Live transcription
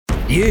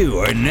You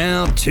are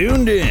now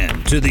tuned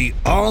in to the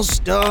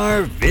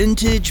All-Star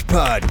Vintage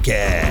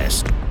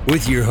Podcast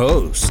with your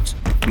hosts,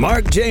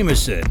 Mark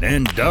Jameson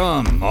and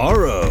Dom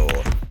Morrow.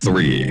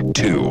 3,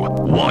 2,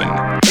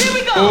 1. Here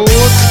we go! Oh,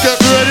 let's get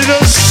ready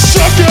to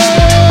suck it!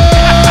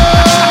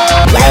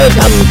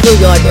 Welcome to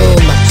your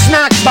doom.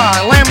 Snack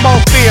bar, Lambeau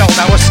Field.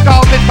 I was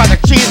scalded by the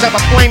cheese of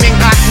a flaming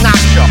hot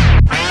nacho.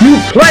 You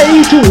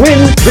play to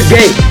win the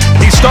game.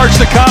 He starts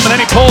to come and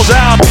then he pulls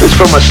out. It's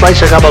from a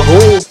slice of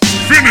gabagool.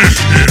 Finish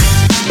him!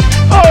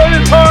 Oh,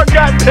 this hard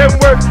goddamn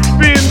work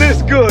being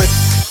this good.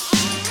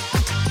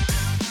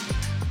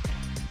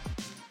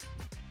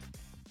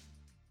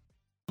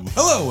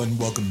 Hello and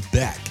welcome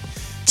back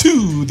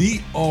to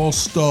the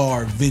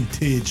All-Star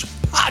Vintage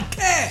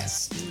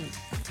Podcast.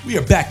 We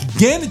are back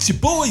again. It's your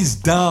boys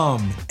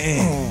Dom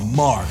and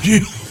Mark.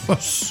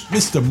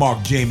 Mr.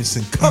 Mark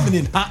Jameson coming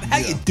in hot. How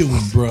you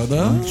doing,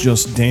 brother?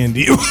 Just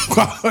dandy.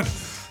 God.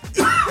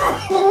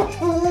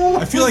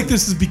 I feel like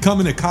this is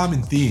becoming a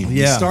common theme.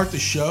 You Yeah. start the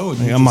show and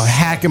you I'm just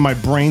hacking my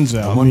brains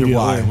out. I wonder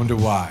immediately.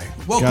 why.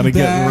 Welcome Gotta back.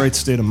 get in the right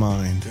state of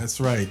mind. That's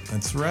right.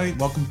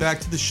 Welcome back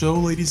to the show,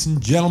 ladies and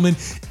gentlemen.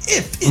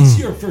 If it's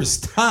your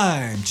first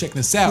time checking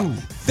us out,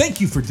 thank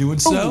you for doing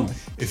so.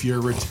 If you're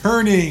a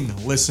returning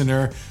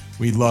listener,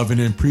 we love and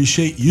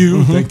appreciate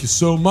you. Thank you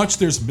so much.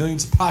 There's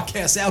millions of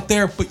podcasts out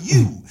there, but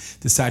you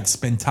decide to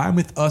spend time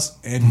with us,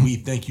 and we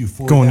thank you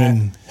for Going that.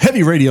 in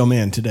heavy radio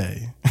man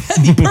today.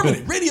 Heavy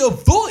permanent radio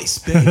voice,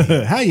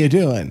 baby. How you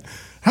doing?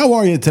 How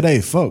are you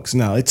today, folks?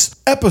 Now, it's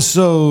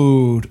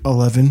episode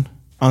 11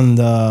 on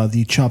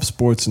the Chop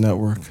Sports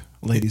Network,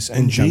 ladies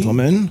and Indeed.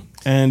 gentlemen.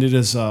 And it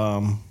is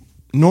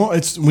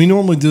we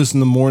normally do this in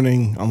the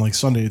morning on like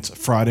Sunday. It's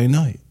Friday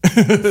night.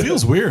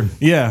 Feels weird.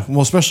 Yeah,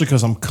 well, especially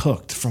because I'm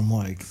cooked from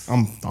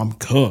I'm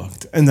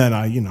cooked, and then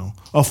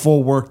a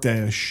full work day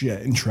of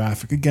shit in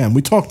traffic again.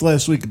 We talked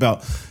last week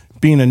about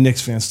being a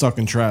Knicks fan stuck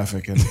in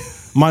traffic, and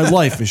my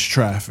life is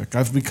traffic.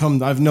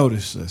 I've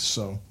noticed this,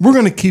 so we're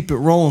gonna keep it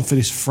rolling for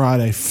this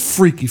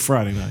freaky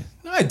Friday night.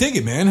 I dig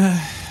it, man.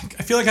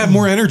 I feel like I have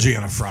more energy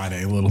on a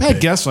Friday a little bit. I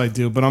guess I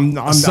do, but I don't.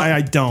 Dude,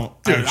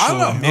 I don't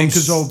know, actually. man. I'm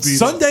so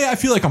beat up. Sunday, I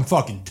feel like I'm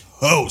fucking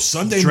toast.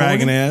 Sunday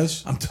Dragging morning,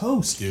 ass. I'm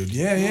toast, dude.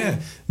 Yeah.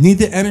 Need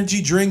the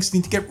energy drinks.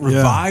 Need to get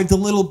revived a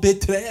little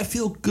bit. Today, I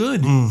feel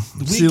good. The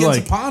See, weekend's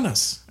like- upon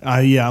us.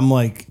 I'm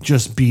like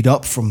just beat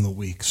up from the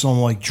week, so I'm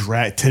like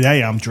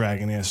today I'm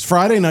dragging ass.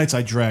 Friday nights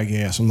I drag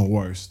ass. I'm the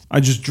worst.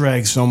 I just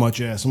drag so much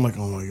ass. I'm like,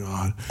 oh my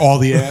god, All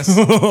the ass.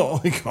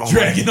 like, oh my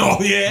Dragging all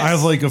the ass. I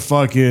have like a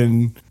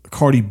fucking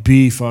Cardi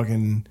B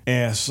fucking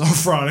ass on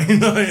Friday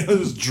night. I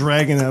was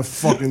dragging that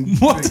fucking.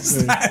 What big does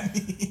thing. that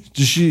mean?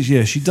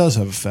 She does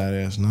have a fat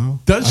ass, no?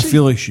 Does she? I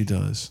feel like she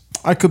does.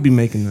 I could be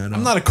making that up.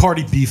 I'm not a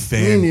Cardi B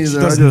fan. Me She neither.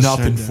 does I just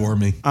nothing said that. for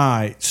me. All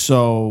right,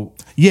 so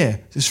yeah,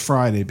 it's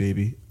Friday,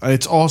 baby.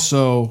 It's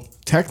also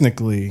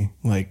technically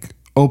like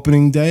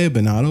opening day,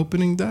 but not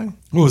opening day.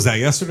 What was that?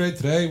 Yesterday?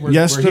 Today? We're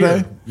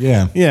Yesterday?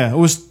 here. Yeah, it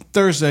was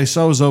Thursday,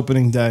 so it was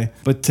opening day.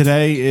 But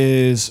today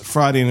is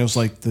Friday, and it was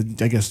like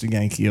the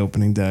Yankee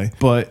opening day.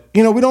 But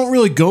we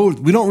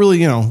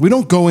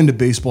don't go into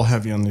baseball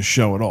heavy on this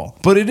show at all.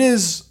 But it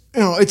is.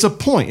 It's a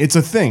point. It's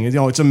a thing.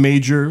 It's a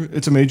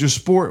major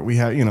sport. We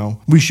have,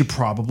 we should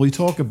probably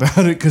talk about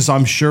it because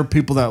I'm sure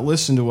people that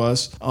listen to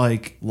us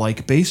like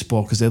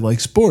baseball because they like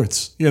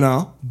sports,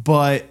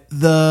 But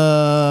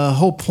the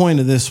whole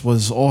point of this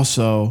was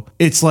also,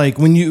 it's like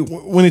when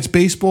it's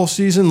baseball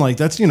season, like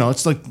that's,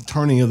 it's like the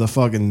turning of the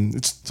fucking,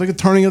 it's like a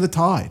turning of the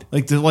tide,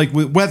 like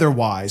weather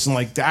wise and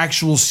like the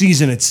actual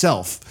season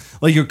itself.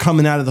 Like you're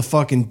coming out of the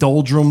fucking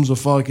doldrums of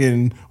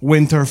fucking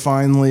winter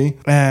finally.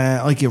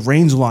 Like it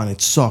rains a lot and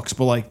it sucks.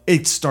 But like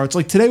it starts,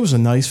 like today was a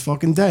nice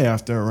fucking day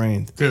after it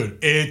rained. Dude,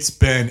 it's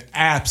been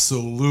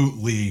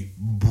absolutely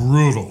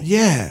brutal.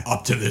 Yeah.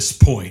 Up to this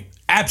point.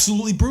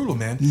 Absolutely brutal,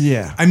 man.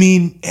 Yeah. I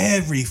mean,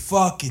 every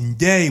fucking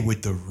day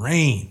with the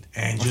rain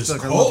and just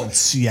like I live in cold.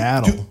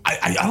 Seattle. Dude,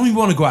 I don't even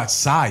want to go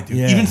outside, dude.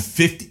 Yeah. Even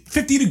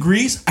 50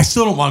 degrees, I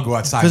still don't want to go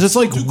outside. Because it's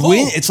like too cold.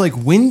 it's like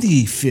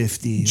windy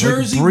 50.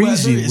 Jersey like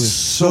breezy weather is was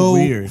so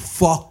weird.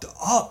 fucked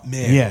up,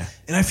 man. Yeah.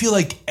 And I feel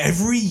like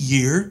every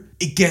year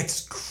it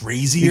gets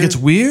crazier. It gets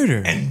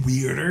weirder. And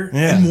weirder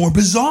Yeah. and more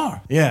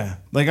bizarre. Yeah.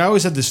 Like I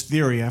always had this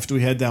theory after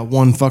we had that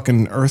one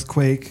fucking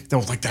earthquake. That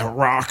was like that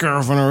rocker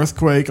of an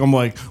earthquake. I'm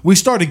like, we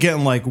started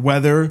getting like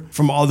weather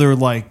from other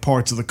like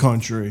parts of the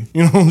country.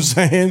 You know what I'm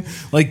saying?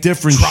 Like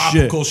different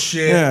Tropical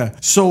shit. Yeah.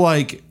 So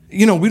like,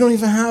 we don't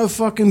even have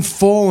fucking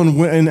fall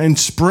and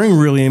spring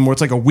really anymore.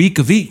 It's like a week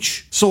of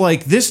each. So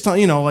like this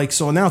time,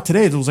 so now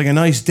today it was like a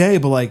nice day,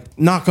 but like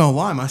not gonna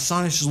lie, my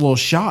sinus is a little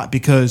shot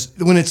because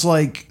when it's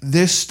like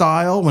this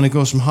style, when it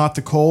goes from hot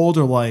to cold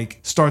or like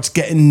starts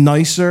getting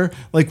nicer,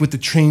 like with the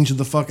change of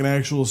the fucking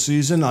actual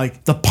season,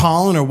 like the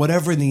pollen or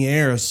whatever in the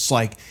air is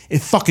like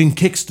it fucking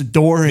kicks the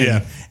door in,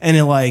 Yeah. and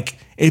it like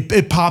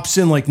it pops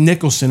in like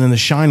Nicholson in The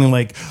Shining,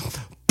 like,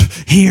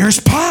 here's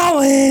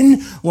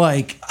pollen,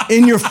 like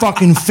in your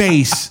fucking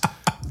face.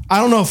 I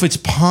don't know if it's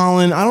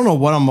pollen. I don't know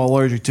what I'm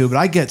allergic to, but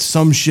I get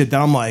some shit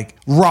that I'm like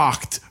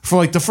rocked for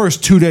like the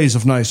first 2 days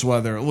of nice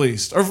weather at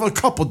least. Or for a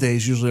couple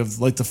days usually of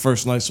like the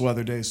first nice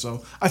weather day.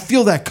 So I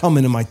feel that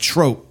coming in my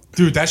throat.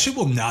 Dude, that shit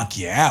will knock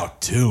you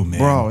out too, man.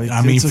 Bro,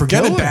 I mean, it's a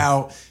forget killer.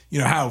 about,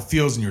 how it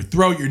feels in your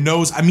throat, your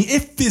nose. I mean,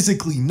 it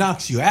physically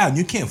knocks you out and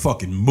you can't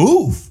fucking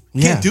move.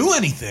 You can't do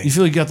anything. You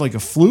feel like you got like a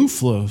flu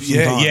sometimes.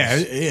 Yeah,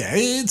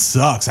 it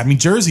sucks. I mean,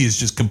 Jersey is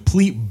just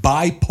complete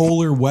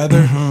bipolar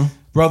weather.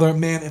 Brother,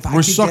 man, if I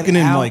We're could sucking get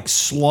in out, like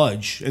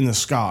sludge in the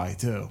sky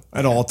too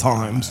at all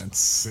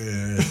times.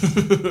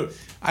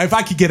 If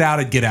I could get out,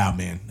 I'd get out,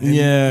 man. And,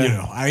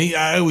 Yeah.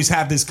 I always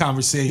have this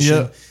conversation.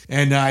 Yeah.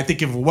 And I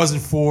think if it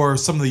wasn't for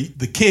some of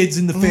the kids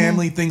in the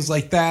family, things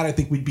like that, I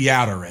think we'd be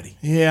out already.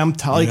 Yeah, I'm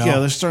tied. know? Yeah,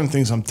 there's certain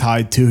things I'm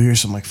tied to here,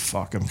 so I'm like,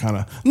 fuck, I'm kind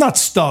of not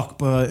stuck,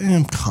 but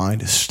I'm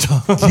kind of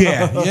stuck.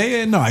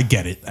 Yeah. No, I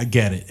get it.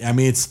 I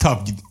mean, it's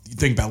tough. You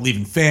think about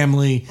leaving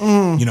family,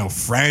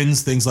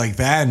 friends, things like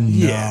that.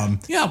 And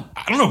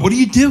I don't know. What do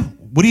you do?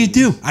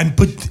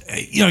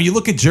 You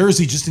look at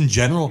Jersey just in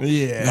general.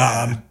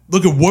 Yeah.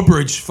 Look at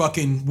Woodbridge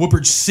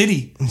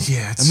City.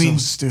 Yeah, I mean,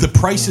 so stupid. the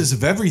prices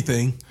of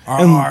everything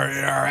are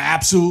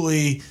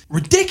absolutely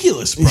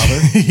ridiculous, brother.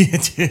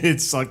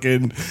 It's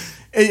fucking.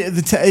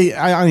 It's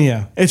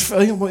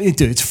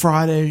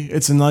Friday.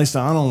 It's a nice day.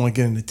 I don't want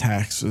to get into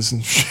taxes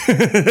and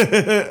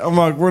shit. I'm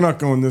like, we're not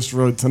going this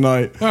road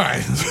tonight. All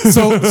right,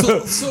 so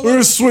We're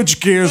gonna switch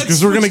gears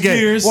because we're gonna switch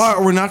gears.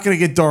 we're not gonna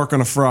get dark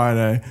on a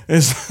Friday.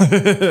 This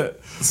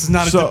is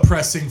not a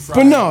depressing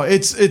Friday. But no,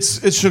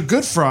 it's a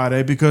good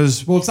Friday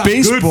because Well, it's not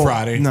baseball, Good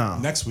Friday. No,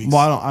 Next week.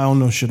 Well, I don't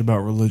know shit about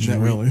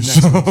religion really.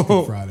 Next week's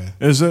Good Friday.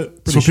 Is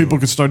it? Pretty So people sure.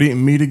 can start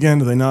eating meat again?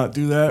 Do they not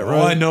do that? All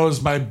I Right? know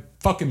is my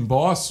fucking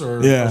boss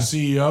or Yeah.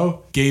 CEO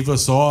gave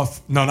us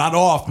off. No, not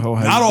off. Oh,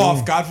 how not you off.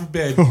 doing? God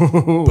forbid.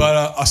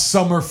 But a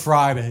summer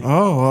Friday.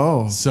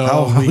 Oh. So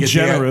how we get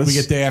generous. we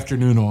get the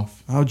afternoon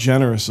off. How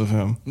generous of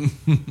him.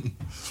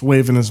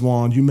 Waving his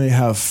wand. You may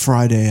have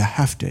Friday a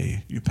half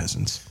day, you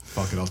peasants.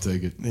 Fuck it, I'll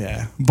take it.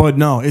 Yeah. But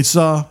no, it's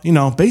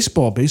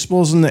baseball.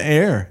 Baseball's in the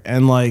air.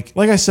 And like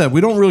I said,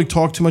 we don't really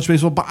talk too much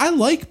baseball, but I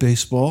like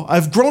baseball.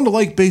 I've grown to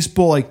like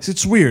baseball. Like,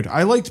 it's weird.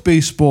 I liked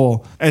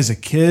baseball as a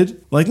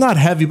kid. Like, not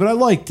heavy, but I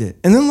liked it.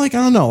 And then I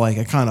don't know,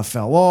 I kind of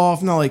fell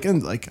off. No,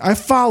 I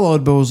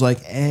followed, but it was like,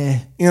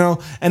 And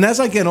as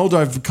I get older,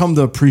 I've come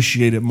to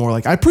appreciate it more.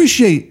 Like, I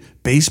appreciate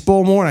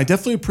baseball more, and I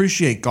definitely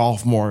appreciate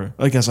golf more,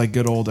 as I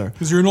get older.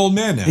 Because you're an old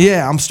man now.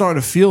 Yeah, I'm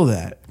starting to feel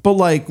that. But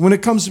when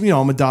it comes to,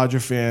 I'm a Dodger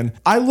fan.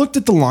 I looked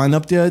at the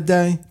lineup the other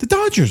day. The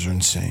Dodgers are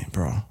insane,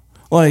 bro.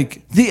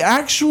 The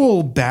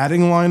actual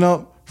batting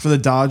lineup for the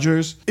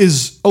Dodgers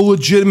is a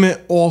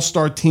legitimate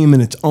all-star team in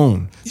its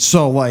own.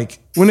 So,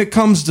 when it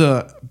comes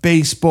to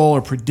baseball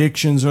or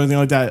predictions or anything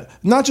like that,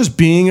 not just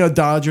being a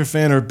Dodger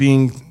fan or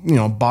being,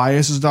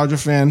 biased as a Dodger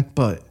fan,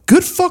 but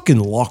good fucking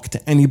luck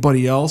to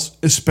anybody else,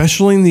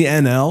 especially in the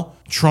NL,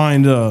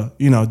 trying to,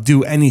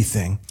 do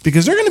anything.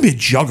 Because they're going to be a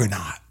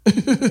juggernaut.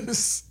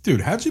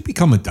 Dude, how'd you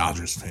become a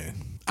Dodgers fan?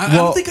 I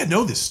don't think I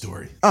know this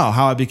story. Oh,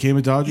 how I became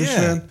a Dodgers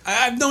fan?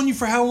 I've known you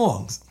for how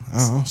long? I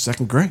don't know,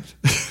 second grade.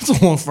 It's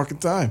a long fucking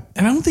time.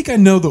 And I don't think I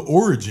know the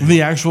origin.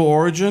 The actual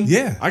origin?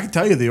 Yeah. I can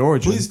tell you the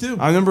origin. Please do.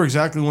 I remember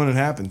exactly when it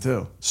happened,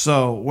 too.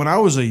 So, when I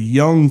was a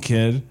young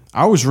kid,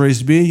 I was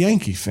raised to be a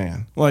Yankee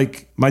fan.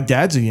 My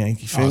dad's a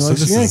Yankee fan. So Likes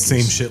this is the Yankees.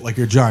 same shit like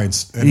your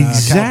Giants and Cowboys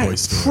Exactly.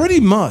 story. Pretty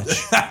much.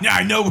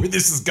 I know where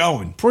this is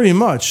going. Pretty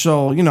much.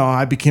 So,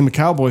 I became a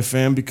Cowboy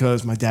fan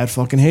because my dad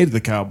fucking hated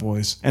the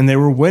Cowboys. And they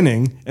were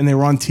winning, and they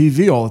were on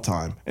TV all the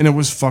time. And it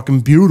was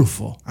fucking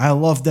beautiful. I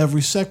loved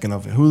every second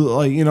of it.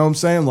 You know what I'm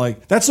saying?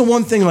 That's the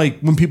one thing,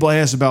 when people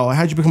ask about,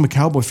 how'd you become a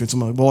Cowboy fan? I'm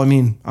like, well,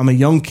 I'm a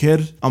young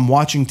kid. I'm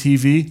watching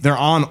TV. They're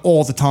on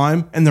all the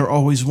time, and they're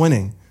always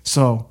winning.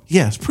 So,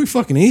 yeah, it's pretty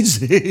fucking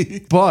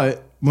easy.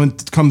 But when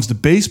it comes to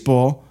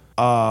baseball,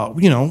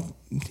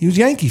 he was a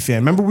Yankee fan.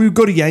 Remember we would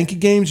go to Yankee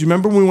games? You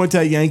remember when we went to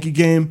that Yankee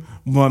game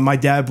when my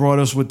dad brought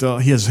us with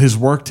his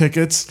work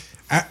tickets?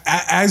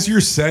 As you're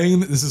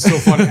saying, this is so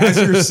funny. As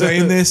you're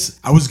saying this,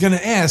 I was going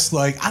to ask,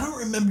 I don't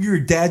remember your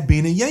dad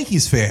being a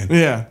Yankees fan.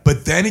 Yeah.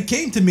 But then it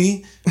came to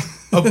me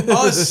of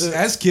us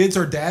as kids,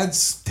 our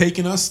dads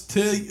taking us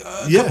to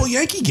a couple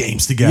Yankee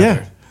games together.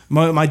 Yeah.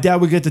 My dad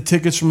would get the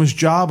tickets from his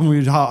job, and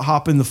we'd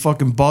hop in the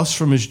fucking bus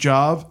from his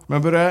job.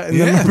 Remember that? And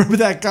then remember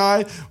that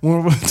guy when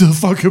we went to the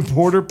fucking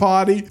Porta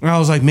Potty? And I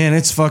was like, man,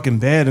 it's fucking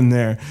bad in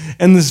there.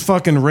 And this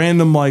fucking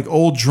random,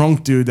 old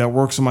drunk dude that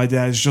works with my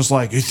dad is just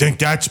like, you think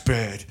that's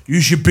bad?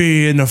 You should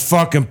be in the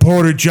fucking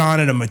Porta John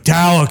at a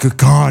Metallica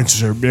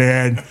concert,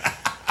 man.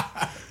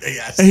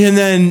 Yes. And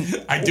then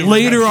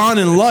later remember. on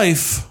in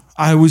life,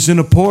 I was in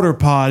a porta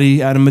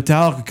potty at a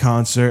Metallica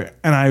concert,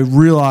 and I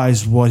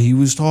realized what he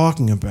was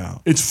talking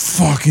about. It's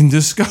fucking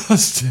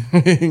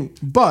disgusting.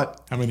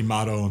 But How many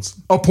mottos?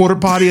 a porta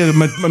potty at a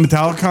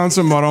Metallica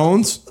concert,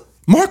 Maroons?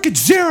 Market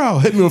zero.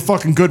 Hit me with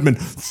fucking Goodman.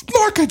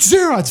 Market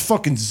zero. It's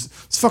fucking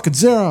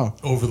zero.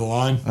 Over the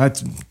line?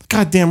 That's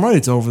goddamn right.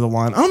 It's over the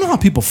line. I don't know how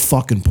people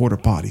fucking porta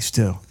potties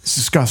too. It's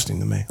disgusting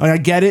to me. I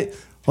get it.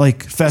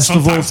 like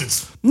festivals. Sometimes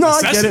it's no,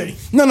 necessity. I get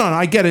it. No,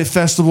 I get it.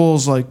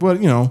 Festivals, like,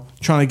 what,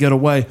 trying to get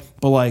away,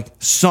 but like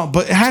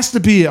but it has to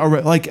be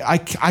like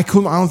I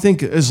don't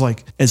think as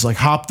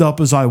hopped up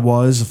as I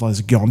was. If I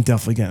was like, yo, I'm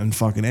definitely getting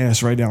fucking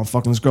ass right now. I'm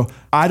fucking this girl.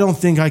 I don't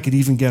think I could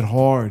even get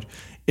hard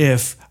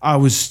if I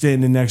was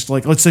standing next to,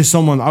 like, let's say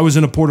I was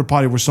in a porta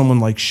potty where someone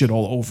like shit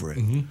all over it.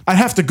 Mm-hmm. I'd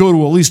have to go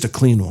to at least a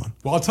clean one.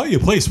 Well, I'll tell you a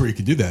place where you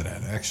could do that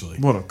at, actually.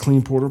 What, a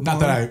clean porta potty? Not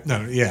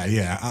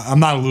that I'm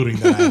not alluding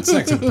that I had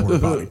sex at a porta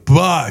potty.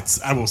 But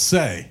I will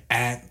say,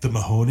 at the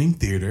Mahoning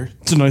Theater.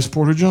 It's a nice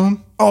porta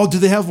john. Oh, do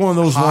they have one of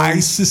those high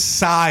ones?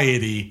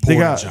 Society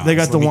porta johns? They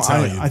got the one.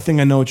 I think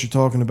I know what you're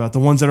talking about. The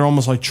ones that are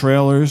almost like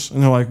trailers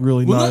and they're like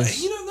really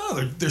nice.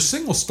 They're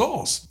single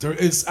stalls.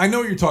 I know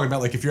what you're talking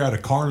about. Like if you're at a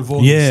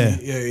carnival, yeah,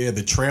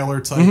 the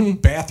trailer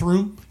type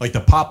bathroom, like the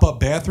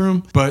pop-up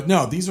bathroom. But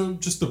no, these are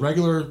just the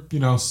regular,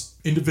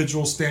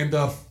 individual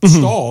stand-up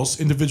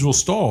individual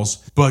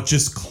stalls, but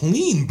just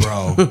clean,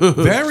 bro.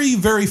 Very,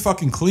 very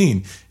fucking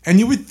clean. And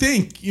you would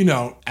think,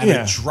 at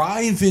a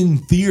drive-in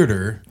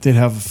theater, they'd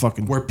have a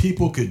fucking where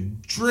people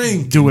could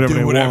drink, do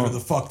whatever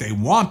the fuck they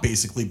want,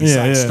 basically,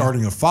 besides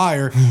starting a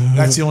fire.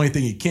 That's the only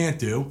thing you can't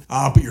do.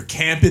 But you're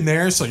camping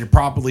there, so you're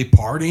probably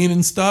partying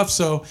and stuff.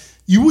 So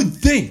you would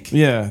think,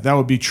 that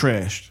would be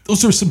trashed.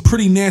 Those are some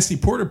pretty nasty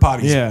porta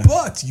potties. Yeah.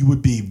 But you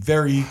would be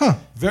very,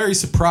 very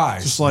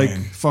surprised. Just like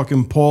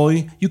fucking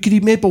Paulie, you could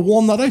eat maple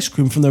walnut ice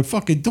cream from their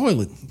fucking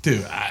toilet.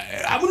 Dude,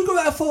 I wouldn't go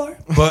that far.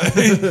 But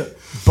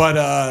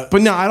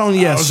no, I don't.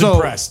 Yeah, I was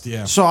impressed.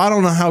 Yeah. So I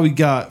don't know how we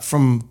got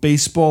from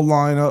baseball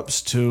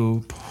lineups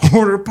to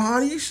porta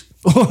potties.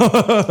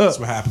 That's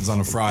what happens on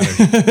a Friday.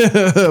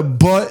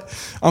 But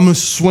I'm gonna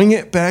swing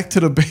it back to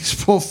the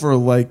baseball for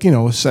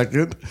a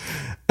second,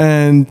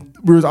 and.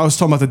 I was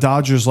talking about the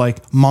Dodgers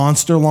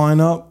monster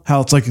lineup,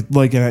 how it's like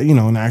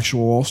an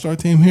actual all-star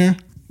team here.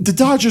 The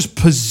Dodgers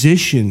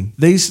position,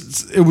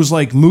 it was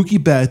like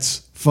Mookie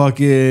Betts,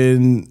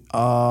 fucking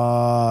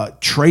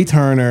Trey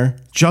Turner,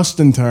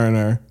 Justin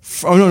Turner.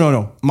 Oh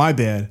no, my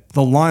bad.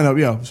 The lineup,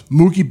 it was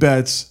Mookie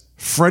Betts,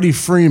 Freddie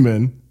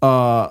Freeman,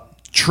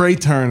 Trey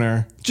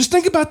Turner. Just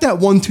think about that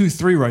 1, 2,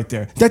 3 right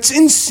there. That's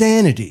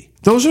insanity.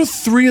 Those are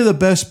 3 of the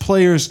best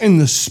players in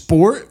the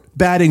sport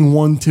batting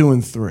 1, 2,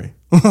 and 3.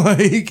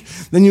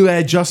 Then you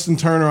add Justin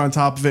Turner on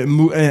top of it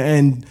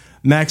and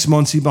Max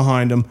Muncy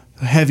behind him,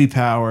 heavy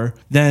power.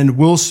 Then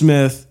Will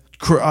Smith,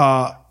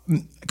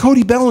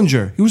 Cody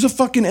Bellinger. He was a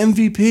fucking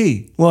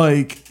MVP.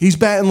 He's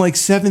batting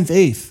 7th,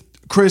 8th.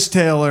 Chris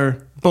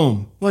Taylor,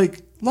 boom.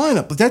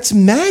 Lineup. But that's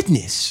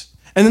madness.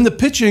 And then the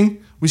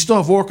pitching, we still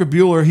have Walker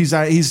Buehler.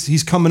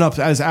 He's coming up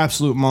as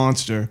absolute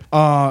monster.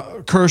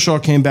 Kershaw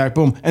came back,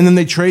 boom. And then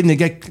they trade and they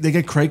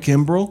get Craig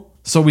Kimbrell.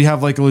 So we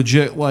have a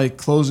legit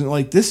closing.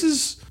 This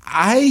is.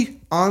 I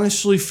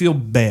honestly feel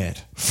bad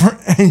for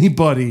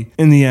anybody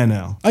in the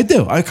NL. I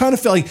do. I kind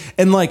of feel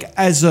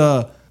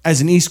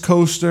as an East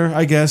Coaster,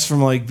 I guess,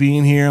 from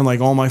being here and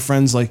all my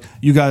friends,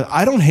 you guys,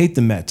 I don't hate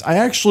the Mets. I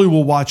actually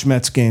will watch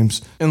Mets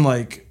games and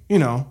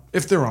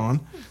if they're on.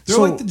 They're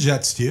like the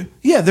Jets to you.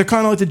 Yeah, they're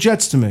kind of like the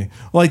Jets to me.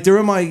 They're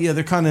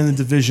they're kind of in the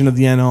division of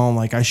the NL, and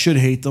I should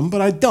hate them,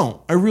 but I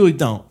don't. I really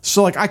don't.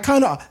 So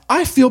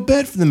I feel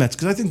bad for the Mets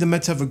because I think the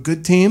Mets have a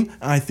good team,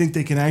 and I think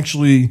they can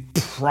actually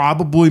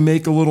probably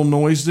make a little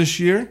noise this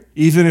year,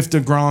 even if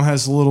DeGrom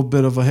has a little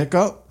bit of a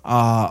hiccup.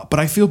 But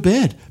I feel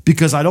bad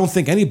because I don't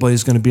think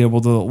anybody's going to be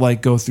able to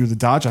go through the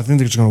Dodgers. I think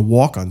they're just going to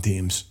walk on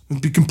teams.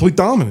 It'd be complete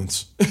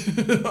dominance,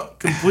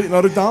 complete and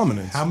utter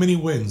dominance. How many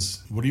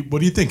wins? What are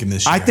you thinking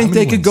this year? I think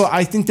they could go.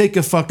 I think they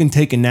could fucking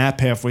take a nap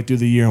halfway through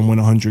the year and win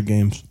 100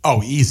 games.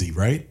 Oh, easy,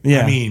 right?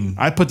 Yeah.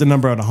 I put the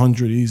number at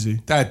 100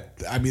 easy. I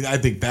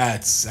think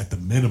that's at the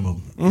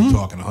minimum. We're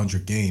talking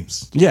 100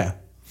 games. Yeah.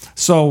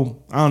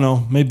 So I don't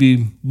know,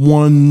 maybe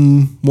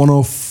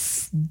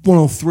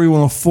 103,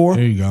 104.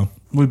 There you go.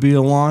 Would be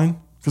a line.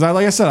 Because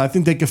like I said, I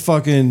think they could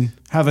fucking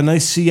have a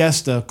nice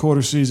siesta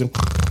quarter season.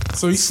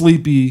 So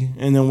sleepy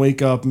and then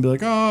wake up and be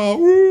like,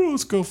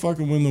 let's go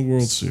fucking win the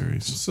World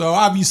Series. So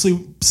obviously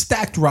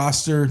stacked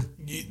roster.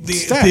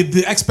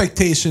 The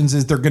expectations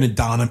is they're going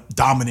to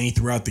dominate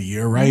throughout the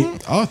year, right?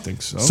 Mm-hmm. I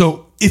think so.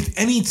 So if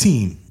any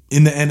team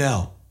in the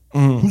NL,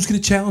 who's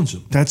going to challenge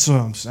them? That's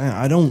what I'm saying.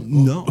 I don't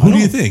know. Who do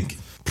you think?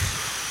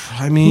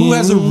 Who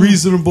has a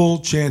reasonable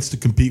chance to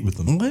compete with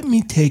them? Let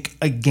me take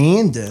a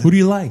gander. Who do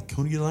you like?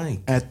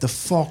 At the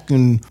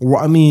fucking,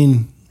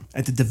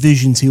 at the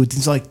divisions here.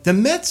 It's the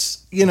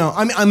Mets,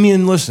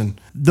 listen,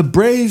 the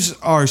Braves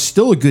are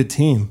still a good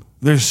team.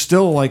 They're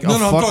still I'm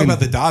talking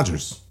about the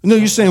Dodgers. No,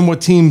 you're saying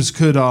what teams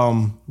could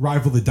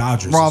rival the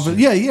Dodgers.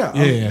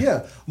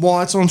 Yeah. Well,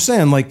 that's what I'm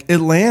saying.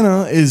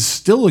 Atlanta is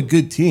still a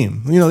good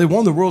team. They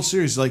won the World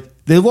Series.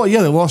 They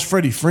lost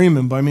Freddie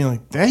Freeman, but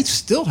they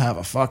still have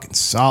a fucking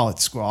solid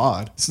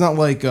squad. It's not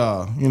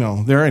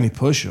there are any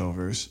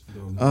pushovers.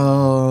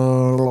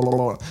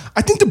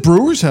 I think the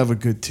Brewers have a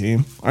good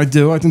team. I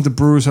do. I think the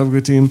Brewers have a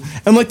good team.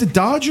 And the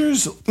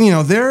Dodgers,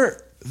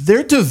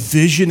 their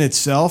division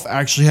itself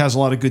actually has a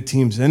lot of good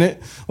teams in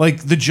it.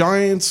 The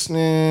Giants,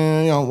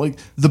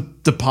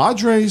 the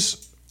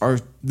Padres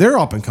they're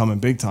up and coming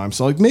big time.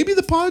 So like maybe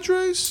the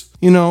Padres,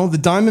 the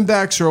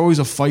Diamondbacks are always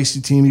a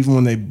feisty team even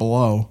when they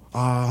blow.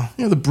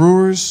 The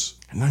Brewers,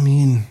 and I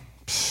mean,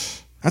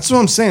 that's what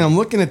I'm saying. I'm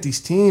looking at these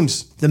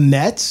teams. The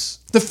Mets,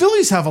 the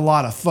Phillies have a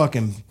lot of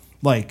fucking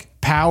like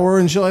power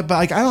and shit, but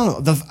like I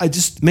don't know.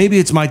 Maybe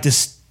it's my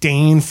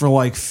disdain for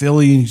like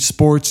Philly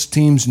sports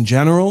teams in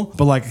general,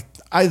 but like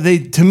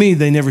to me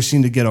they never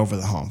seem to get over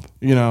the hump.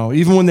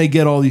 Even when they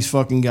get all these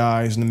fucking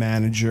guys and the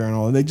manager and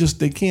all,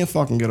 they can't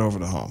fucking get over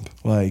the hump.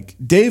 Like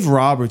Dave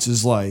Roberts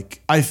is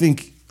like, I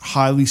think,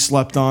 highly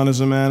slept on as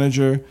a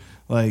manager.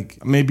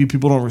 Like maybe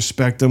people don't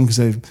respect him because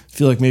they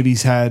feel like maybe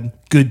he's had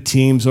good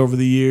teams over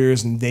the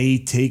years and they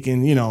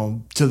taken,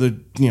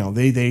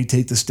 they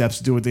take the steps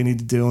to do what they need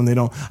to do and they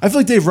don't. I feel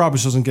like Dave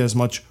Roberts doesn't get as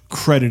much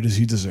credit as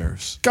he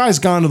deserves. Guy's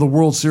gone to the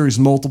World Series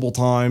multiple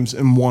times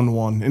and won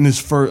one in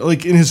his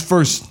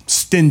first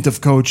stint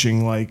of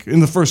coaching, like in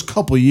the first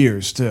couple of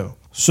years too.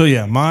 So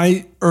yeah,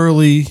 my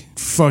early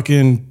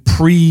fucking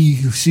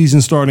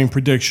pre-season starting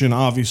prediction,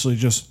 obviously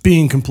just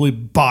being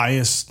complete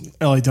biased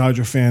LA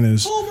Dodger fan,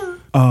 is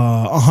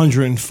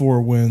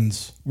 104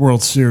 wins,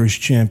 World Series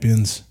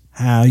champions.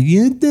 How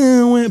you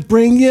doing?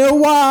 Bring your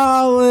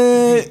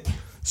wallet.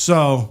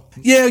 So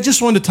yeah, I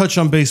just wanted to touch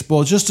on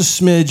baseball just a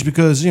smidge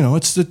because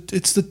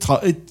it's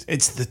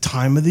the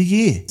time of the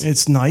year.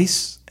 It's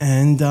nice,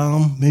 and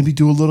maybe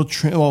do a little.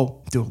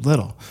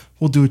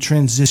 We'll do a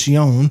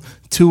transition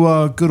to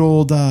a good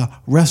old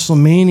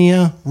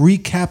WrestleMania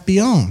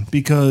recap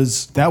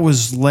because that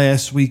was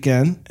last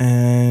weekend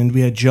and we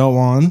had Joe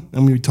on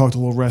and we talked a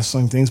little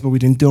wrestling things, but we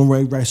didn't do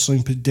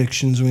wrestling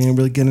predictions. We didn't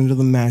really get into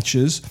the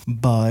matches,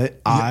 but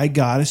I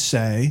gotta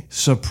say,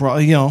 for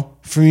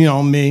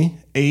me,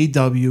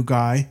 AEW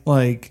guy,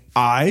 like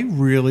I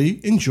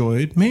really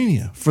enjoyed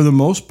Mania. For the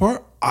most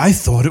part, I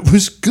thought it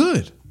was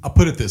good. I'll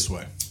put it this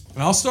way,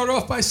 and I'll start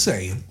off by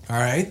saying, all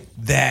right,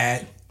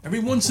 that every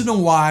once in a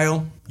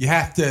while, you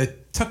have to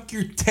tuck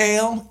your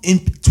tail in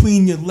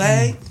between your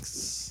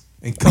legs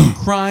and come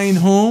crying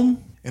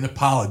home and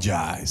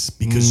apologize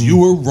because you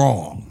were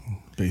wrong.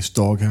 Base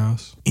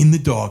doghouse? In the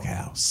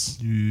doghouse.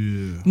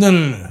 Yeah.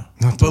 No.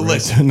 Not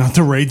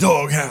the Ray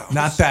doghouse.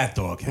 Not that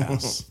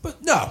doghouse.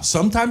 But no,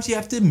 sometimes you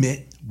have to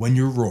admit when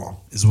you're wrong,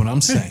 is what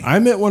I'm saying. I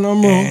admit when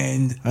I'm wrong.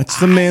 And that's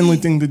the manly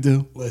thing to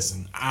do.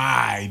 Listen,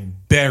 I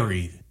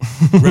buried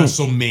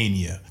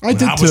WrestleMania. I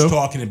did I was too.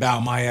 talking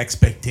about my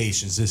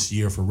expectations this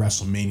year for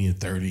WrestleMania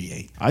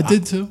 38. I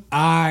did too.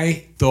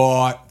 I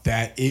thought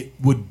that it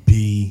would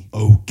be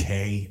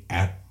okay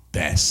at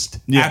best.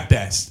 Yeah. At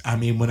best. I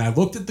mean, when I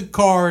looked at the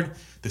card,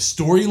 the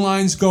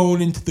storylines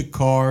going into the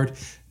card,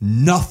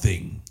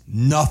 nothing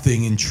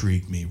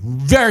intrigued me.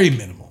 Very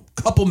minimal.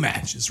 Couple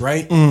matches,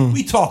 right?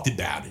 We talked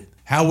about it.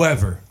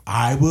 However,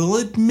 I will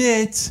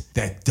admit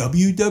that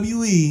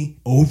WWE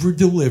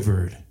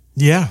over-delivered.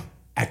 Yeah.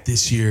 At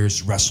this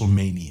year's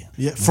WrestleMania.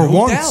 Yeah, for no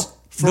once. Doubt.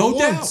 For no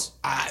once.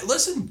 doubt.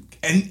 Listen,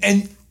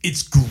 and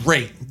it's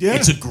great. Yeah.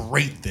 It's a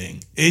great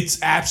thing.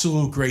 It's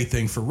absolute great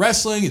thing for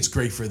wrestling. It's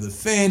great for the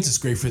fans. It's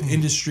great for the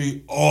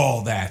industry.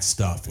 All that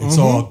stuff. It's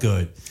all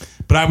good.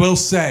 But I will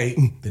say,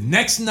 the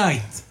next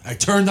night I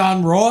turned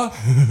on Raw.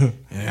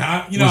 And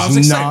I was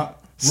excited.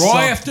 Raw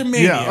after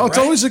Mania. Yeah, it's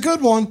always a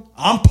good one.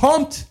 I'm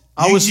pumped.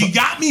 You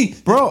got me,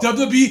 bro.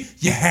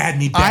 WWE, you had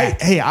me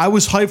back. I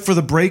was hyped for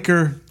the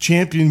Breaker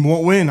champion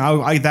won't win.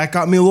 That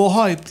got me a little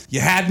hyped.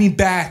 You had me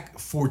back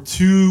for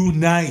 2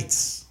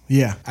 nights.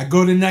 Yeah. I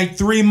go to night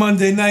 3,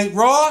 Monday Night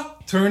Raw,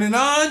 turn it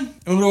on,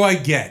 and what do I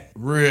get?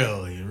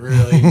 Really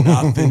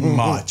nothing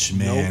much,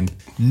 man.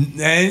 Nope.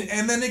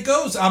 And then it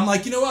goes. I'm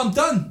like, I'm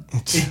done.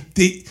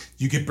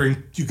 You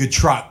could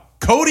trot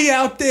Cody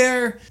out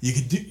there. You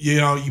could do,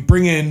 you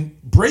bring in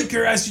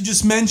Breaker, as you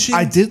just mentioned.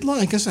 I did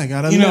like. I guess I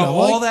got to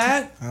all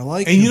that. I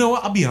like. And you know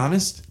what? I'll be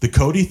honest. The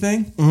Cody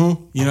thing.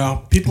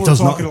 Mm-hmm. People are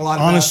talking a lot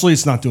about. Honestly,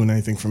 it's not doing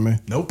anything for me.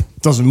 Nope.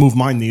 It doesn't move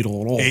my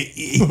needle at all.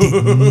 It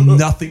did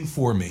nothing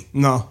for me.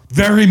 No.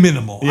 Very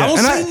minimal. Yeah. I will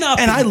say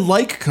nothing. And I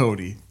like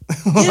Cody.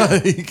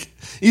 Like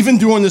even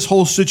during this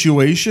whole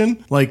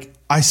situation, like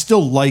I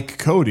still like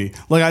Cody.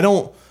 Like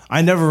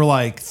I never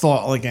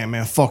thought hey,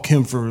 man, fuck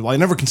him I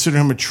never considered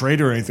him a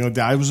traitor or anything like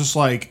that. I was just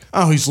like,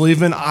 oh, he's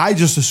leaving. I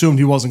just assumed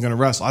he wasn't going to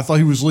wrestle. I thought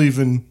he was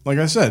leaving, like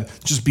I said,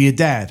 just be a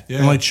dad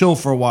and chill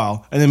for a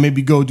while and then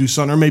maybe go do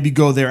something or maybe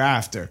go there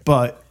after.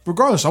 But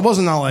regardless, I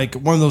wasn't like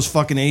one of those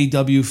fucking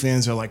AEW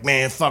fans that are like,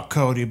 man, fuck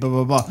Cody, blah,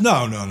 blah, blah.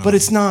 No. But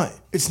it's not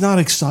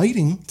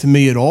exciting to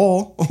me at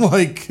all.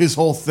 Like his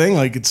whole thing,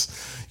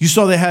 you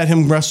saw they had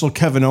him wrestle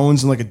Kevin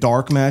Owens in a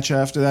dark match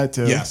after that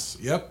too. Yes.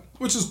 Yep.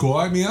 Which is cool.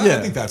 I mean, I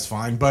think that's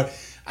fine. But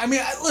I mean,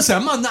 listen,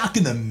 I'm not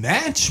knocking the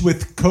match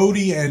with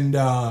Cody and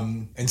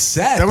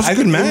Seth. That was a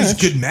good match. It was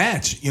a good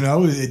match.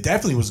 It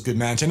definitely was a good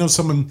match. I know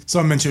someone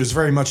mentioned it was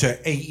very much a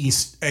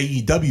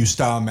AEW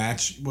style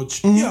match,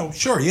 which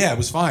sure, yeah, it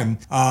was fine.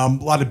 A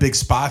lot of big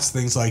spots,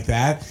 things like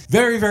that.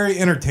 Very, very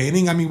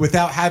entertaining. I mean,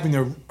 without having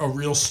a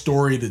real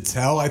story to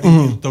tell, I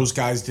think those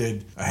guys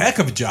did a heck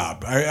of a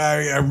job.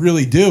 I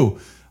really do.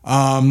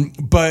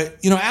 But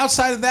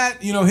outside of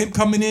that, him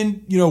coming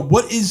in,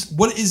 what is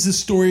the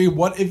story?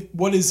 What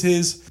is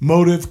his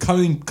motive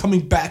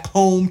coming back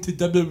home to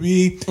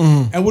WWE?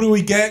 And what do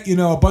we get?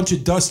 A bunch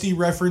of Dusty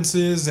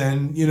references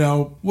and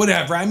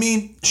whatever. I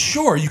mean,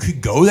 sure, you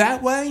could go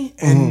that way,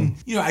 and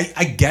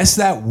I guess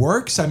that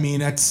works. I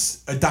mean,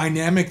 that's a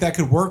dynamic that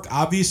could work.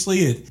 Obviously,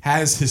 it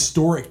has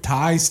historic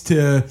ties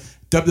to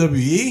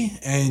WWE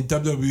and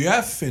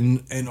WWF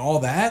and all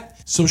that.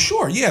 So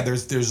sure, yeah,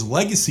 there's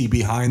legacy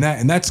behind that,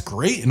 and that's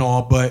great and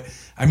all, but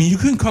I mean, you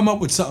couldn't come up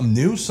with something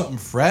new, something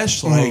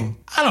fresh. Like,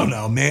 I don't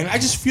know, man. I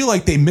just feel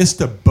like they missed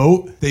the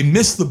boat. They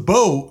missed the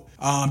boat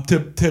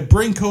to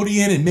bring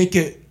Cody in and make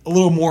it a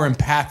little more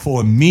impactful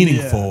and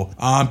meaningful.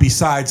 Yeah.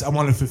 Besides, I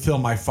want to fulfill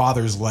my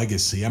father's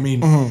legacy. I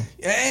mean,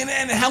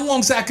 and how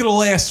long's that gonna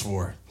last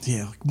for?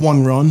 Yeah, like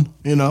one run.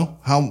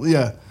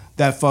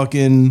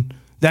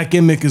 That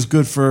gimmick is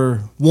good for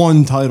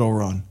one title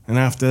run. And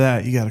after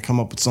that, you got to come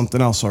up with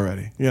something else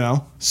already,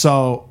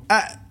 So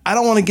I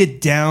don't want to get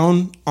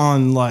down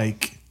on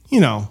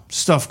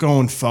stuff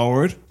going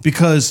forward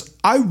because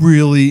I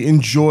really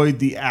enjoyed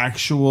the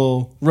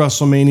actual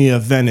WrestleMania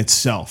event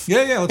itself.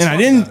 Yeah. I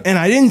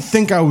didn't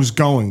think I was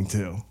going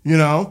to,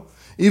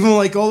 Even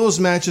all those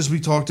matches we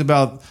talked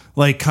about,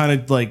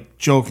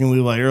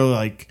 jokingly,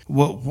 earlier,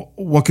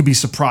 what could be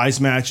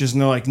surprise matches,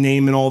 and they're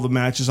naming all the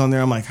matches on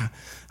there. I'm like,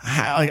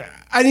 I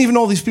didn't even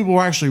know these people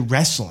were actually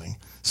wrestling.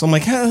 So I'm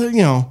like,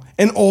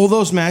 and all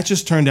those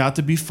matches turned out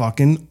to be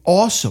fucking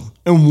awesome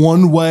in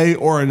one way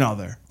or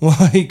another.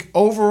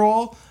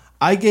 Overall,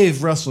 I gave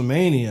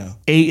WrestleMania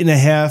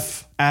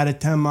 8.5 out of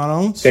 10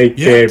 Maroons. Take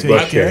care.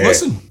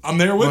 Listen, I'm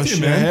there with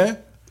you, man.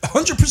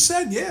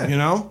 100%, yeah.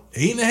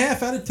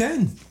 8.5 out of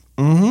 10.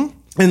 Mm-hmm.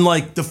 And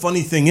the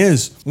funny thing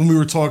is, when we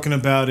were talking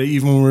about it,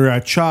 even when we were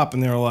at Chop,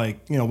 and they were like,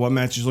 what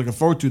match is looking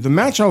forward to? The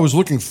match I was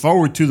looking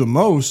forward to the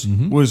most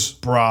was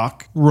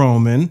Brock,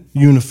 Roman,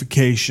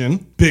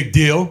 Unification. Big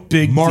deal.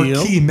 Marquee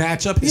deal.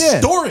 matchup.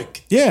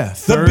 Historic. Yeah.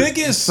 The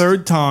biggest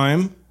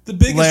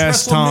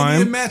last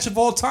WrestleMania time. match of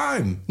all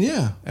time.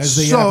 Yeah. As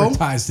they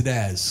advertised it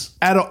as.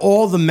 Out of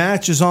all the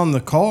matches on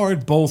the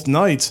card, both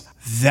nights,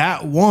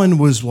 that one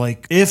was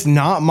if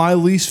not my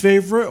least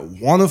favorite,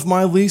 one of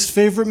my least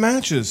favorite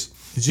matches.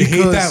 Did you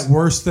hate that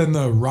worse than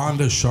the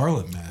Ronda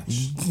Charlotte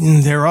match?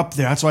 They're up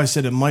there. That's why I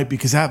said it might be,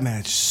 because that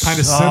match kind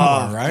of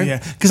similar, right? Yeah,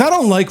 because I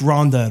don't like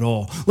Ronda at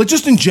all.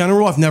 Just in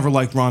general, I've never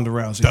liked Ronda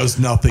Rousey. Does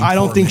nothing. I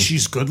don't think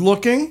she's good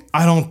looking.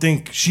 I don't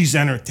think she's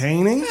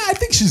entertaining. I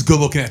think she's good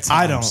looking at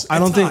times. I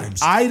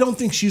don't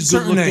think she's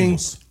good looking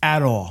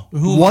at all.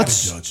 Who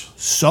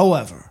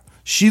whatsoever.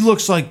 She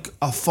looks like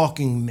a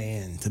fucking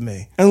man to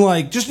me.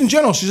 And just in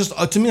general, she's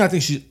just, to me, I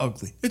think she's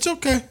ugly. It's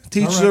okay.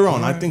 Teach their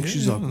own. I think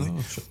she's ugly.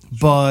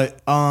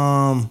 But,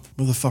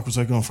 where the fuck was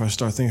I going before I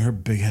start thinking her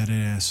big-headed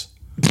ass?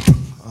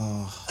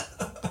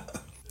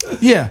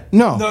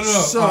 No.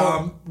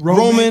 So,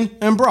 Roman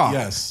and Brock.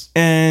 Yes.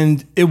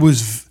 And it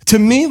was, to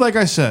me, like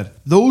I said,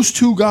 those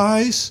two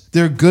guys,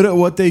 they're good at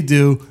what they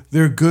do.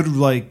 They're good,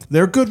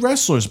 they're good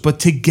wrestlers, but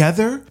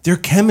together, their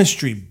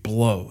chemistry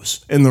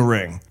blows in the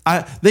ring.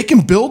 They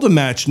can build a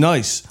match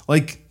nice.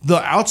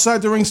 The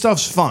outside the ring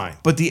stuff's fine,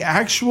 but the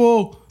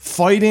actual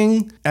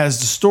fighting as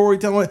the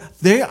storytelling,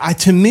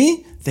 to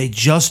me, they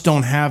just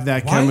don't have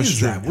that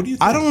chemistry. Why is that? What do you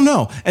think? I don't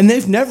know. And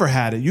they've never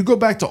had it. You go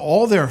back to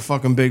all their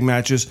fucking big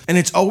matches, and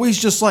it's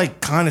always just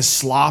kind of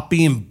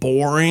sloppy and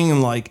boring,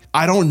 and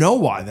I don't know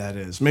why that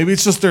is. Maybe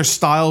it's just their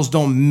styles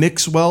don't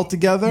mix well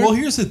together. Well,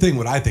 here's the thing.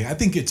 What I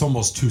think it's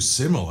almost too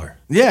similar.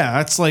 Yeah,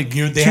 that's they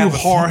too have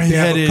hard-headed. They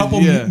have a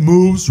couple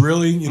moves,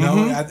 really.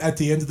 At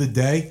the end of the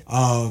day,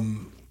 a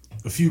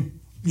few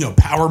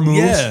power moves.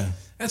 Yeah,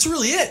 that's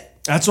really it.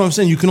 That's what I'm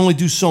saying. You can only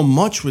do so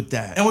much with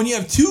that. And when you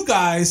have two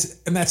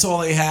guys and that's all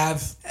they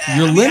have,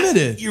 you're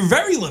limited. You're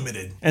very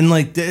limited. And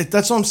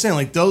that's what I'm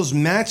saying. Those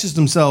matches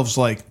themselves,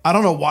 I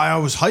don't know why I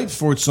was hyped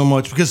for it so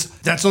much, because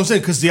that's what I'm saying.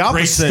 Because the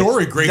opposite. Great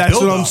story, great That's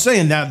build-up. what I'm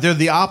saying. That they're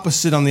the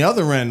opposite on the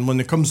other end when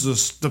it comes to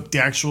the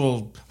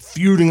actual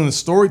feuding and the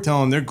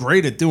storytelling. They're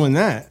great at doing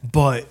that.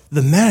 But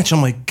the match,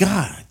 I'm like,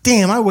 God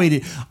damn,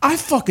 I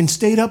fucking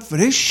stayed up for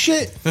this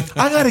shit.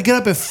 I got to get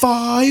up at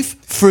 5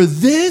 for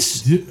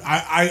this.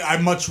 I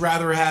much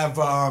rather have,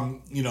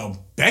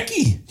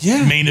 Becky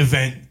Yeah. main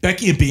event,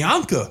 Becky and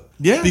Bianca.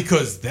 Yeah.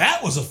 Because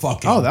that was a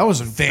fucking that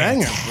was a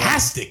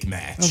fantastic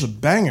match. That was a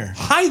banger.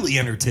 Highly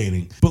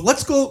entertaining. But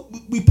let's go.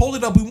 We pulled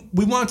it up.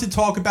 We wanted to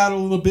talk about it a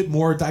little bit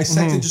more,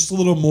 dissect it just a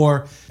little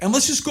more. And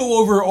let's just go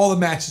over all the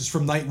matches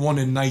from night 1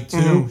 and night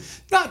 2.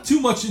 Not too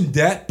much in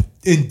depth,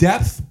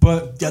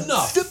 but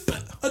enough.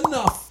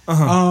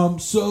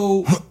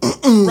 So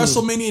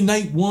WrestleMania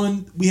night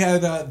 1, we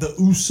had the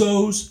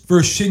Usos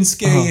versus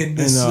Shinsuke and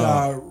this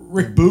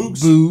Rick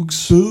Boogs,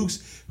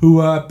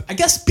 who I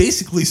guess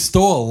basically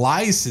stole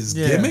Elias's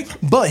gimmick.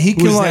 But he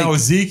can now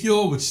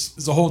Ezekiel, which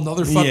is a whole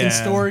nother fucking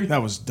story.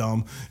 That was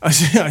dumb. I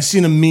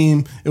seen a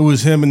meme. It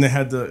was him, and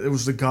it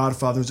was the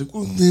Godfather. It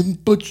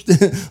was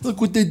like,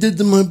 look what they did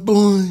to my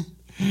boy.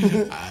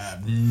 I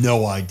have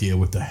no idea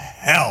what the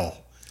hell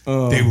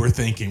they were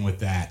thinking with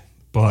that.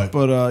 But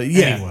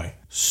anyway.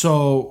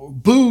 So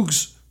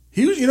Boogs,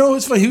 he was,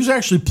 it's funny. He was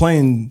actually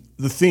playing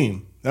the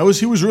theme.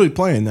 He was really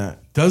playing that.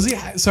 Does he?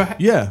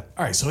 Yeah.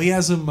 All right. So he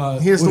has him.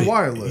 He has the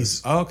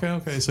wireless.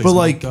 Okay. So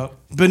But he's up.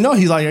 no,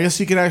 I guess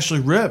he could actually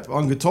rip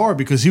on guitar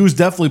because he was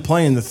definitely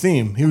playing the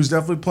theme. He was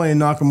definitely playing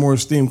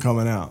Nakamura's theme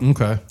coming out.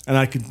 Okay. And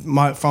I could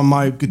from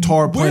my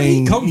guitar Where did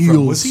playing. he come eels,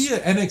 from? Was he an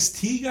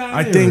NXT guy?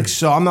 I think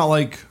so. I'm not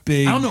like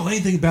big. I don't know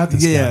anything about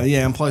this Yeah, guy.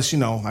 yeah. And plus,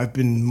 I've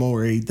been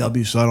more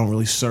AEW, so I don't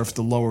really surf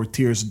the lower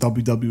tiers of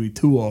WWE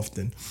too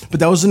often. But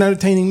that was an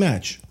entertaining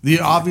match.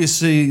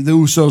 Obviously the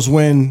Usos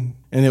win.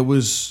 And it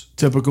was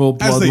typical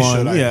As they bloodline.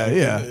 should,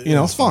 I think.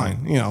 It's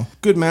fine.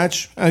 Good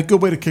match. A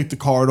good way to kick the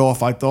card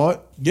off, I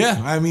thought.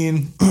 Yeah, I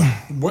mean,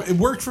 it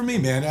worked for me,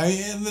 man.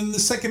 And then the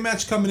second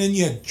match coming in,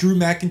 you had Drew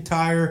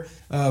McIntyre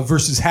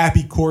versus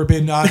Happy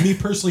Corbin. Me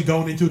personally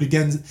going into it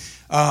again,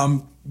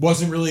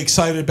 wasn't really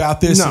excited about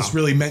this. No. This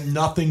really meant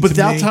nothing But to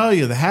me. I'll tell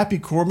you, the Happy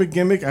Corbin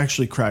gimmick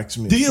actually cracks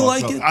me. Do you the fuck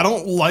like up. it? I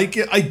don't like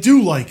it. I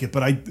do like it,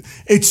 but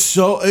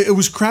it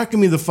was cracking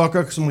me the fuck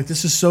up because I'm like,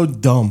 this is so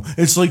dumb.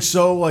 It's like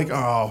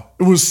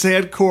it was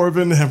sad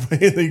Corbin. And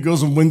he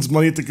goes and wins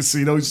money at the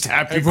casino. He's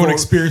happy. Everyone Corbin.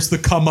 experienced the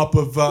come up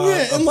of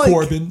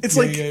Corbin. It's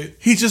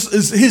he just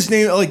is his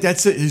name. Like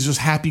that's it. He's just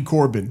Happy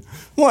Corbin.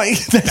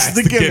 Like that's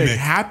the gimmick.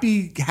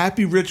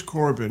 Happy Rich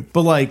Corbin.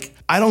 But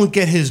I don't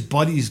get his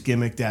buddy's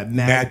gimmick. That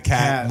Mad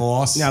Cat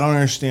Moss. Yeah, I don't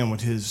understand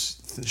what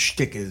his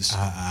shtick is.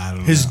 I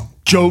don't his know.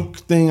 joke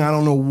thing. I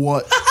don't know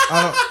what.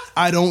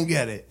 I don't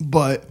get it.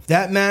 But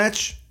that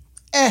match,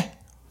 it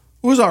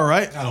was all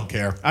right. I don't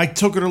care. I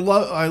took it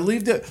I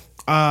leaved it.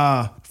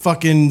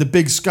 Fucking the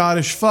big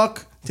Scottish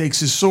fuck takes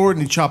his sword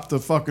and he chopped the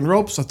fucking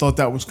ropes. I thought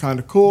that was kind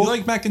of cool. You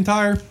like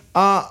McIntyre?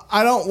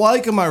 I don't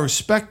like him. I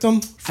respect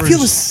him. I feel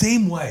the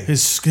same way.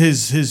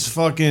 His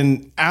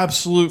fucking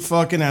absolute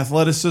fucking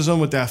athleticism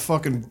with that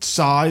fucking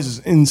size is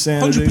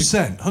insanity.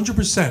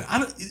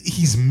 100%.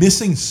 He's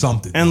missing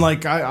something. And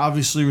I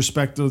obviously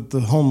respect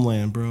the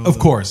homeland, bro. Of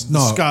course. The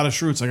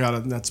Scottish roots.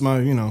 That's my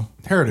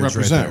heritage.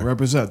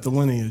 Represent the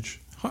lineage.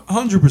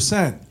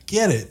 100%.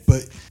 Get it.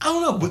 But I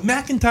don't know. But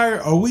McIntyre,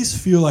 I always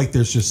feel like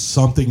there's just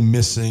something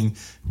missing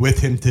with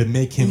him to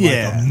make him like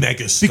a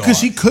mega star.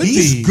 Because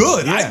he's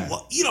good. Yeah.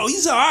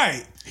 He's all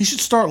right. He should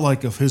start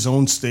of his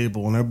own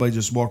stable and everybody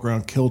just walk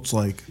around kilts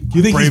Do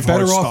you think he's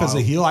better off as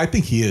a heel? I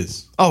think he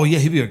is. Oh, yeah.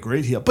 He'd be a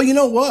great heel. But you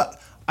know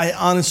what? I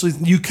honestly,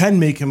 you can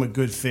make him a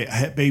good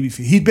baby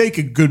face. He'd make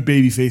a good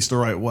baby face the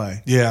right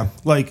way. Yeah.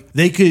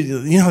 They could,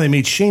 they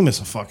made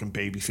Sheamus a fucking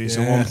baby face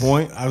at one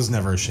point. I was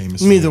never a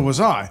Sheamus. Neither was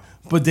I.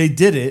 But they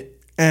did it.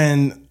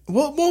 And,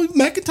 well,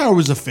 McIntyre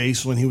was a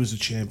face when he was a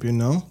champion,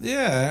 no?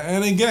 Yeah.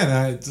 And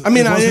again,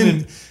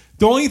 the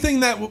only thing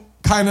that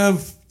kind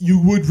of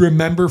you would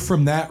remember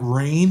from that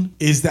reign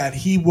is that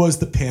he was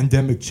the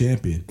pandemic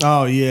champion.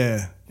 Oh,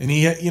 yeah. And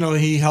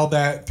he held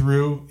that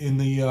through in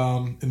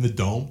the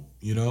dome.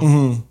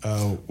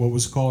 What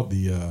was it called?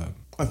 I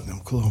have no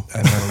clue.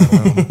 I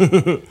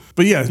don't know.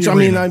 But yeah, so,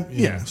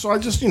 arena, So I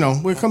just,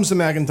 when it comes to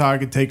McIntyre, I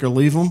could take or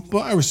leave him, but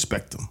I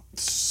respect him.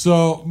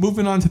 So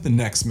moving on to the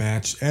next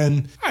match,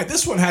 and all right,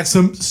 this one had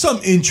some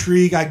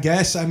intrigue, I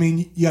guess. I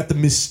mean, you got the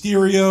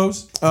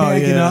Mysterios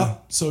tagging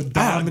up. So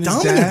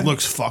Dominic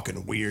looks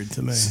fucking weird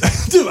to me,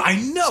 dude. I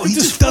know he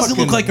just doesn't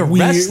look like a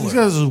wrestler. He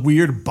has a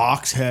weird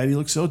box head. He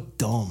looks so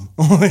dumb.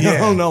 I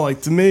don't know,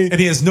 to me, and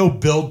he has no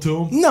build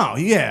to him. No,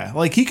 yeah,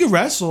 he could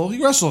wrestle.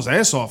 He wrestles his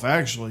ass off.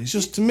 Actually, he's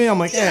just to me. I'm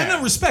like, I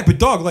know respect, but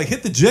dog,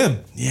 hit the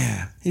gym.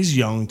 Yeah, he's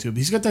young too, but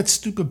he's got that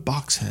stupid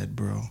box head,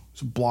 bro.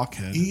 It's a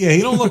blockhead. Yeah,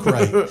 he don't look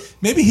right.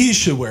 Maybe he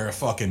should wear a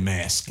fucking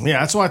mask. Yeah,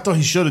 that's what I thought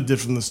he should have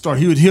did from the start.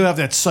 He'll have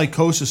that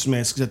Psychosis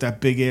mask. He's got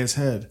that big ass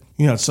head.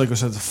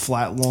 Psychosis has a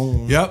flat, long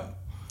one. Yep.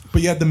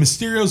 But you had the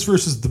Mysterios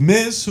versus the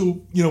Miz,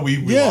 who we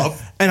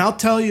love. And I'll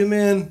tell you,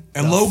 man.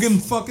 And Logan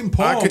fucking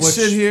Paul. I could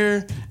sit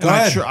here and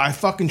I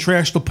fucking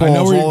trash the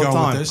Pauls all the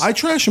time. I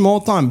trash him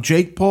all the time.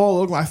 Jake Paul,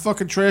 look, I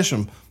fucking trash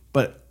him.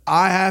 But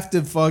I have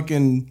to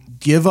fucking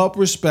give up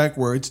respect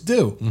where it's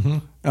due. Mm-hmm.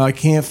 I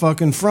can't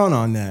fucking front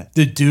on that.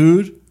 The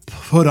dude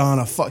put on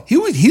a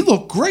he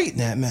looked great in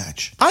that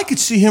match. I could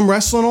see him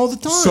wrestling all the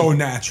time. So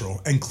natural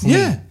and clean.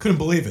 Yeah. Couldn't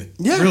believe it.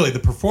 Yeah. Really, the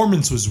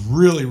performance was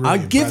really, really I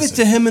give it impressive.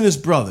 to him and his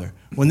brother.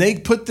 When they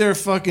put their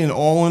fucking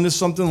all into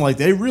something,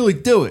 they really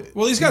do it.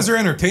 Well, these guys are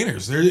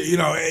entertainers. They're, you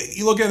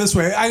look at it this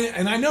way,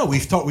 I know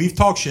we've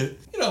talked shit,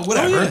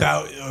 whatever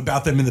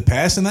about them in the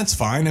past, and that's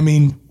fine. I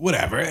mean,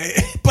 whatever.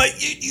 But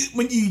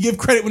when you give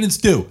credit when it's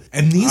due,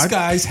 and these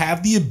guys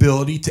have the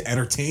ability to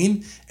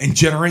entertain and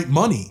generate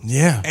money.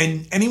 Yeah.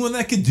 And anyone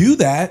that could do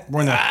that,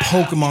 wearing that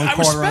Pokemon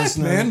card, I respect,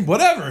 man.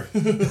 Whatever.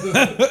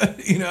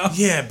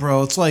 Yeah,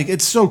 bro.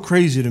 It's so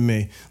crazy to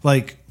me.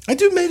 I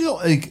do made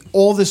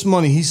all this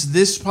money. He's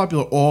this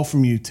popular all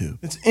from YouTube.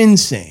 It's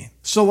insane.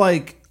 So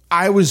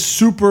I was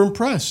super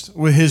impressed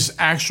with his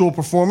actual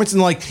performance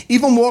and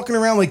even walking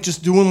around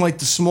just doing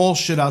the small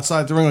shit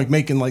outside the ring,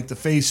 making the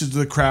faces of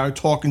the crowd,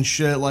 talking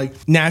shit,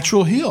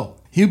 natural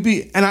heel. He'd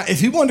be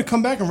if he wanted to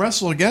come back and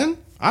wrestle again,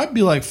 I'd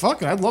be like,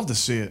 fuck it, I'd love to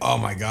see it. Oh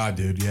my God,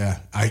 dude, yeah.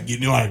 You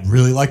know what I'd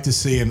really like to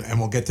see, and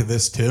we'll get to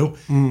this too.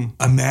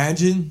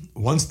 Imagine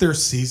once they're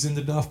seasoned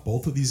enough,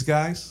 both of these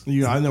guys.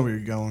 I know where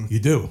you're going. You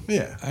do?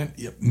 Yeah.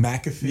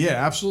 McAfee?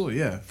 Yeah, absolutely,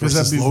 yeah.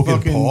 Versus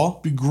Logan Paul?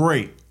 Be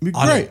great. Be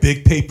On great. a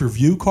big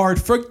pay-per-view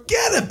card?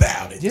 Forget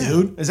about it,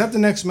 dude. Is that the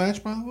next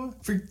match, by the way?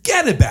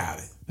 Forget about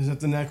it. Is that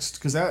the next?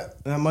 Because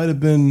that might have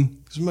been,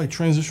 because it might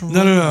transition.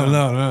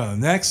 No.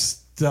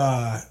 Next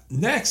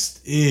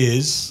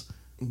is...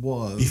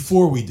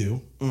 Before we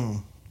do,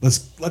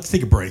 let's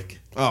take a break.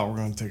 Oh, we're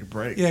going to take a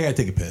break? Yeah, I got to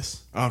take a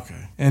piss. Okay.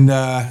 And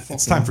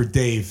it's time for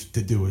Dave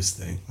to do his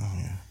thing. Oh,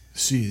 yeah.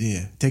 See you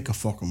there. Take a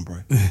fucking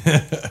break.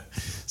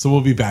 So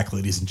we'll be back,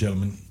 ladies and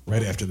gentlemen,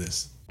 right after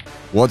this.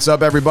 What's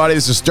up, everybody?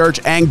 This is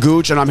Sturch and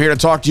Gooch, and I'm here to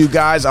talk to you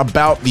guys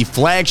about the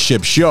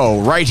flagship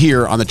show right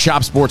here on the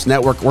Chop Sports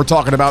Network. We're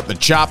talking about the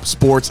Chop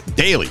Sports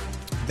Daily.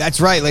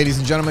 That's right, ladies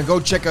and gentlemen. Go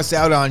check us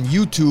out on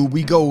YouTube.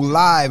 We go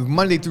live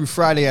Monday through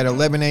Friday at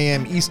 11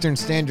 a.m. Eastern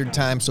Standard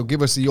Time, so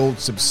give us the old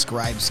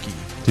subscribe ski.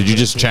 Did you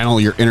just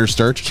channel your inner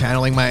Sturch?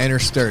 Channeling my inner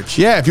Sturch.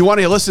 Yeah, if you want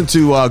to listen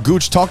to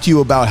Gooch talk to you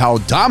about how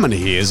dominant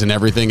he is and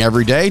everything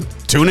every day,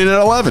 tune in at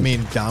 11. I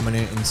mean,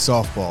 dominant in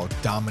softball,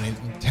 dominant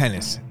in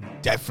tennis,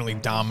 definitely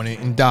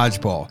dominant in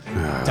dodgeball,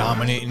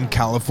 dominant in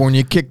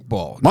California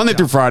kickball. Monday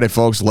through Friday,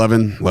 folks,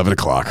 11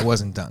 o'clock. I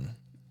wasn't done.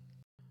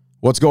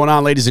 What's going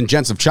on, ladies and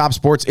gents of Chop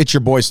Sports? It's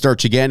your boy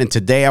Sturch again, and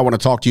today I want to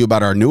talk to you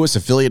about our newest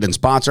affiliate and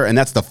sponsor, and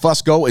that's the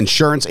Fusco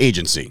Insurance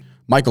Agency.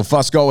 Michael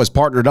Fusco has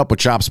partnered up with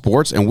Chop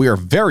Sports, and we are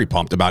very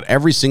pumped about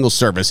every single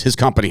service his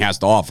company has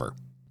to offer.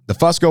 The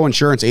Fusco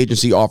Insurance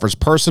Agency offers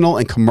personal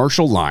and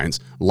commercial lines,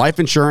 life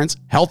insurance,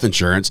 health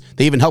insurance.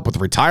 They even help with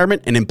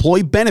retirement and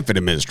employee benefit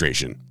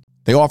administration.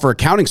 They offer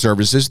accounting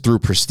services through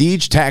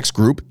Prestige Tax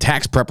Group,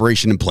 tax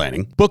preparation and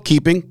planning,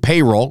 bookkeeping,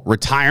 payroll,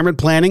 retirement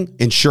planning,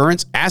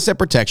 insurance, asset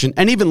protection,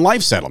 and even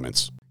life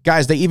settlements.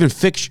 Guys, they even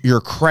fix your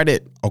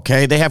credit,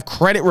 okay? They have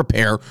credit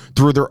repair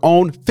through their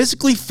own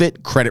physically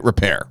fit credit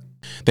repair.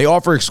 They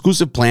offer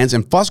exclusive plans,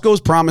 and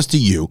Fusco's promise to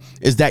you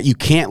is that you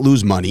can't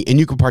lose money and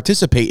you can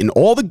participate in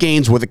all the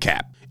gains with a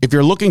cap. If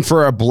you're looking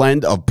for a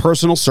blend of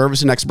personal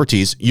service and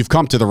expertise, you've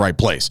come to the right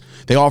place.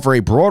 They offer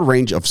a broad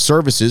range of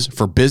services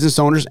for business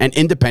owners and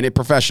independent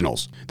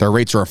professionals. Their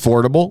rates are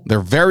affordable, they're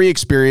very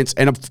experienced,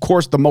 and of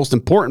course, the most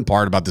important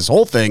part about this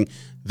whole thing,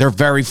 they're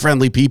very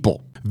friendly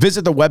people.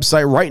 Visit the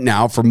website right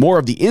now for more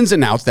of the ins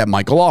and outs that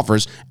Michael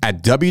offers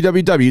at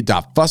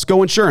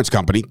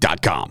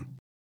www.fuscoinsurancecompany.com.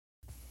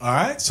 All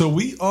right, so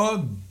we are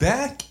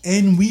back,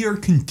 and we are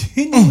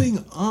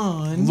continuing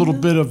on. A little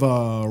bit of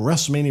a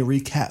WrestleMania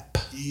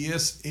recap.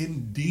 Yes,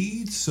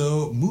 indeed.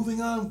 So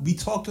moving on, we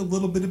talked a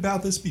little bit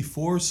about this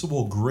before, so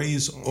we'll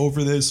graze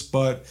over this.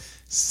 But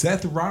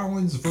Seth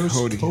Rollins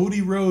versus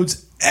Cody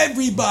Rhodes.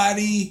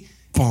 Everybody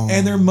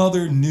and their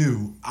mother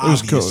knew,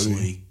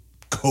 obviously,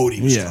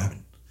 Cody was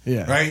coming.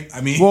 Yeah. Right?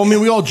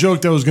 We all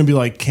joked that it was going to be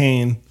like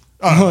Kane,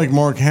 like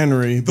Mark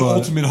Henry. The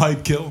ultimate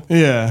hype kill.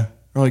 Yeah.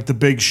 Or like the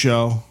Big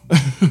Show.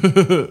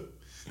 The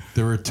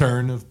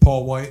return of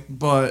Paul White.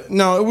 But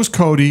no, it was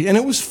Cody, and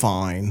it was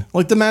fine.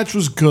 Like, the match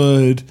was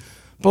good.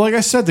 But like I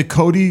said, the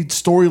Cody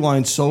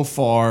storyline so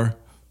far,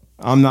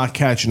 I'm not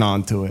catching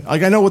on to it.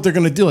 Like, I know what they're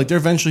going to do. Like,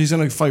 he's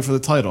going to fight for the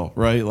title,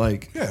 right?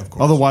 Like, yeah, of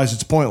course. Otherwise,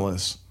 it's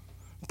pointless.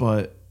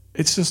 But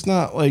it's just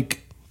not,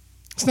 like,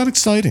 it's not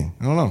exciting.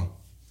 I don't know.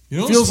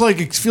 It feels like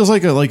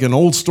an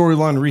old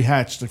storyline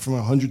rehatched from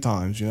 100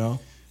 times, you know?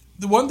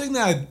 The one thing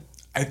that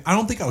I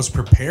don't think I was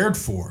prepared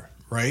for,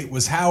 right,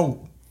 was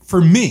how, for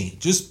me,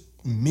 just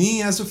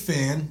me as a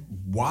fan,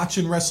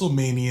 watching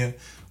WrestleMania,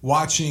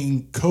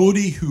 watching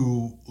Cody,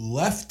 who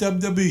left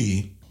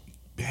WWE,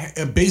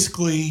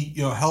 basically,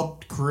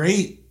 helped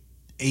create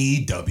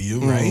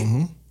AEW, right?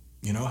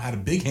 Mm-hmm. Had a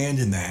big hand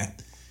in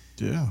that.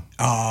 Yeah.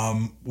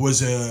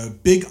 Was a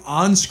big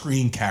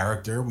on-screen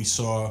character we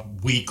saw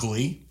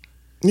weekly.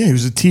 Yeah, he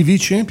was a TV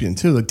champion,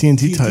 too, the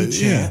TNT title.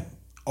 Yeah.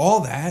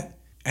 All that.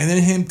 And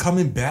then him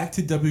coming back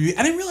to WWE,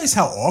 I didn't realize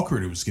how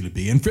awkward it was going to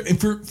be. And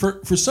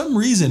for some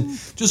reason,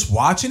 just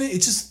watching it,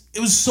 it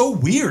was so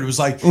weird. It was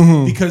like,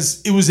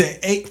 because it was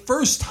a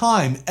first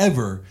time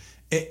ever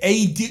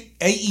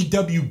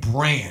AEW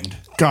brand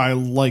guy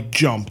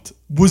jumped.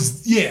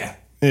 Yeah,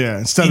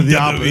 instead of the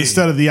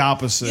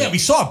opposite. Yeah, we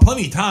saw it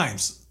plenty of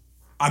times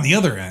on the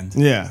other end.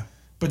 Yeah.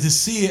 But to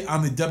see it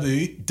on the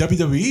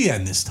WWE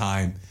end this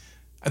time,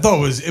 I thought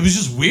it was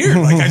just weird.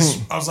 Like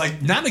I was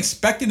like not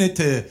expecting it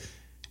to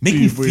make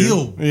me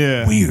feel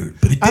weird,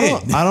 but it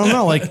did. I don't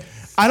know. Like,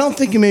 I don't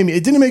think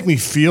it didn't make me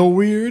feel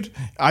weird.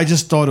 I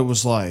just thought it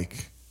was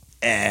like,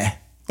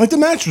 Like, the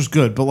match was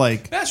good, but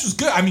like... The match was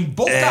good. I mean,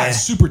 both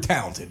guys super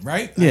talented,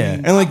 right? Yeah.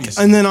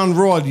 And then on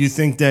Raw, do you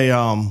think they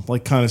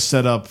kind of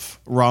set up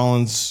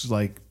Rollins,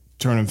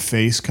 turn him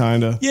face,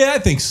 kind of? Yeah, I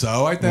think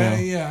so. I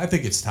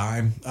think it's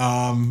time.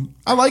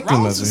 I like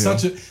him as a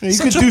heel. You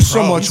could do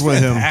so much with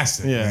him.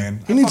 Fantastic,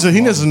 man. He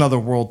needs another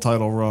world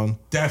title run.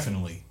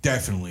 Definitely,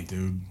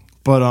 dude.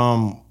 But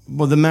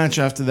Well, the match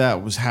after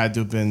that had to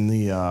have been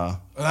the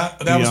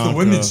that was the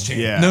women's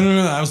championship. Yeah.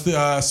 No. That was the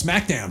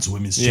SmackDown's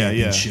women's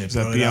championship. Is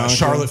that With, Bianca?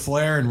 Charlotte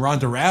Flair and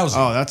Ronda Rousey.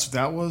 Oh,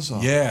 that was.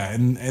 Yeah,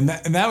 and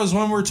that was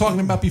one we were talking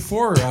about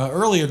before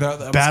earlier.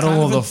 That Battle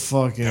was of the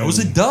fucking. That was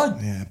a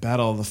dud. Yeah,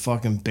 battle of the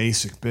fucking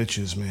basic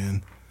bitches,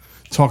 man.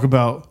 Talk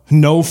about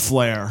no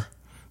flair.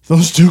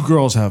 Those two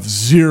girls have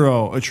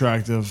zero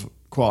attractive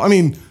quality. I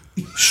mean,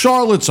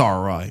 Charlotte's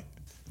all right.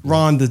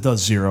 Ronda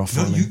does zero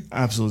for me.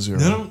 Absolute zero.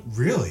 No,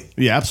 really.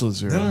 Yeah, absolute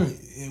zero. No,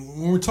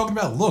 when we're talking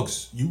about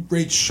looks, you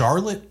rate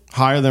Charlotte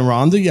Higher than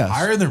Ronda? Yes.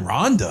 higher than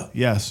Ronda?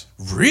 Yes.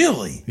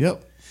 Really?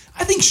 Yep.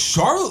 I think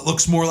Charlotte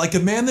looks more like a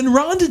man than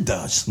Ronda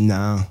does.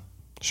 Nah.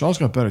 Charlotte's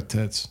got better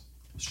tits.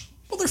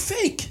 Well, they're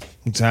fake.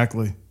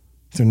 Exactly.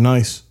 They're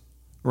nice.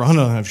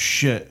 Ronda don't have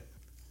shit.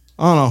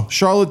 I don't know.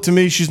 Charlotte, to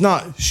me, she's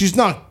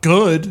not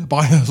good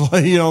by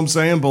like, you know what I'm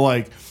saying? But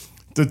like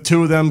the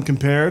two of them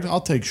compared,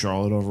 I'll take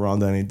Charlotte over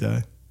Ronda any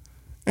day.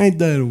 Any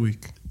day of the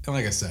week. And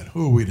like I said,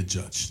 who are we to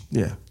judge?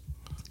 Yeah.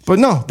 But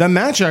no, that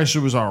match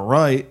actually was all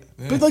right.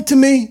 Yeah. But like to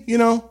me, you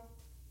know,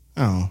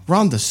 I don't know.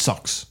 Ronda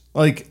sucks.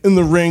 Like in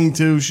the ring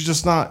too, she's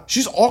just not.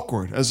 She's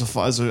awkward as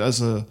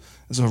a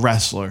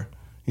wrestler.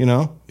 You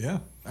know. Yeah.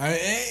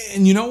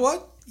 And you know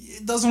what?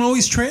 It doesn't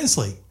always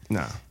translate.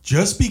 No.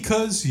 Just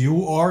because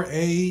you are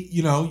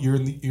you're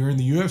in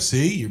the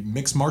UFC, you're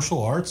mixed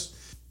martial arts,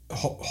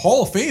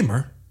 Hall of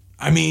Famer.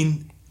 I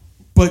mean,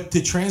 but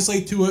to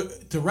translate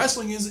to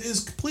wrestling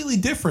is completely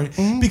different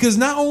because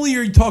not only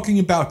are you talking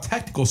about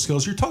technical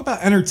skills, you're talking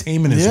about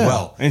entertainment as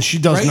well. And she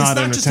does not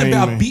entertain me. It's not just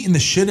about beating the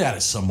shit out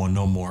of someone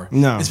no more.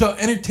 No. It's about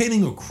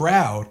entertaining a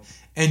crowd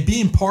and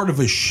being part of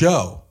a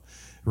show,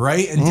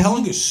 right? And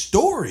telling a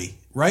story,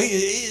 right?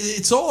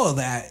 It's all of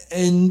that.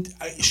 And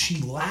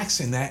she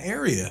lacks in that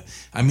area.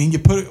 I mean, you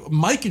put a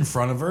mic in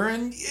front of her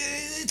and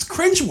it's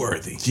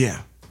cringeworthy.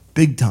 Yeah.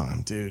 Big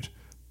time, dude.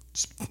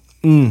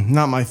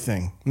 Not my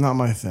thing. Not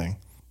my thing.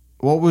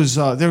 What was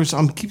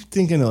I'm keep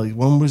thinking like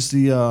when was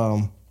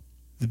the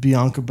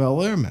Bianca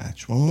Belair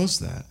match? When was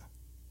that?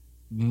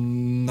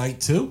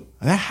 Night 2?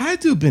 That had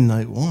to have been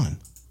night 1.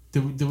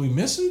 Did we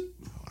miss it?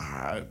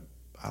 I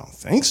don't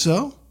think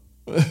so.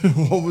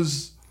 What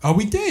was? Oh,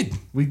 we did.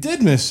 We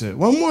did miss it.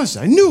 When was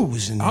it? I knew it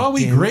was in. Oh,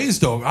 we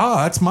grazed over. Oh,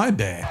 that's my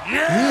bad.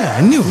 Yeah,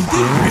 I knew we did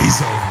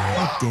graze over.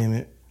 God damn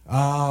it.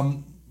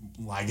 Well,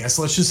 I guess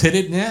let's just hit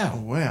it now.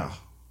 Wow.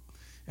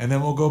 And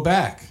then we'll go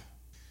back.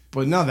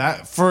 But no,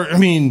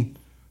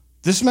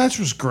 this match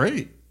was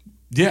great.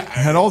 Yeah. It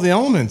had all the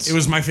elements. It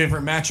was my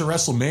favorite match of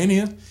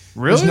WrestleMania.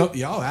 Really?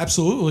 Yeah,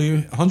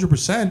 absolutely.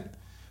 100%.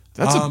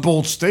 That's a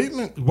bold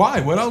statement.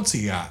 Why? What else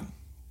you got?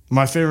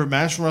 My favorite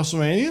match from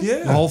WrestleMania?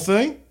 Yeah. The whole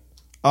thing?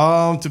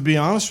 To be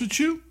honest with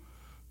you,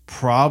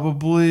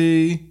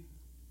 probably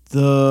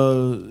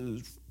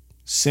the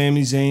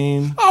Sami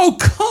Zayn. Oh,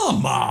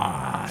 come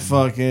on.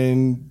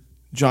 Fucking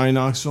Johnny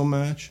Knoxville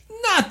match.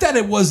 Not that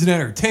it wasn't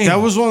entertaining. That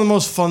was one of the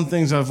most fun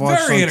things I've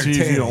watched Very on TV in a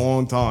entertaining.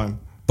 long time.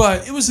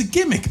 But it was a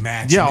gimmick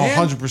match. Yeah,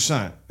 man.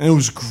 100%. And it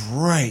was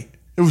great.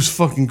 It was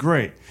fucking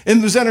great. And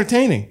it was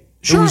entertaining.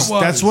 Sure it was.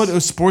 That's what it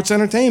was, sports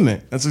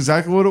entertainment. That's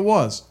exactly what it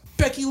was.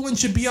 Becky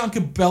Lynch and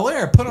Bianca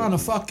Belair put on a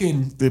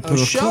fucking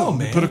show,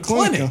 man. They put a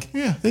clinic.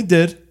 Yeah, they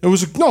did. It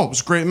was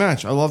a great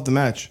match. I loved the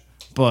match.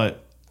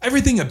 But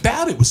everything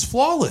about it was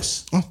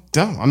flawless. Oh,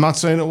 damn, I'm not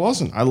saying it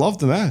wasn't. I loved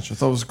the match. I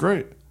thought it was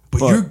great.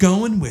 But you're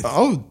going with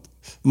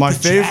my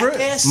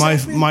favorite.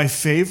 My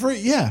favorite,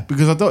 yeah,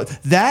 because I thought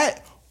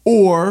that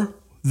or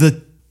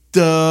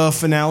the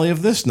finale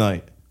of this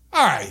night.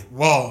 All right.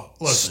 Well,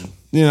 listen.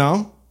 You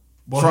know,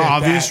 We'll for hit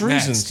obvious that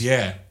reasons. next,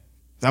 yeah.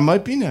 That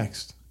might be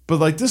next. But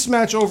like this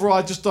match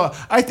overall,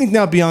 I think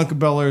now Bianca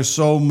Belair is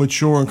so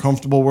mature and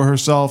comfortable with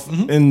herself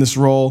in this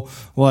role.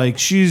 Like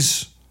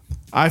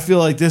I feel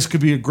like this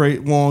could be a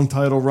great long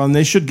title run.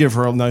 They should give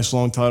her a nice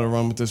long title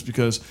run with this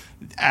because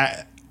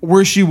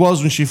where she was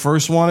when she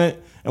first won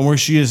it and where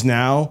she is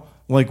now,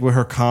 like with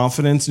her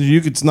confidence,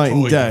 it's night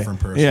and day.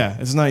 Different person. Yeah,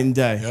 it's night and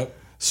day. Yep.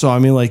 So I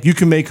mean, like you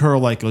can make her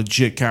like a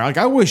legit character. Like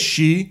I wish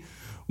she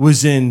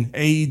was in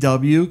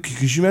AEW.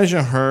 Could you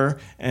imagine her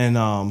and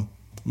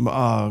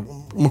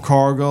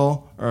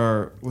McCargill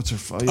or what's her?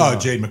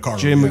 Jade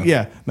McCargill.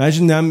 Yeah.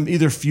 Imagine them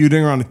either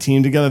feuding or on a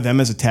team together. Them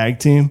as a tag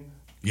team.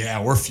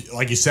 Yeah, or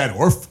like you said,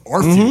 or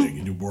feuding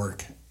and do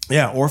work.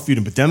 Yeah, or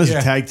feuding, but them as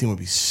a tag team would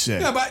be sick.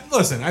 Yeah, but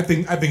listen, I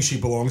think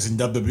she belongs in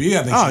WWE.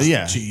 I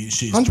think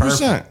she's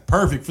 100%.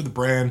 perfect for the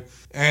brand.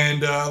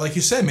 And like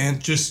you said, man,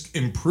 just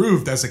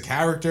improved as a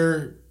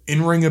character,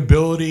 in-ring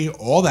ability,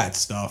 all that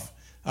stuff.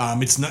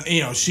 It's not,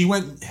 she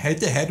went head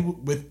to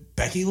head with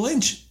Becky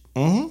Lynch.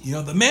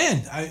 Mm-hmm. The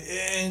man.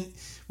 And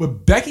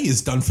what Becky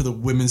has done for the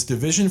women's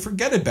division,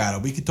 forget about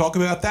it. We could talk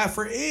about that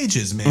for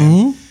ages, man.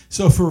 Mm-hmm.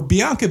 So for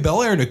Bianca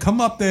Belair to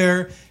come up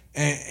there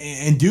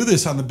and do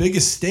this on the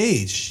biggest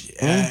stage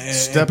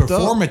and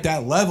perform at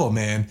that level,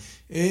 man,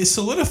 it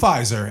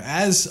solidifies her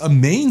as a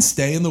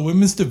mainstay in the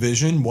women's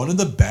division, one of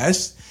the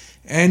best.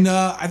 And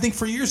I think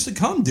for years to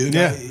come, dude.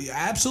 Yeah.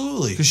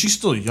 Absolutely. Because she's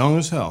still young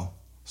as hell.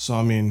 So,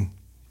 I mean,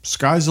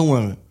 sky's the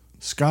limit.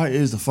 Sky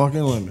is the fucking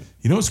limit.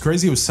 You know what's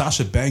crazy? It was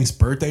Sasha Banks'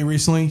 birthday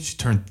recently. She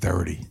turned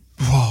 30.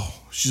 Whoa,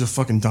 she's a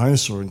fucking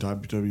dinosaur in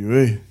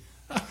WWE.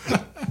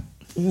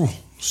 Ooh.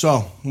 So,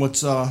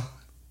 what's what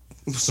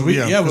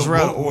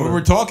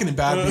we're talking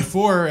about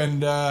before,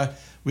 and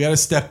we had to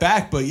step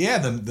back. But yeah,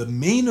 the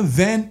main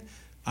event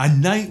on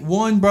night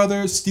one,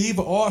 brother, Steve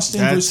Austin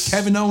versus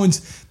Kevin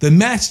Owens, the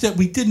match that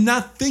we did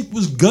not think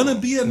was gonna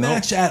be a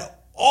match at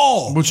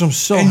all, which I'm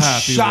so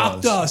happy shocked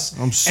was. us.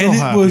 I'm so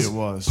happy it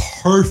was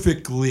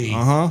perfectly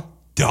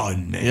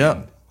done, man.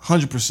 Yep,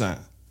 100%.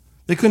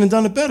 They couldn't have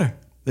done it better.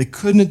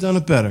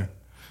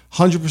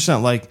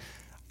 100%. Like,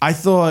 I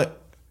thought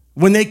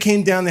when they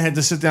came down, they had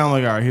to sit down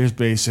like, all right, here's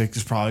basic.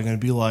 There's probably going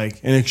to be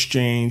like an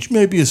exchange,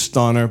 maybe a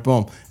stunner,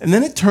 boom. And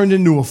then it turned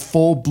into a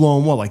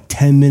full-blown,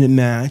 10-minute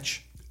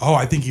match. Oh,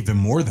 I think even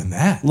more than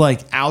that.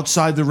 Like,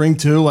 outside the ring,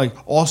 too. Like,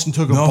 Austin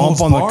took a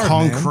bump on the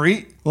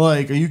concrete. Man.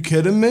 Like, are you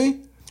kidding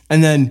me?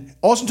 And then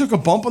Austin took a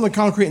bump on the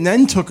concrete and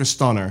then took a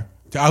stunner.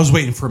 I was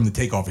waiting for him to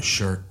take off his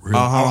shirt. Really.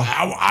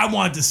 I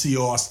wanted to see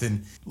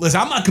Austin.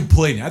 Listen, I'm not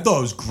complaining. I thought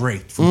it was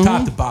great from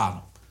top to bottom.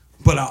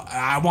 But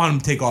I want him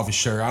to take off his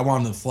shirt. I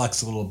want him to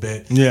flex a little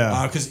bit.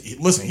 Yeah. Because,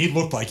 listen, he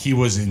looked like he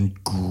was in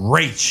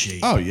great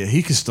shape. Oh, yeah,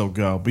 he could still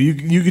go. But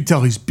you could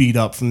tell he's beat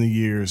up from the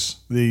years.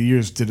 The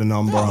years did a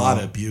number on him. A lot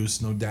of abuse,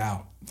 no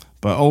doubt.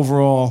 But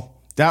overall,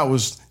 that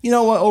was, you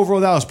know what?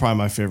 Overall, that was probably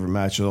my favorite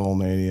match of the whole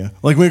Mania.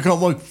 Like, when it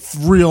comes,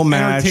 real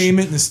match.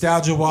 Entertainment,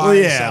 nostalgia-wise. Well,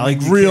 yeah,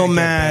 real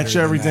match,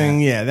 everything.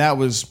 Yeah, that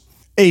was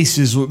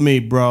aces with me,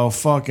 bro.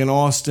 Fucking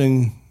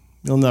Austin.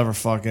 You'll never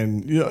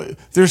fucking...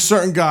 there's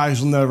certain guys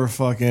you'll never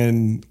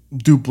fucking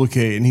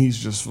duplicate, and he's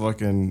just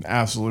fucking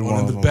absolutely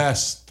one of the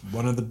best.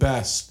 One of the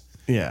best.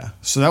 Yeah.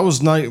 So that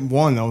was night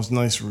one. That was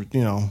nice, So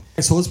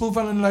let's move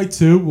on to night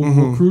two.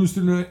 We'll cruise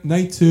through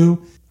night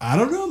two. I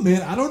don't know,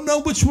 man. I don't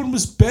know which one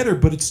was better,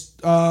 but it's...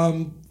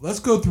 let's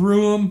go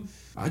through them.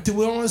 Do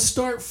we want to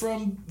start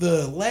from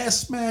the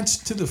last match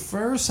to the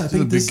first? I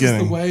think this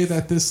is the way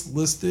that this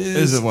list is.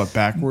 Is it what,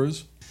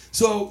 backwards?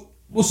 So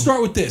we'll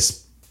start with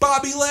this.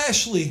 Bobby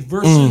Lashley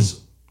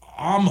versus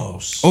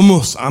Omos.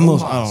 Omos. I don't know.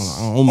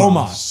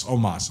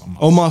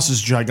 Omos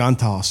is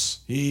gigantos.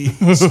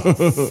 He's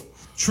a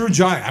true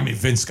giant. I mean,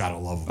 Vince gotta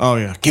love him. Oh,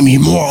 yeah. Give me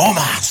more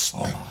Omos.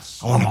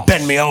 I want to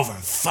bend me over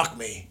and fuck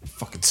me.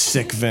 Fucking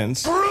sick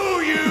Vince.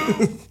 Screw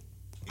you.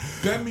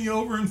 Bend me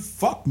over and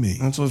fuck me.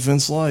 That's what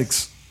Vince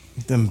likes.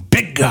 Them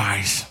big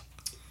guys.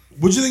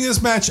 What'd you think of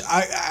this match?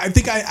 I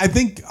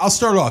think I'll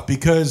start off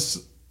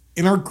because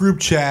in our group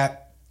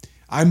chat,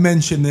 I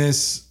mentioned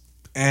this.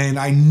 And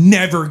I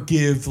never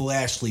give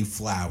Lashley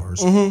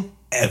flowers.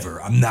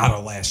 Ever. I'm not a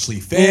Lashley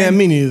fan. Yeah,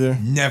 me neither.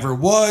 Never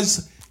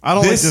was. I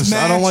don't like this.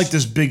 I don't like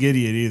this big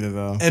idiot either,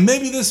 though. And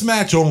maybe this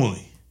match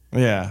only.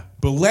 Yeah.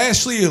 But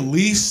Lashley at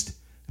least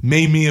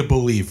made me a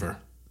believer.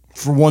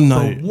 For one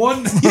night. For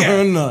one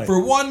night. For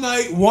one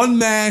night, one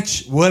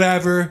match,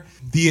 whatever.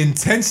 The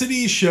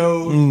intensity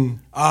showed.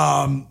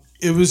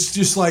 It was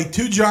just like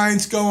two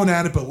giants going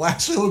at it, but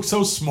Lashley looked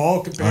so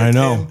small compared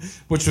to him,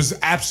 which was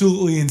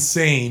absolutely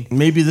insane.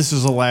 Maybe this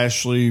is a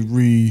Lashley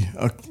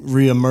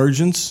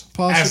re-emergence,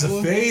 possibly?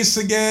 As a face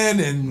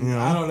again, and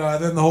I don't know.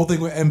 Then the whole thing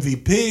with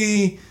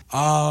MVP.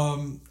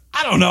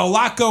 I don't know. A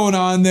lot going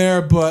on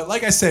there, but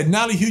like I said,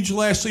 not a huge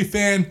Lashley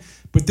fan,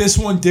 but this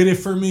one did it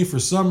for me for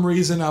some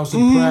reason. I was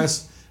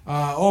impressed.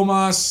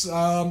 Omos,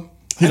 I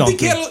think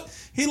he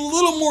had a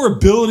little more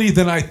ability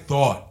than I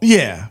thought.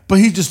 Yeah, but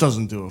he just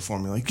doesn't do it for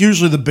me. Like,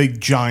 usually the big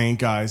giant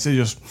guys,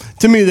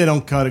 to me, they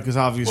don't cut it because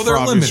for obvious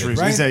limited,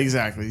 reasons. Right?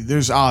 Exactly.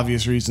 There's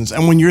obvious reasons.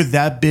 And when you're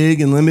that big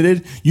and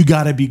limited, you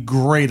got to be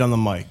great on the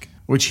mic,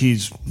 which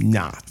he's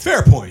not.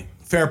 Fair point.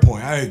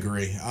 I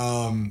agree.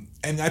 And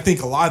I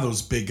think a lot of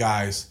those big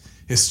guys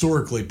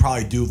historically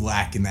probably do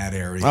lack in that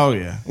area. Oh,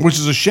 yeah. Which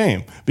is a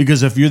shame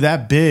because if you're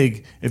that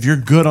big, if you're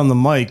good on the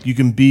mic, you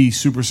can be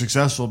super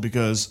successful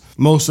because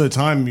most of the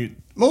time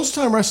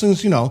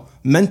wrestling's,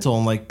 mental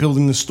and like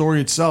building the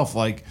story itself.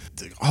 Like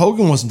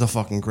Hogan wasn't the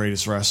fucking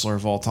greatest wrestler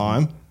of all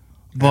time.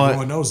 But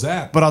everyone knows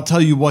that. But I'll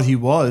tell you what he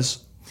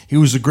was. He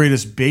was the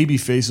greatest baby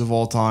face of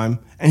all time.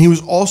 And he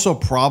was also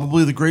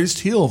probably the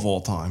greatest heel of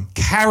all time.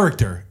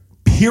 Character.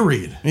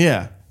 Period.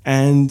 Yeah.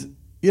 And,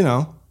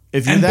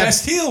 if you're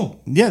best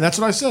heel. Yeah, that's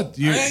what I said.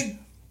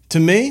 To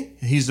me,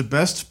 he's the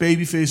best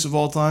baby face of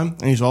all time.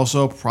 And he's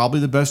also probably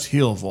the best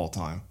heel of all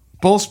time.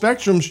 Both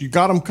spectrums, you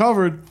got him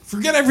covered.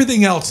 Forget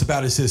everything else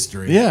about his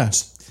history. Yeah.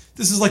 This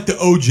is like the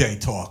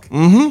OJ talk.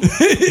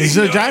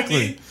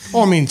 Exactly.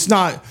 I mean, it's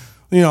not,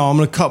 I'm going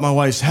to cut my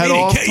wife's head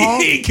off.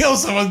 He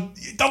kills someone.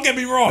 Don't get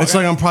me wrong. It's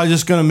like I'm probably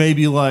just going to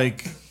maybe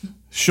like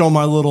show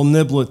my little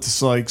niblet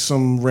to like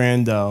some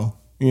rando,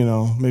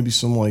 maybe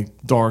some like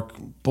dark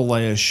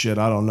Balea shit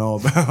I don't know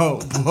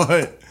about.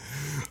 But,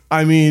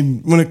 I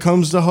mean, when it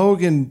comes to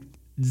Hogan,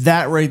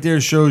 that right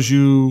there shows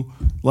you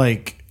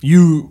like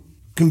you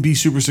can be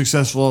super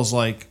successful as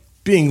like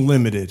being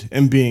limited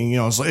and being,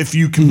 it's like if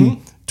you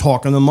can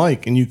talk on the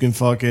mic and you can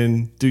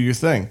fucking do your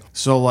thing.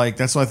 So like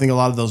that's what I think a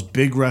lot of those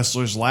big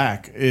wrestlers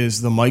lack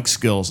is the mic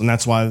skills, and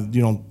that's why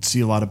you don't see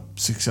a lot of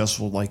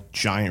successful like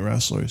giant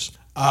wrestlers.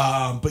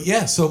 But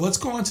yeah, so let's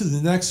go on to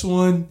the next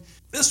one.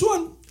 This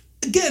one,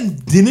 again,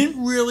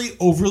 didn't really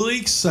overly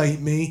excite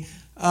me.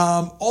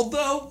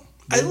 Although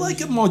I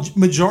like a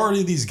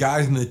majority of these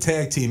guys in the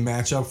tag team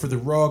matchup for the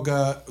Raw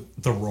dog,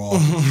 the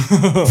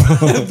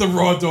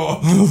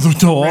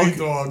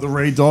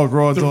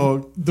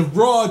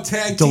Raw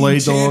tag team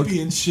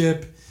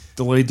championship,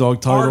 delayed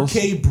dog titles.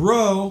 RK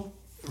Bro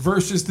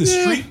versus the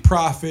Street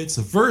Profits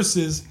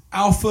versus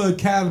Alpha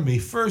Academy.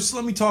 First,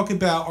 let me talk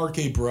about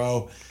RK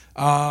Bro.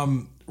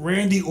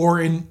 Randy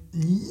Orton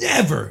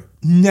never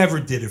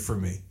did it for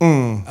me.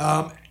 And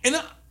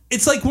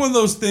it's like one of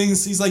those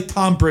things. He's like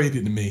Tom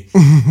Brady to me.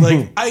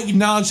 Like, I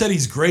acknowledge that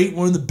he's great,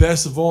 one of the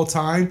best of all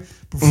time.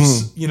 But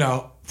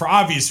for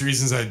obvious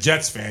reasons, as a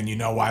Jets fan, you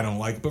know why I don't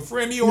like it. But for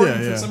Randy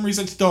Orton, for some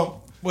reason, I just don't.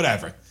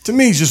 Whatever. To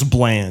me, he's just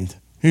bland.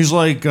 He's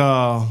like,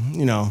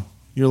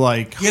 you're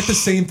like, you get the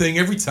same thing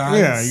every time.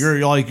 Yeah, you're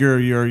like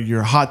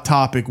your Hot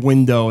Topic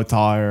window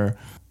attire.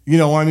 You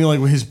know what I mean? Like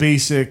with his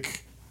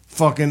basic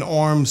fucking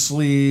arm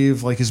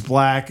sleeve, like his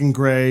black and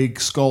gray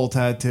skull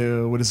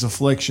tattoo with his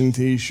Affliction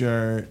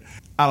t-shirt.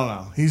 I don't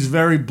know. He's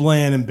very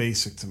bland and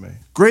basic to me.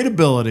 Great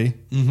ability.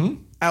 Mm-hmm.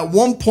 At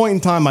one point in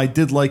time, I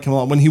did like him a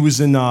lot when he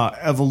was in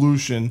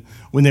Evolution,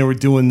 when they were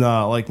doing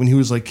like when he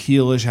was like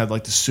heelish, had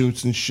like the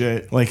suits and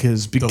shit, like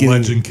his beginning. The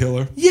Legend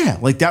Killer. Yeah,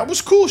 like that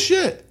was cool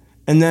shit.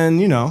 And then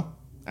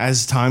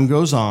as time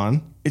goes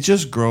on, it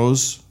just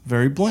grows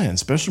very bland.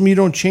 Especially when you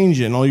don't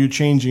change it, and all you're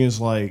changing is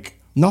like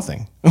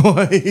nothing.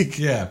 Like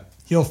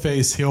heel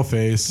face.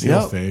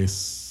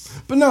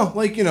 But no,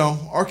 like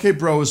RK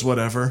Bro is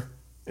whatever.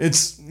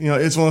 It's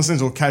it's one of those things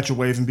that will catch a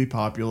wave and be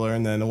popular,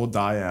 and then it will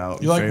die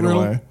out. You and like fade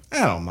Riddle? away.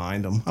 I don't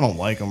mind him. I don't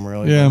like him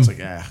really. Yeah. It's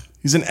like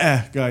he's an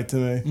guy to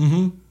me.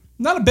 Mm-hmm.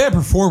 Not a bad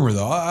performer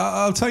though.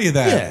 I'll tell you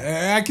that.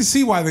 Yeah. I can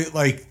see why they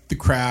like the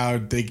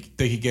crowd. They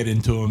could get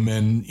into him,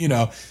 and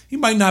he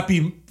might not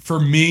be for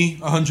me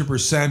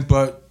 100%,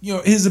 but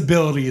his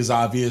ability is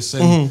obvious,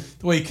 and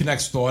the way he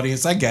connects with the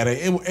audience, I get it.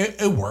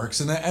 It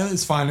works, and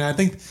it's fine. And I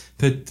think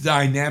the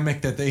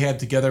dynamic that they had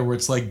together, where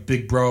it's like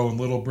big bro and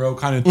little bro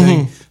kind of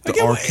thing, like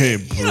the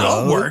arcade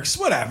bro, it works.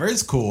 Whatever,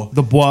 it's cool.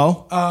 The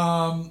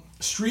bow.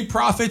 Street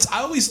Profits,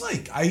 I always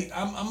like.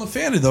 I'm a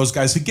fan of those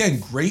guys. Again,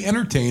 great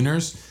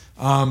entertainers.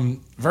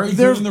 Very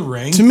good in the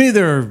ring. To me,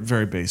 they're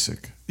very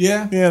basic.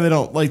 Yeah. Yeah, they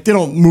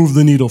don't move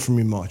the needle for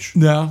me much.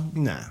 No.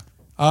 Nah.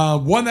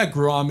 One that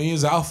grew on me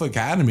is Alpha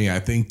Academy, I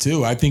think,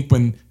 too. I think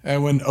when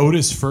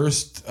Otis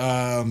first,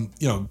 kind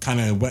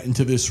of went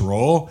into this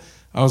role,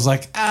 I was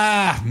like,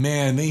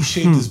 man, they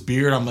shaved his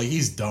beard. I'm like,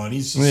 he's done.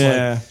 He's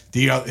just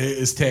like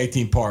his tag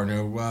team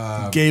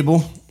partner.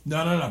 Gable?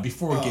 No.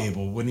 Before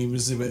Gable, when he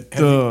was with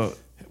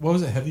what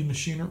was it, Heavy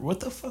Machinery? What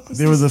the fuck was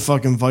They were the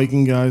fucking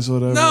Viking guys or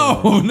whatever.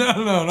 No. Oh,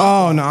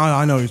 no,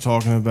 I know what you're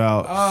talking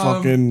about.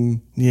 I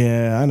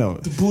know.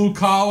 The Blue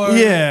Collar.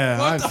 Yeah.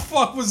 What the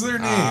fuck was their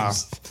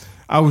names?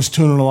 I was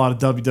tuning a lot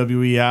of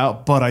WWE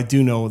out, but I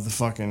do know the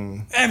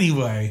fucking...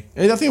 Anyway.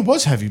 I think it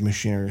was Heavy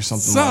Machinery or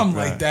something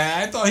like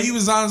that. I thought he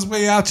was on his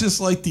way out just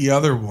like the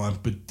other one.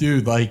 But,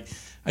 dude, like,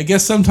 I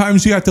guess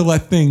sometimes you have to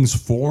let things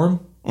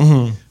form.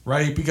 Mm-hmm.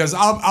 Right? Because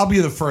I'll be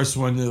the first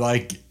one to,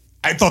 like...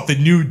 I thought the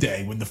New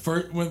Day when we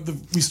started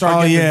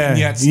getting the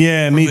vignettes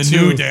from me the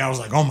too. New Day, I was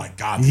like, oh my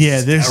god,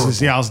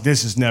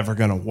 this is never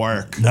gonna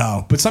work.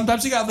 No, but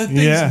sometimes you gotta let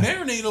things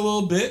marinate a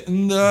little bit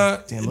and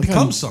it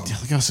becomes something.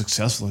 Look how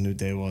successful the New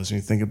Day was when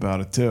you think about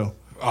it too.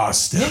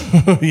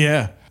 Still,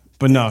 yeah,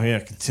 but no,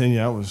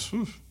 continue. I was.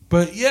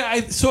 But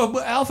yeah,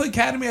 so Alpha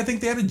Academy, I think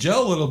they had to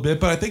gel a little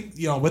bit, but I think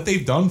what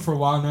they've done for a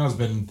while now has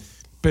been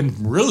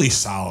really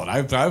solid.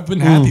 I've been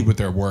happy with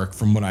their work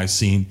from what I've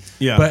seen.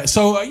 Yeah. But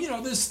so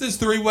this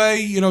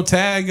three-way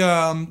tag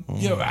I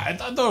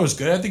thought it was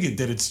good. I think it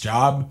did its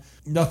job.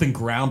 Nothing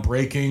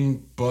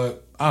groundbreaking,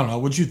 but I don't know.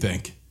 What'd you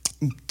think?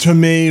 To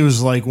me, it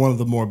was like one of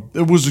the more.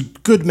 It was a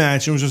good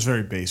match. It was just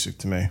very basic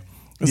to me.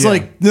 It's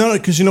like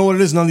because you know what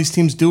it is. None of these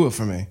teams do it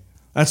for me.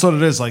 That's what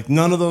it is. Like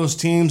none of those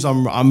teams,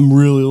 I'm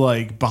really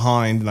like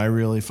behind, and I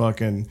really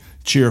fucking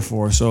cheer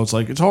for. So it's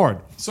like it's hard.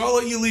 So I'll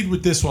let you lead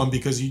with this one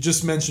because you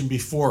just mentioned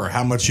before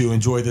how much you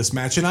enjoyed this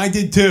match, and I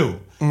did too.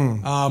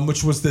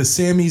 Which was the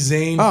Sami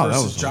Zayn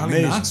versus Johnny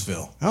amazing.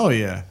 Knoxville. Oh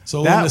yeah, so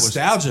a little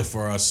nostalgia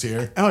for us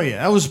here. Oh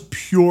yeah, that was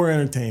pure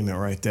entertainment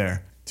right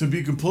there. To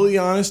be completely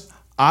honest,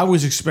 I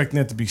was expecting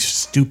that to be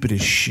stupid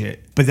as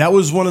shit, but that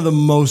was one of the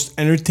most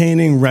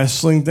entertaining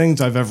wrestling things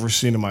I've ever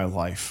seen in my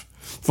life.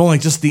 From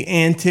like just the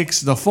antics,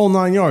 the full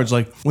 9 yards.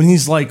 Like when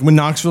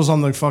Knoxville's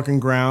on the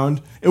fucking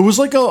ground, it was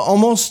like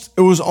almost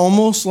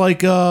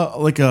like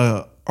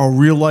a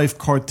real life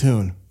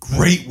cartoon.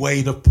 Great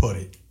way to put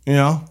it. It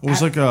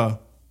was like a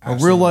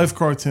real life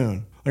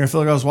cartoon. Like I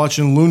feel like I was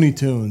watching Looney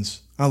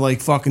Tunes at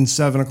like fucking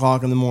 7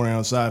 o'clock in the morning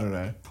on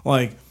Saturday.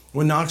 Like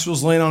when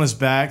Knoxville's laying on his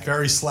back.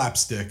 Very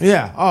slapstick.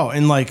 Yeah. Oh,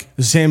 and like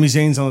Sami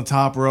Zayn's on the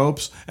top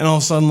ropes, and all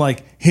of a sudden,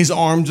 like his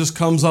arm just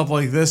comes up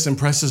like this and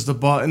presses the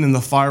button, and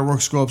the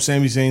fireworks go up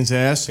Sami Zayn's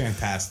ass.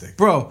 Fantastic.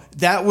 Bro,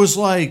 that was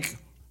like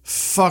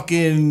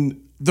fucking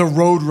the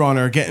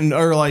Roadrunner getting,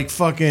 or like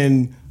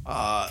fucking,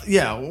 what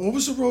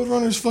was the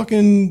Roadrunner's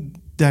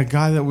fucking that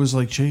guy that was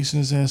like chasing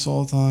his ass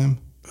all the time?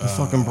 The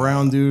fucking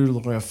brown dude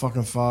looked like a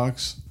fucking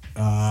fox.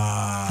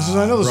 Because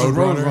I know there's a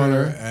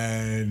Roadrunner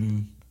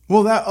and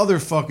well, that other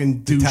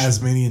fucking douche.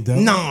 Tasmanian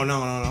Devil.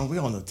 No. We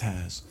all know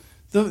Taz.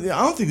 I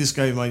don't think this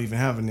guy might even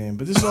have a name,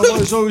 but this guy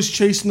is always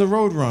chasing the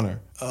Roadrunner.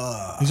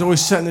 He's always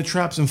setting the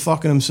traps and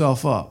fucking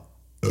himself up.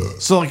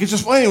 So like it's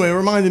just anyway, it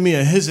reminded me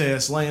of his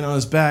ass laying on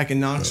his back and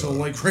Knoxville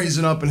like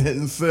raising up and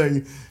hitting the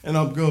thing, and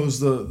up goes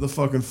the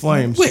fucking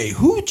flames. Wait,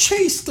 who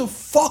chased the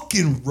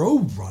fucking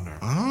Roadrunner?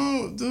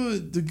 Oh,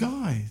 the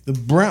guy, the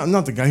brown,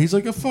 not the guy. He's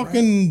like a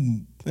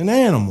fucking an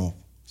animal.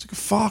 It's like a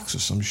fox or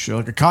some shit,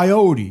 like a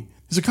coyote.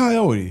 He's a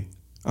coyote.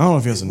 I don't know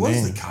if he has a name.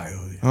 What's the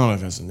coyote? I don't know if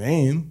he has a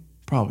name.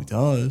 Probably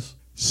does.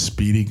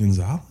 Speedy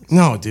Gonzalez?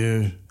 No,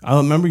 dude. I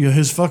remember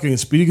his fucking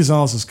Speedy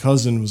Gonzalez's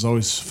cousin was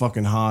always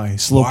fucking high.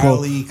 Wile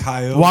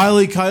Coyote.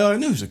 Wile Coyote. I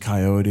knew he was a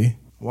coyote.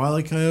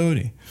 Wile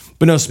Coyote.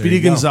 But no,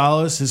 Speedy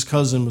Gonzalez, his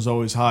cousin was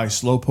always high.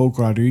 Slowpoke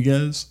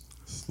Rodriguez.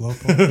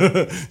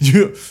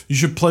 Slowpoke. You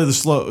should play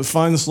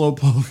find the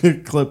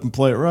Slowpoke clip and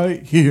play it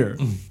right here.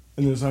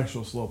 And there's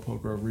actual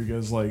Slowpoke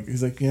Rodriguez. Like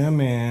he's like, yeah,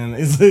 man.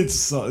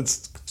 It's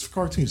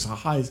cartoon. It's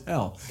high as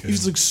hell. Okay.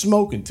 He's like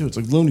smoking too. It's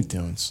like Looney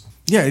Tunes.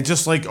 Yeah, it's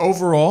just like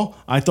overall,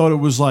 I thought it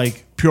was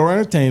like pure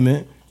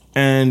entertainment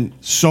and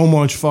so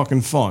much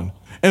fucking fun.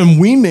 And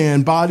Wee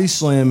Man body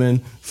slamming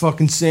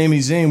fucking Sami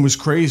Zayn was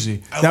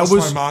crazy. I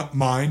lost my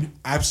mind.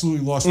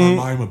 Absolutely lost my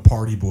mind when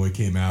Party Boy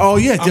came out. Oh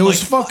yeah, that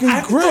was fucking great. I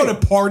haven't thought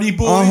of Party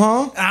Boy.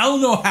 I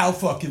don't know how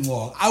fucking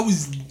long. I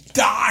was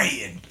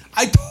dying.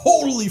 I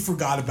totally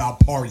forgot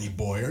about Party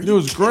Boy. It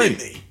was great.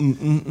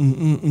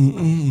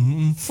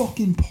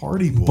 Fucking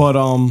Party Boy. But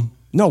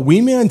no,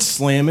 Wee Man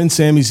slamming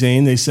Sami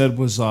Zayn, they said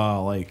was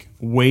like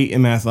weight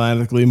and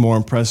athletically more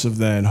impressive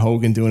than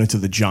Hogan doing it to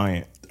the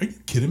Giant. Are you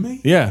kidding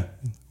me? Yeah.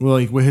 Well,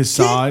 like with his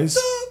size.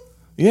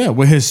 Yeah,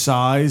 with his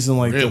size and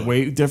like the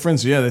weight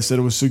difference. Yeah, they said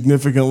it was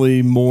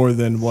significantly more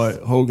than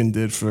what Hogan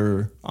did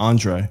for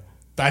Andre.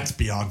 That's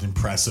beyond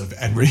impressive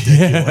and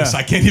ridiculous.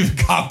 I can't even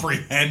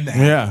comprehend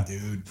that,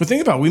 dude. But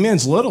think about it, Wee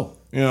Man's little,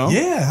 you know?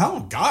 Yeah,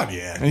 oh God,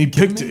 yeah. And he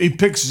picked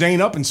Zayn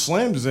up and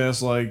slammed his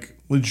ass like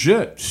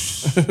legit.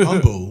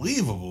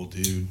 Unbelievable,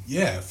 dude.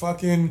 Yeah,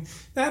 fucking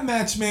that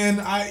match, man.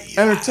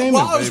 Entertainment,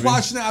 while I was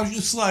watching it, I was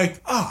just like,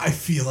 I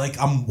feel like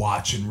I'm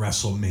watching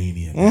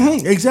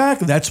WrestleMania.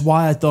 Exactly. That's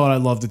why I thought I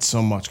loved it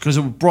so much, because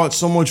it brought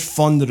so much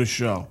fun to the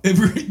show. It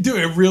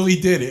really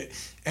did it.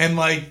 And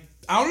like,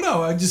 I don't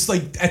know. I just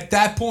like at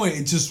that point,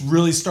 it just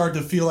really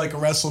started to feel like a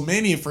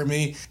WrestleMania for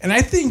me. And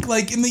I think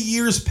like in the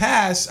years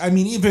past, I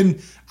mean, even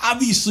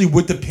obviously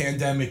with the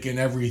pandemic and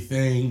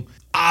everything,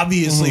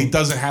 obviously it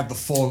doesn't have the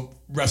full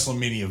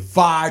WrestleMania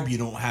vibe. You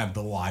don't have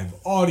the live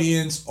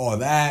audience, all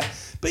that.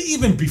 But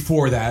even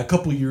before that, a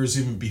couple of years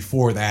even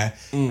before that,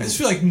 I just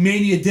feel like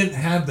Mania didn't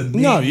have the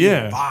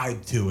Mania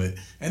vibe to it.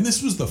 And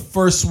this was the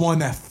first one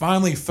that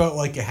finally felt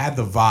like it had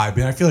the vibe.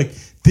 And I feel like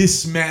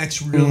this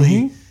match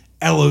really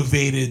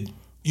elevated,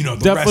 the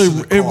definitely rest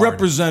of the card. It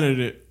represented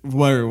it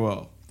very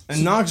well.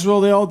 And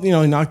Knoxville, they all, he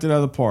knocked it out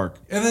of the park.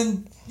 And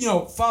then,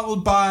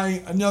 followed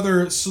by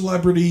another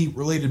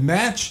celebrity-related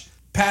match,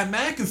 Pat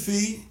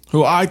McAfee.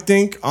 Who I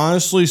think,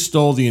 honestly,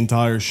 stole the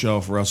entire show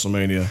for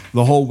WrestleMania.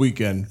 The whole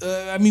weekend.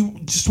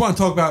 Just want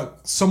to talk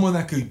about someone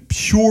that could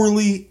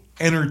purely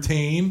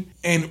entertain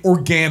and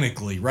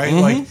organically, right?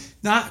 Like,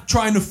 not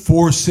trying to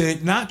force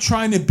it, not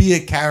trying to be a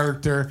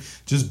character,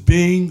 just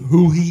being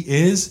who he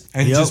is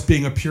and just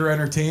being a pure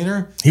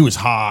entertainer. He was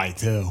high,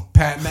 too.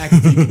 Pat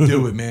McAfee can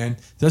do it, man.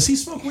 Does he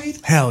smoke weed?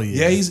 Hell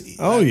yeah.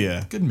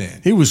 Yeah, good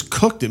man. He was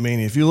cooked at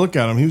Mania. If you look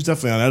at him, he was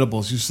definitely on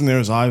edibles. He was sitting there,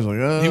 his eyes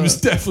like, He was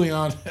definitely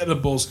on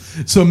edibles.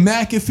 So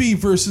McAfee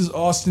versus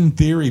Austin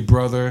Theory,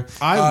 brother.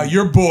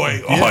 Your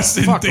boy,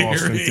 Austin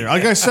Theory.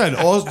 Like I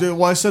said,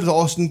 what I said to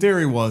Austin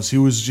Theory was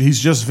he's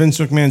just Vince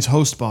McMahon's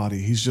host body.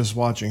 He's just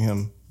watching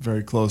him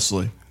very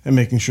closely and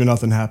making sure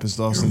nothing happens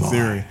to Austin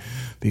Theory.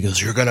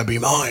 Because you're going to be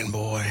mine,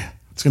 boy.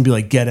 It's going to be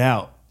like Get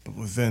Out, but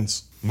with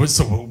Vince.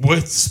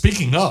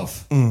 Speaking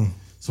of,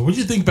 so what do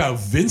you think about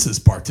Vince's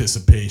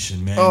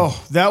participation, man? Oh,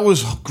 that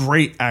was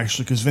great,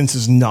 actually, because Vince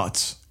is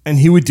nuts. And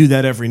he would do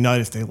that every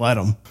night if they let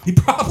him. He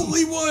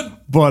probably would.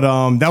 But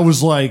that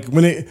was like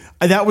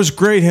that was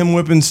great. Him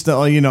whipping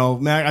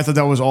Mac. I thought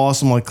that was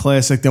awesome, like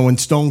classic. Then when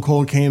Stone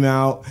Cold came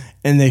out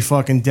and they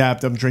fucking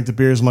dapped up and drank the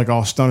beers, I'm like,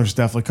 oh, Stunner's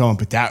definitely coming.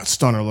 But that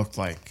Stunner looked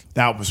like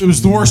it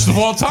was the worst of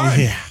all time.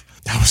 Yeah,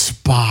 that was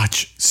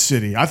Botch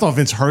City. I thought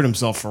Vince hurt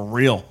himself for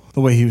real. The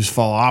way he was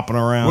flopping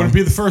around. Wouldn't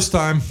be the first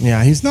time.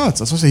 Yeah, he's nuts.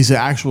 That's what I say. He's an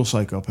actual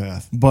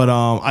psychopath. But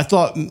I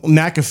thought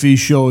McAfee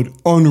showed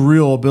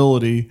unreal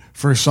ability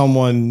for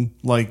someone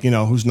like,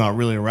 who's not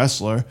really a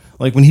wrestler.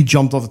 Like when he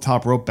jumped off the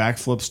top rope,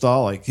 backflip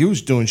style, like he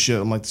was doing shit.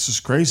 I'm like, this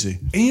is crazy.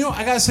 And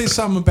I got to say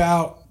something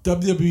about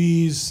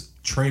WWE's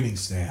training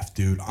staff,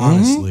 dude,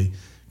 honestly.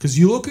 Because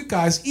you look at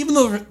guys, even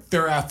though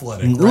they're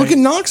athletic, right? Look at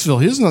Knoxville.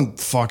 He doesn't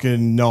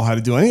fucking know how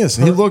to do any of this.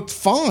 He looked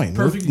fine.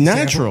 Perfect,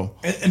 natural.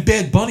 And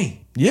Bad Bunny.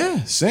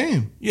 Yeah,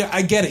 same. Yeah,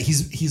 I get it.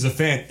 He's a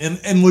fan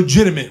and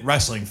legitimate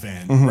wrestling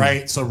fan,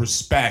 right? So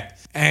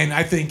respect. And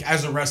I think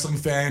as a wrestling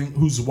fan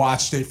who's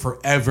watched it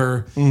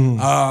forever,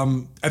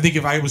 I think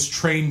if I was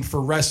trained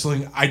for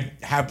wrestling, I'd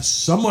have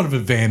somewhat of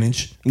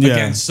advantage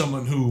against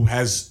someone who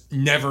has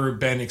never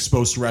been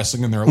exposed to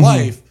wrestling in their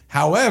life.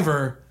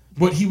 However,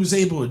 what he was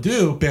able to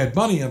do, Bad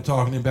Bunny I'm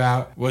talking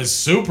about, was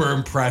super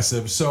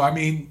impressive. So, I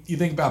mean, you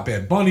think about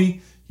Bad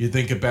Bunny, you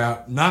think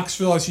about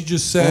Knoxville, as you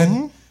just said.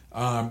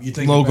 You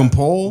think Logan about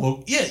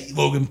Paul.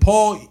 Logan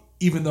Paul,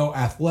 even though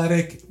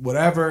athletic,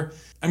 whatever.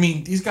 I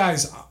mean, these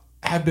guys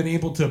have been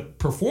able to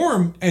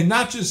perform, and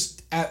not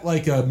just at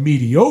like a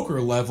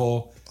mediocre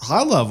level.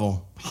 High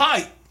level.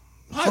 High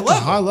level.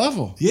 High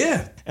level.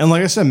 Yeah. And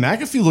like I said,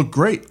 McAfee looked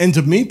great. And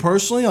to me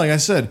personally, like I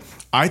said,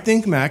 I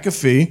think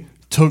McAfee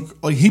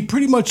he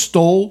pretty much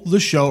stole the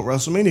show at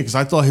WrestleMania because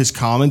I thought his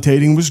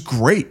commentating was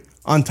great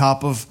on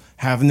top of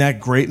having that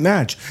great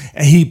match.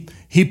 And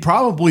he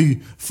probably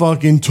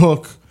fucking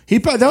took,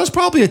 that was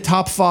probably a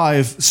top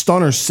 5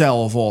 stunner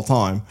sell of all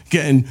time.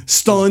 Getting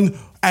stunned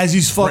as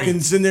he's fucking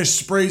sitting there,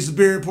 sprays the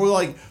beer,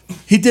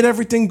 he did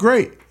everything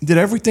great. He did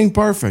everything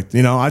perfect.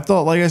 You know, I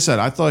thought, like I said,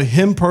 I thought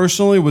him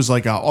personally was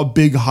like a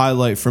big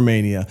highlight for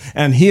Mania.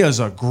 And he has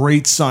a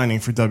great signing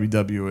for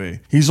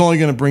WWE. He's only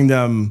going to bring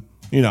them,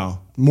 you know,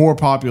 more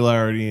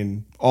popularity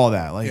and all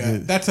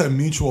that. That's a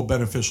mutual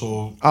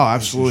beneficial. Oh,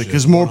 absolutely.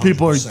 Because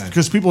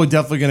people are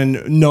definitely going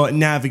to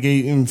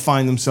navigate and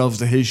find themselves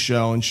to his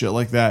show and shit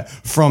like that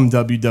from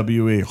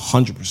WWE.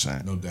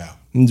 100%. No doubt.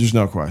 There's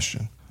no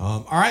question.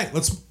 All right,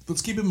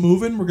 let's keep it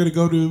moving. We're gonna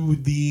go to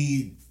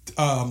the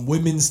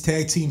women's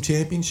tag team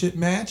championship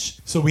match.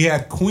 So we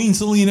had Queen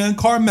Zelina and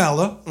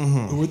Carmella,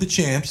 who were the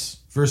champs,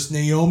 versus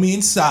Naomi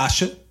and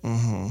Sasha.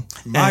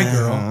 My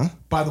girl.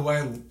 By the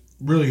way,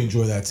 really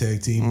enjoy that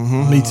tag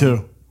team. Me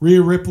too.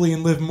 Rhea Ripley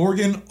and Liv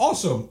Morgan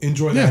also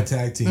enjoy that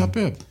tag team. Not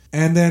bad.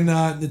 And then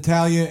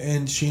Natalya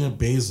and Shayna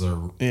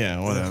Baszler. Yeah,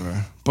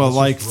 whatever. But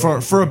like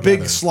for a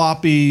big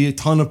sloppy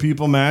ton of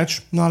people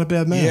match, not a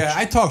bad match. Yeah,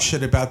 I talked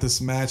shit about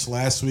this match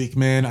last week,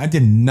 man. I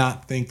did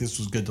not think this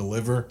was going to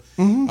deliver.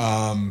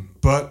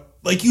 But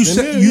like you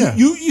said,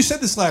 you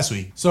said this last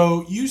week.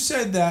 So you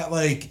said that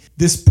like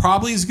this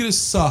probably is going to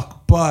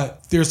suck,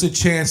 but there's a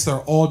chance they're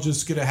all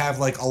just going to have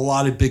like a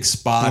lot of big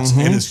spots,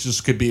 and it's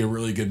just could be a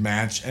really good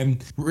match.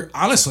 And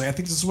honestly, I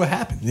think this is what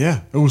happened.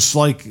 Yeah, it was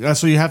like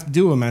that's what you have to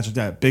do a match like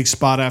that, big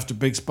spot after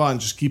big spot, and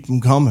just keep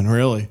them coming,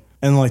 really.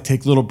 And like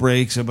take little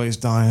breaks, everybody's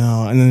dying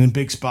out, and then a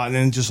big spot, and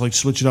then just like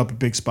switch it up at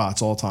big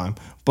spots all the time.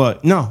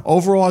 But no,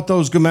 overall, I thought it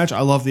was a good match.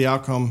 I love the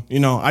outcome. You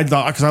know, I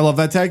thought because I love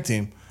that tag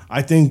team.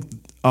 I think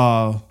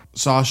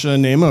Sasha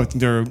and Naomi, I think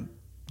they're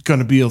going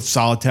to be a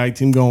solid tag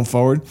team going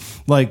forward.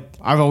 Like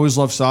I've always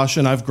loved Sasha,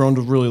 and I've grown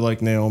to really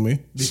like Naomi.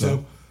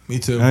 Me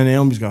too. And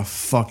Naomi's got a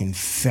fucking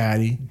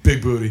fatty,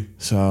 big booty,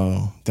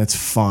 so that's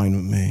fine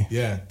with me.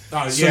 Yeah,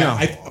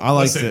 I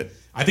liked it.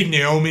 I think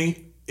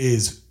Naomi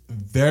is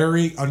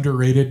very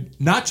underrated,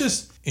 not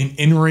just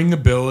in ring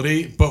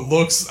ability, but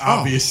looks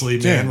obviously,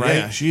 man. Right?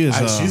 Yeah, she is.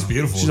 She's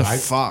beautiful. She's a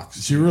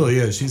fox. She really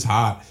is. She's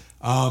hot.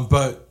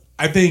 But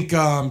I think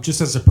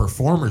just as a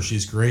performer,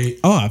 she's great.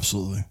 Oh,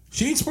 absolutely.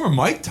 She needs more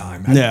mic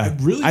time. I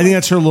think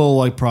that's her little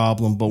like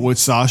problem. But with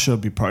Sasha,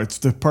 it's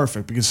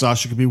perfect because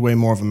Sasha could be way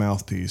more of a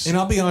mouthpiece. And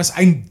I'll be honest,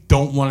 I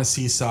don't want to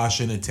see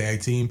Sasha in a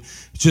tag team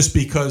just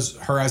because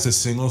her as a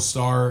single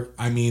star.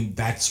 I mean,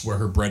 that's where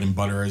her bread and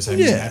butter is. I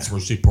mean, that's where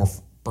she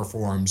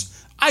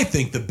performs, I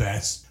think, the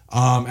best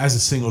as a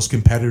singles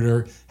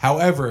competitor.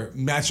 However,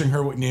 matching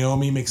her with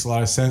Naomi makes a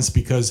lot of sense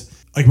because,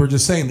 like we're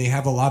just saying, they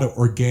have a lot of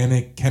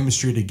organic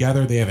chemistry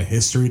together. They have a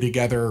history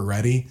together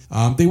already.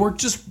 They work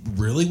just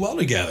really well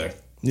together.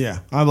 Yeah,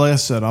 like I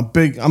said, I'm a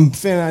fan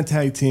of that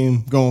tag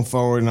team going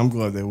forward, and I'm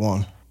glad they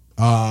won.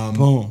 Boom.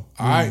 All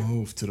right,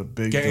 move to the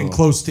big. Getting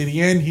close to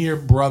the end here,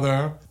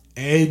 brother.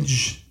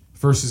 Edge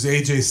versus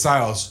AJ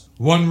Styles.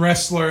 One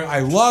wrestler I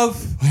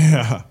love.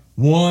 Yeah.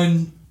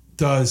 One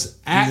does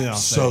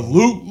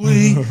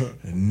absolutely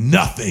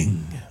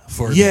nothing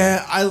for me.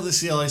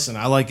 Listen,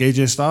 I like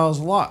AJ Styles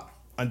a lot.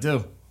 I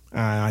do.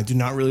 I do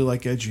not really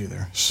like Edge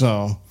either.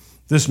 So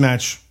this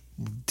match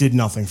did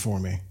nothing for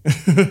me.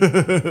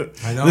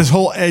 I know. This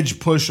whole Edge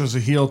push as a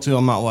heel too.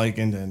 I'm not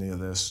liking any of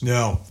this.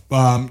 No.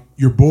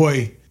 Your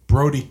boy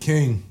Brody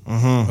King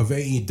of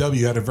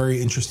AEW had a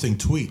very interesting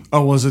tweet.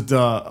 Oh, was it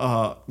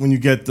when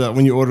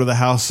you order the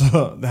House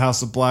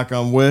of Black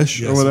on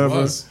Wish or whatever?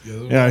 It was.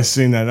 Yeah, I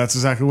seen that. That's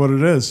exactly what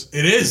it is.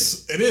 It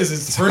is.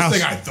 It's the first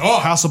thing I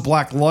thought. House of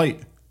Black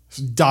Light.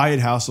 Diet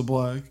House of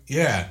Black.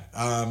 Yeah.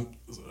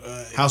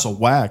 House of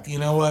Whack. You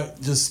know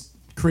what? Just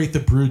create the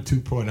Brood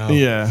 2.0.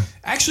 Yeah.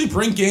 Actually,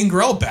 bring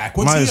Gangrel back.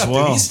 What's he up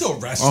to? He's still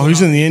wrestling. Oh,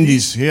 he's in the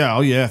Indies. Yeah.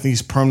 Oh, yeah. I think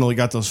he's permanently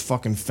got those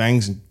fucking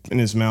fangs in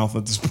his mouth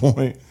at this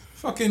point.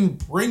 Fucking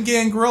bring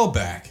Gangrel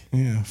back.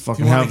 Yeah.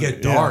 Fucking. If you want to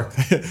get dark.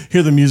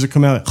 Hear the music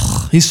come out.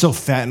 He's so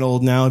fat and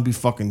old now. He'd be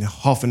fucking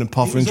huffing and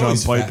puffing, trying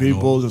to fight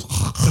people. Just.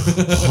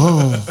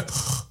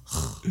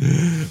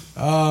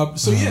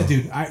 So yeah,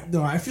 dude.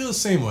 I feel the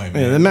same way,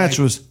 man. Yeah, the match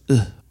was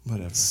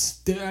whatever.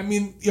 I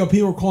mean,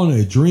 people were calling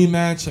it a dream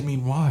match. I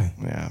mean, why?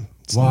 Yeah.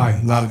 Why?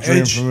 Not a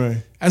dream Edge, for me.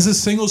 As a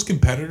singles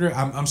competitor,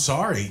 I'm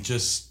sorry.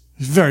 Just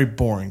He's very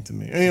boring to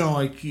me. You know,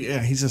 like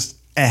he's just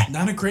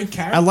Not a great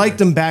character. I liked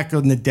him back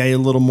in the day a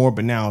little more,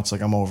 but now it's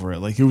like I'm over it.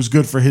 Like he was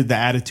good for the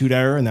Attitude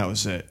Era, and that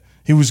was it.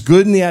 He was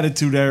good in the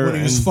Attitude Era. When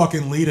he was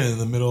fucking Lita in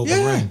the middle of the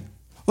ring.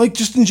 Like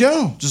just in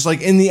general, just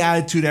like in the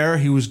Attitude Era,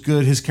 he was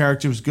good. His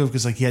character was good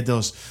because like he had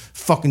those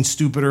fucking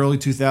stupid early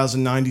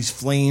 2090s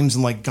flames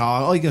and like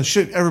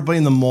shit everybody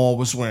in the mall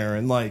was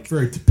wearing, like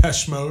very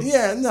Depeche Mode.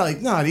 Yeah, no,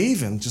 like not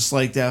even just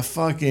like that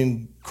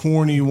fucking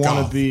corny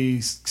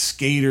wannabe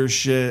skater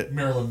shit,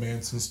 Marilyn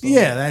Manson stuff.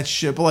 Yeah, that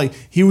shit. But like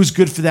he was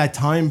good for that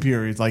time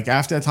period. Like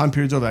after that time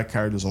period's over, that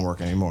character doesn't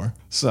work anymore.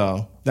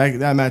 So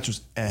that match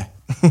was I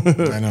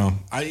know.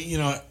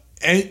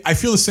 I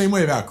feel the same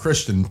way about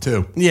Christian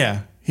too.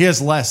 Yeah. He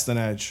has less than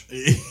Edge.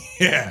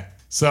 Yeah.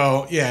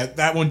 So,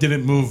 that one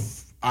didn't move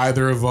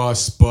either of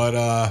us. But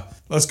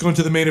let's go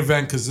into the main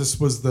event because this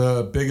was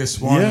the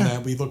biggest one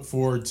that we look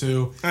forward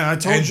to.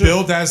 And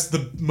billed as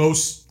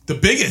the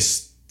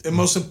biggest and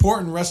most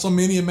important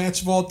WrestleMania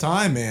match of all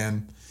time,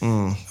 man.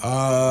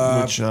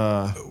 What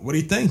do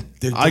you think?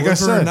 Did it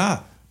deliver or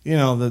not? You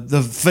know,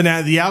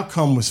 the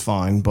outcome was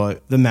fine,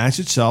 but the match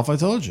itself, I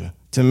told you.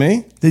 To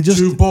me, they just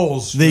two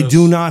bulls. They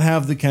do not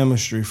have the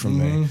chemistry from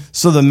me.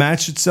 So the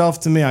match itself,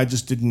 to me, I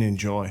just didn't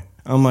enjoy.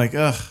 I'm like,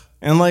 ugh.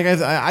 And like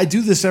I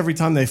do this every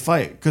time they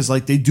fight because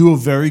like they do a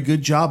very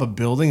good job of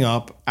building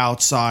up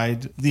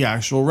outside the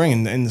actual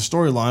ring and the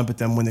storyline. But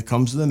then when it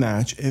comes to the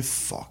match, it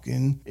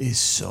fucking is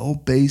so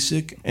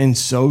basic and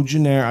so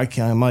generic.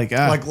 I'm like,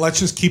 let's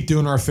just keep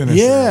doing our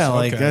finishers. Yeah,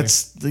 like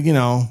that's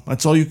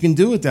that's all you can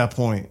do at that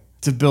point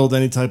to build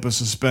any type of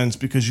suspense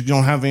because you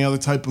don't have any other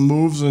type of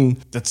moves and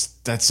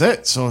that's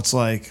it. So it's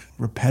like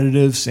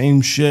repetitive, same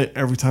shit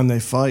every time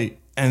they fight.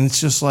 And it's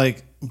just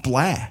like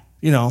blah.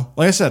 You know,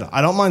 like I said,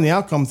 I don't mind the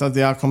outcome. I thought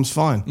the outcome's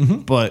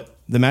fine. But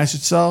the match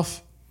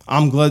itself,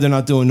 I'm glad they're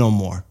not doing no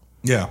more.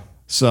 Yeah.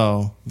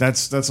 So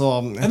that's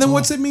all. And then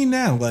what's it mean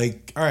now?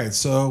 Like, all right,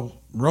 so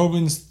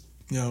Roman's,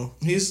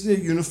 he's the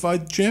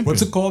unified champion.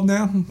 What's it called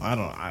now? I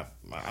don't know.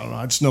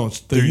 I just know it's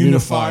the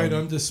unified,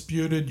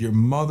 undisputed. Your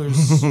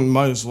mother's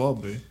might as well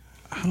be.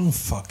 I don't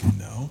fucking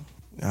know.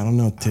 I don't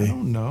know. I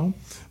don't know.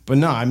 But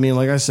no, I mean,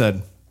 like I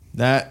said,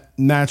 that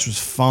match was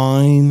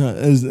fine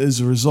as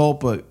a result,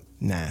 but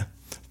nah.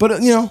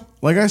 But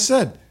like I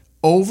said,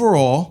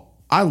 overall,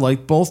 I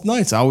liked both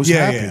nights. I was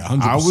happy. Yeah,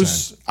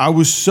 100%. I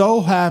was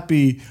so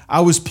happy.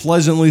 I was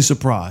pleasantly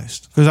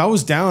surprised because I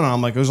was down on.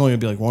 I'm like, it was only gonna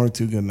be like one or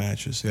two good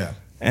matches. Yeah,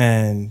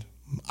 and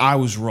I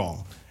was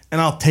wrong. And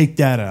I'll take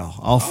that L.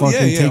 I'll fucking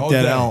take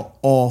that L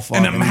all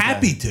fucking. And I'm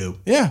happy to.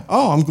 Yeah.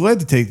 Oh, I'm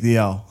glad to take the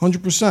L.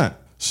 100%.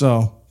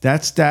 So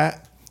that's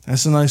that.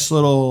 That's a nice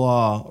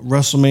little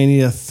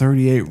WrestleMania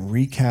 38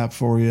 recap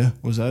for you.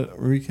 Was that a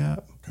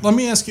recap? Let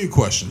me ask you a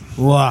question.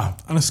 Wow.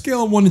 On a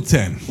scale of 1 to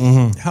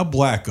 10, how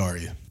black are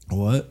you?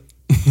 What?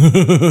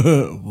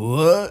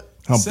 What?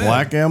 How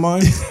black am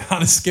I?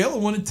 On a scale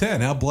of 1 to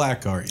 10, how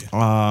black are you?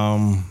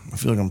 I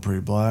feel like I'm pretty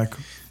black.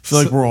 I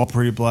feel like we're all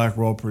pretty black.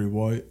 We're all pretty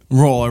white.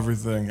 We're all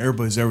everything.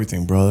 Everybody's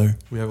everything, brother.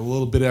 We have a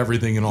little bit of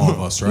everything in all of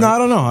us, right? No, I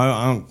don't know.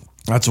 I don't.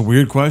 That's a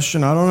weird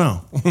question. I don't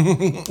know.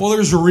 Well,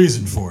 there's a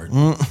reason for it.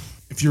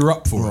 If you're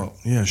up for it.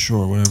 Yeah,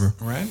 sure, whatever.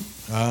 All right.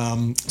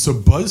 So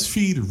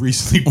BuzzFeed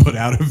recently put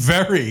out a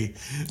very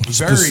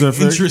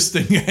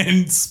interesting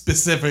and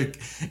specific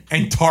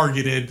and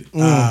targeted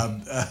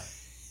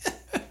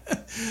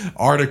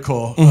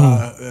article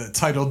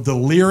titled "The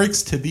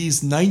lyrics to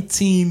these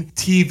 19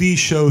 TV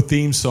show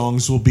theme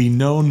songs will be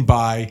known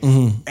by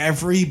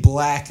every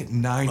black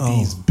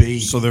 90s baby."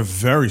 So they're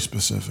very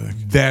specific.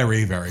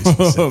 Very, very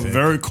specific.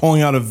 Very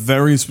calling out a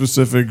very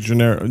specific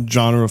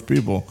genre of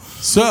people.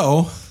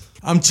 So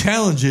I'm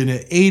challenging an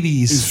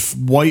 80s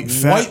white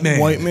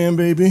man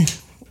baby.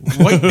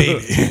 White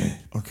baby.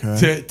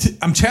 Okay.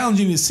 I'm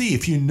challenging you to see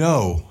if you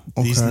know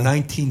these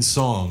 19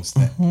 songs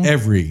that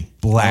every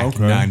black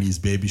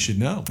 90s baby should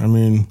know. I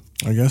mean,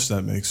 I guess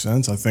that makes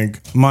sense. I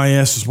think my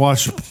ass has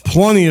watched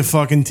plenty of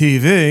fucking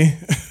TV.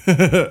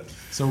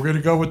 So we're going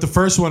to go with the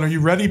first one. Are you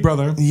ready,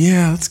 brother?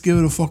 Yeah, let's give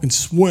it a fucking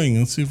swing.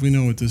 Let's see if we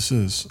know what this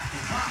is.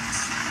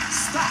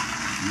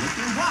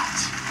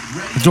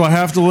 Do I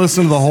have to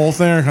listen to the whole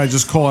thing, or can I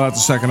just call it out the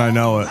second I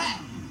know it?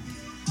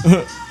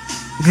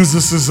 Because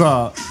this is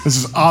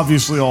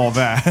obviously all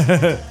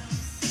that.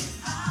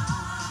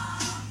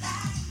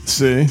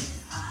 See?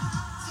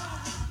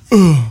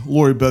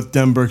 Lori Beth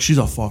Denberg, she's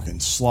a fucking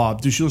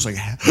slob. Dude, she looks like...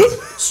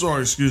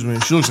 Sorry, excuse me.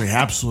 She looks like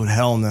absolute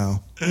hell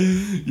now.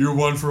 You're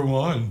 1 for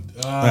 1.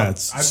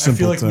 That's I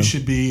feel like we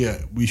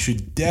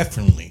should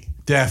definitely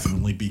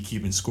be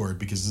keeping score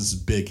because this is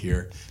big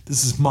here.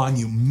 This is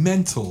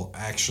monumental,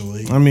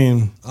 actually. I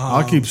mean,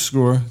 I'll keep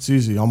score. It's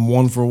easy. I'm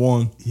 1 for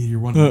 1. Yeah, you're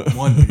 1 for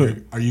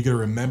 1. Are you going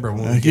to remember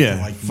when we get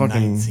to like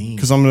fucking 19?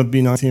 Because I'm going to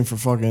be 19 for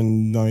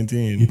fucking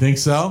 19. You think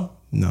so?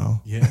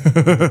 No. Yeah. At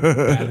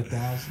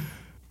 1,000?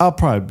 I'll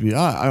probably be.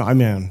 I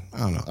mean, I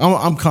don't know.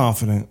 I'm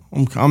confident.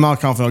 I'm not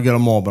confident I'll get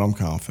them all, but I'm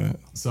confident.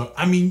 So,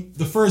 I mean,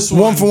 the first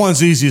one... 1 for 1's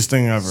the easiest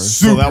thing ever.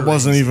 So that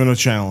wasn't even a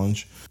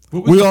challenge.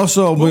 What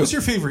was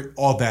your favorite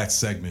All That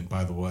segment,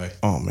 by the way?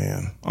 Oh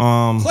man,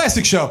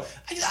 classic show.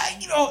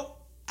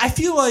 I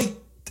feel like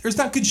there's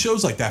not good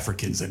shows like that for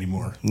kids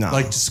anymore. No,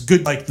 like just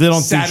good like they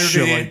don't Saturday, do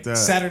shit like that.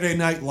 Saturday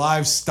Night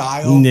Live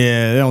style.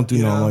 Yeah, they don't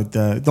do nothing like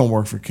that. It don't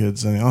work for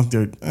kids.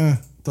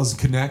 Doesn't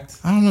connect.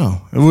 I don't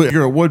know.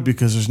 It would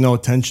because there's no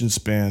attention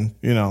span,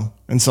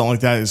 and something like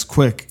that is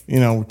quick,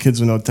 with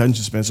kids with no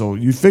attention span. So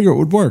you figure it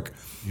would work.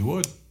 You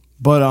would.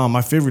 But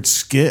my favorite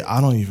skit,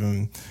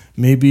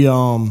 maybe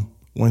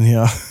when he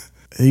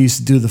used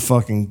to do the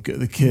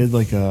kid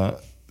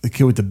the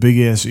kid with the big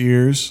ass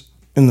ears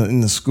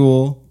in the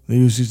school. They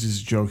used to use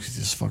these jokes,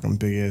 these fucking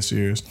big ass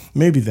ears.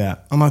 Maybe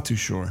that. I'm not too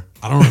sure.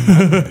 I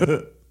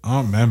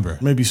don't remember.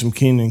 Maybe some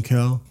Keenan and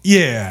Kel.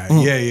 Yeah,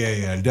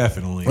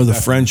 definitely. Or the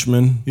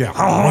Frenchman. Yeah.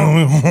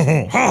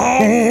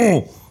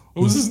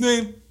 What was his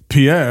name?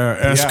 Pierre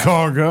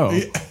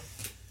Escargot. Yeah.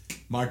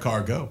 My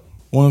cargo.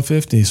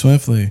 150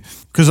 swiftly.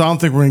 Because I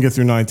don't think we're going to get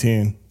through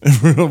 19.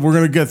 We're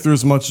going to get through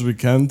as much as we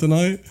can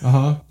tonight.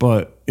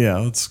 But yeah,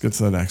 let's get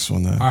to the next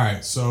one then. All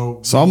right,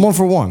 so I'm 1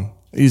 for 1.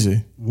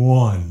 Easy.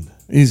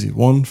 Easy.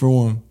 1 for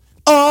 1.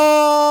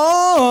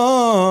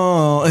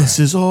 Oh, this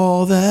is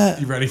all that.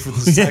 You ready for the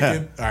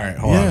second? All right,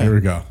 hold on. Here we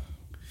go.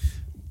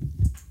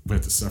 We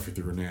have to suffer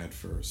through an ad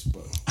first,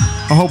 but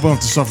I hope I don't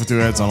have to suffer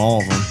through ads on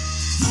all of them.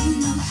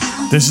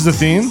 This is the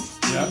theme?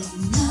 Yep.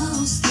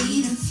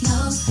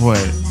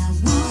 Wait.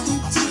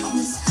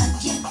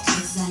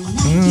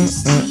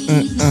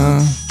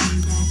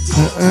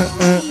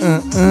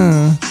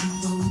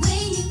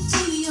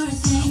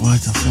 What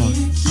the fuck?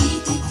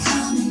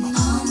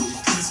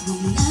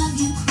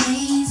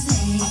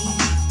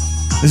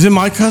 Is it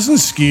My Cousin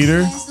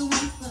Skeeter?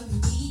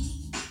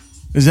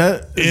 Does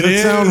that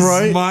sound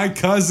right? My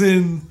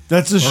cousin.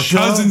 That's a show?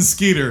 Cousin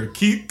Skeeter.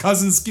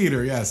 Cousin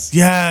Skeeter, yes.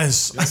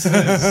 Yes. Yes, it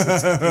is.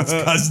 It's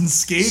Cousin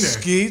Skater.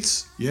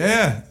 Skeets?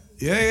 Yeah.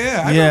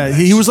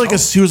 He was like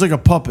a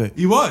puppet.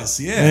 He was,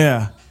 yeah.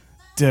 Yeah.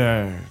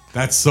 Dude.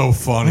 That's so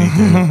funny,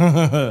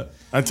 dude.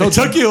 It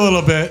took you a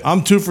little bit.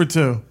 I'm 2 for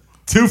 2.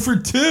 2 for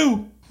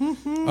 2.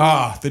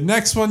 The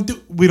next one,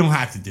 we don't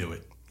have to do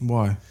it.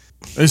 Why?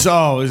 Is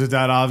it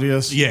that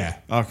obvious? Yeah.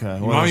 Okay.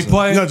 You want me to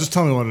play? No, just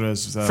tell me what it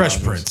is. Fresh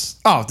obvious? Prince.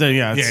 Oh, then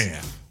yeah.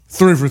 Yeah.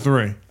 3 for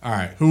 3. All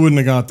right. Who wouldn't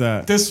have got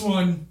that? This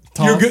one,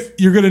 Tough?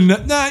 you're gonna know.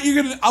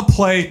 I'll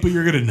play it, but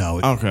you're gonna know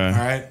it. Okay. All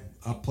right.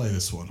 I'll play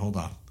this one. Hold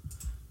on.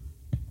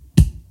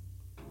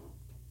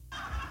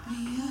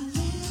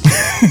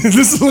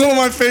 This is one of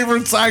my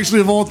favorites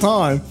actually of all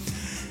time.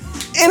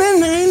 In a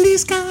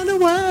 90s kind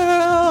of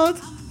world,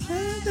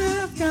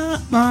 I've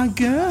got my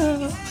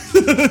girl.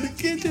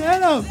 Get your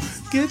head up.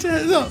 Get your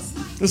head up.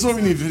 This is what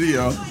we need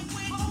video.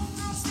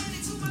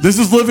 This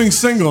is Living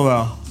Single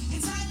though.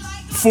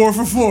 4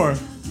 for 4.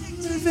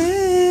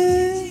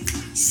 Living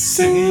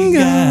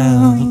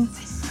single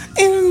in a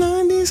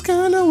 90s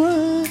kind of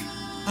world.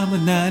 I'm a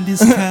 90s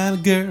kind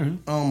of girl.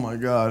 Oh my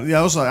god.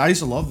 Yeah, I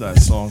used to love that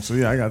song. So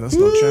yeah, that's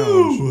no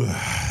challenge.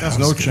 That's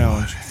no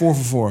challenge. 4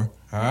 for 4.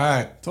 All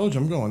right. Told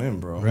you I'm going in,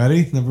 bro.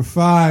 Ready? Number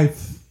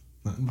 5.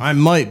 I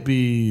might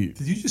be.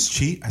 Did you just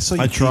cheat? I saw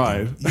you. I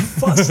tried. You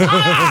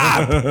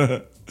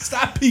Stop!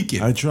 Stop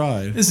peeking. I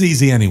tried. It's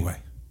easy anyway.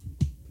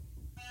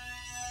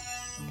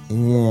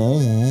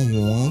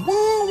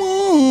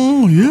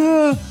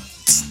 Yeah.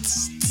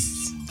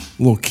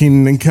 Little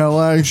Keenan and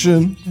Kel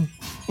action.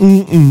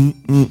 Little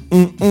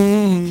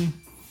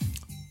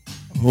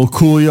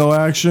Coolio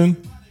action.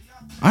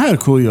 I had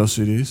Coolio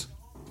CDs.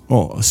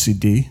 Oh, a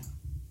CD.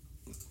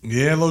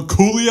 Yeah, a little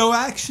Coolio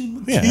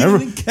action. Yeah,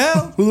 Keenan and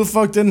Kel. Who the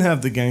fuck didn't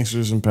have the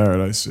Gangsters in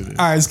Paradise CD?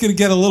 All right, it's gonna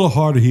get a little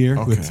harder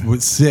here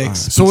with 6. Right.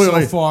 So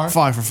wait, far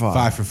 5 for 5.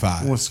 5 for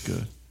 5. What's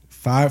good?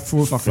 5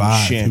 for Fucking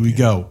 5. champion. Here we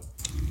go.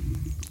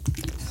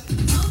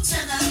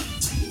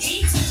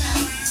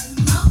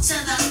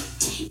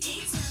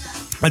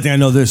 I think I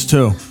know this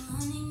too.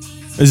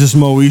 Is this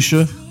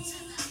Moesha?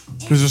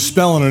 Because they're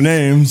spelling her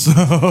name,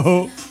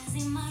 so.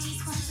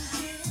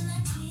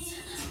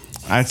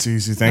 That's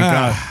easy, thank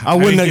God. I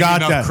wouldn't have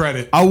got that.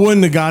 Credit. I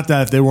wouldn't have got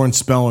that if they weren't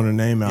spelling her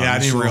name out. Yeah, I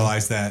didn't So-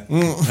 realize that.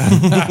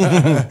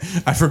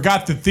 I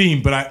forgot the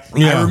theme, but I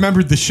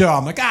remembered the show.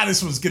 I'm like,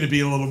 this one's going to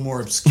be a little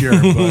more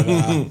obscure.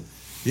 But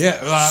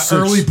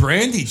early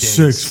Brandy days.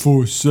 6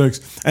 4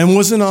 6, and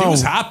wasn't She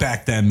was hot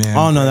back then, man.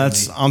 Oh no,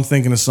 I'm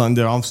thinking of something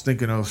there. I'm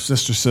thinking of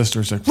Sister.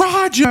 It's like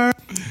Roger.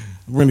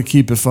 We're gonna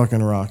keep it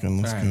fucking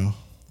rocking. Let's go.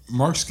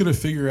 Mark's going to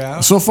figure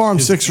out. So far, I'm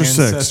his 6 for 6.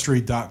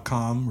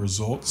 Ancestry.com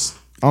results.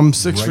 I'm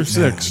 6 right for now.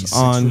 6 He's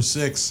on.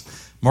 6 for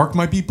 6. Mark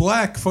might be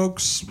black,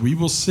 folks. We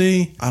will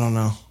see. I don't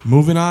know.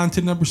 Moving on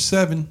to number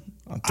 7.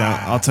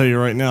 I'll tell you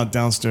right now,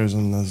 downstairs,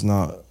 and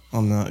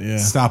I'm not. Yeah.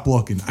 Stop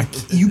looking.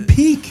 You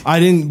peek.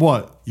 I didn't.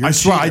 What? You're I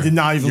swear, cheater. I did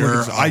not even You're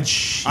look at. a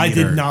cheater. I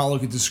did not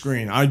look at the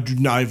screen. I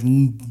have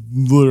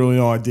literally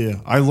no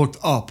idea. I looked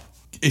up.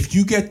 If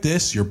you get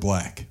this, you're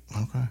black.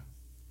 Okay.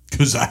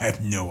 Because I have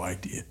no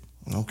idea.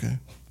 Okay.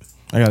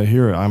 I gotta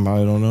hear it. I don't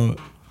know it.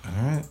 All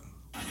right.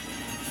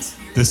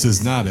 This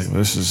is not it.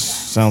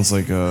 Sounds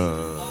like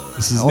a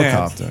This is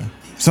helicopter.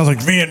 Sounds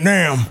like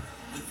Vietnam.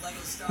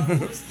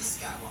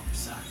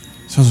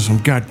 Sounds like some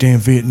goddamn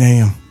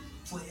Vietnam.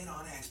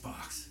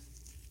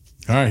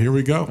 All right, here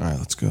we go. All right,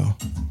 let's go.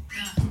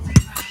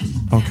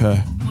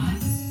 Okay.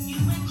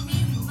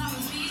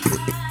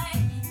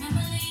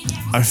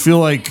 I feel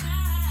like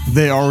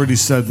they already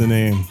said the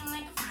name.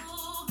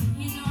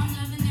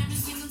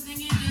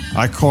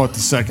 I caught the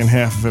second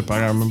half of it, but I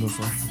gotta remember the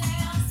first.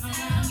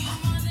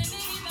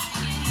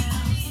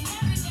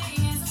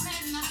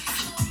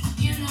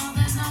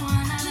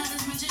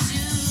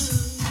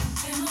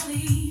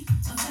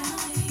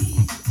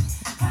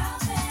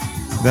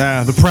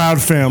 Yeah, the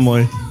Proud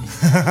Family.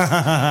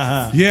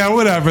 Yeah,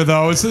 whatever,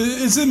 though. It's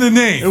in the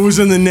name. It was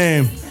in the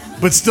name,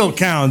 but still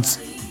counts.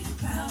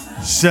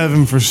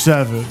 7 for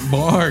 7.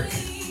 Mark.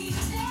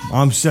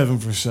 I'm 7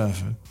 for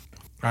 7.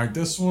 All right,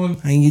 this one.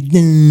 How you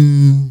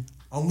doing?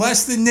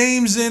 Unless the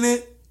name's in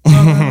it,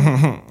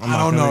 I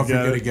don't know if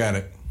you're going to get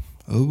it.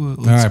 Oh, well,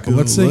 All right, but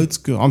let's see. Let's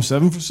go. I'm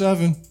 7 for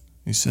 7.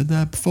 You said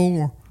that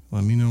before.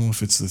 Let me know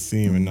if it's the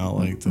theme and not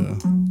like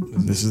the...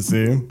 This is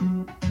the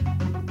theme?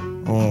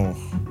 Oh.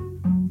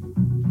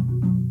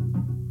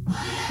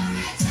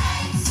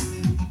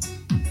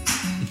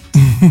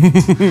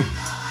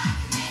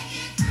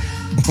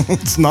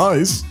 It's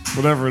nice,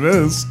 whatever it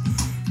is.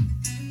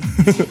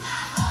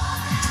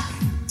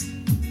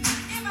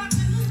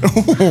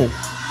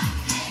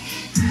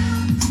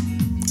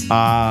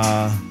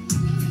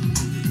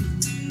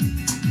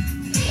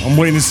 I'm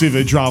waiting to see if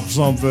they drop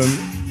something.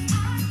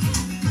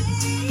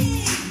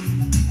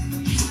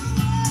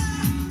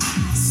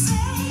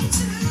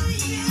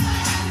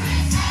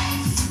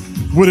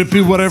 Would it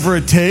be Whatever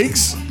It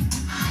Takes?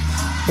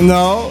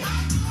 No,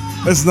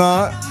 it's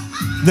not.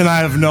 Then I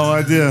have no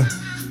idea.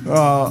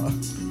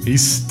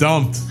 He's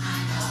stumped.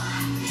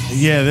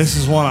 Yeah, this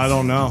is one I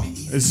don't know.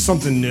 Is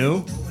something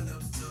new?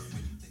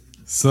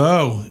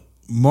 So,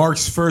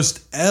 Mark's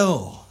first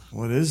L.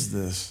 What is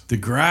this?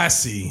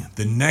 Degrassi,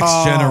 The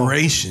Next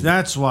Generation.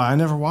 That's why I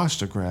never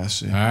watched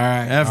Degrassi. All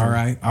right, Ever. all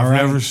right, all I've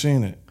right. never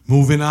seen it.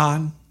 Moving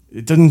on.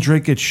 Doesn't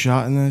Drake get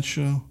shot in that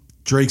show?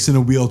 Drake's in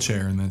a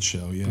wheelchair in that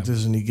show, yeah.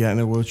 Doesn't he get in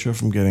a wheelchair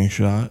from getting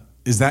shot?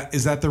 Is that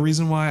the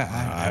reason why? I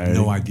have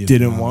no idea.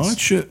 Didn't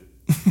watch it.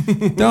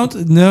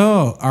 Don't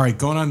know. All right,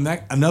 going on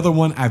next. Another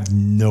one. I have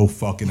no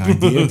fucking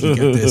idea. If you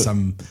get this,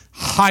 I'm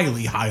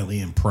highly, highly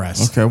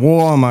impressed. Okay,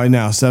 what am I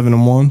now?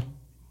 7-1?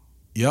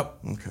 Yep.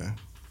 Okay.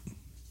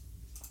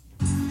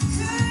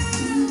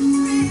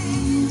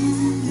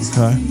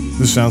 Okay.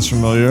 This sounds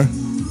familiar.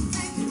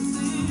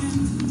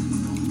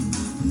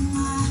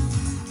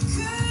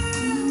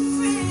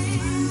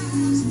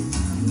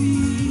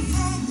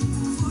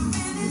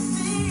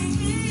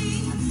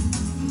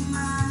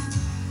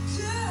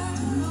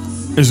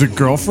 Is it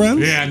Girlfriend?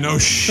 Yeah, no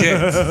shit.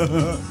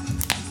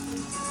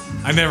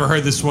 I never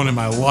heard this one in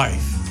my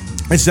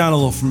life. It sounded a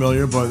little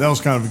familiar, but that was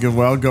kind of a good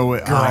way. I'll go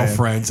with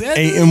Girlfriends.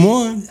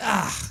 8-1.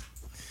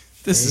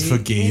 This is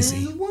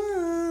fugazi.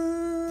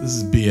 This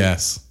is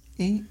BS.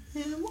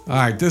 All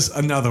right, this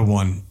another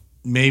one.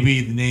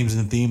 Maybe the name's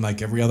in the theme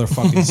like every other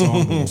fucking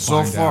song. We'll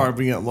So find far, out. I've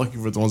been getting lucky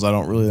with the ones I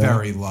don't really know.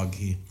 Very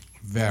lucky.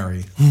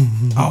 Very.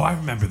 Oh, I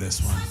remember this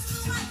one.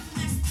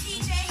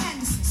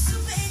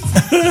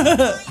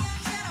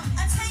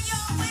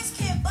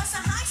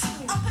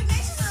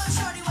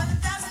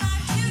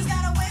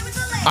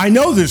 I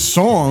know this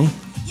song.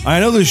 I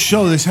know this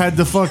show. This had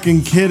the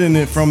fucking kid in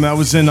it from that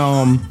was in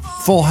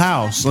Full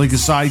House, like a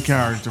side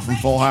character from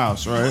Full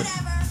House, right?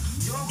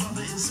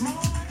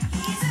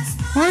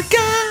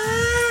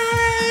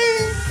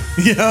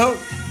 Yep.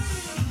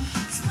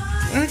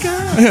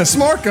 Yeah,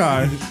 smart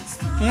guy.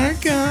 Smart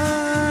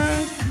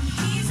guy.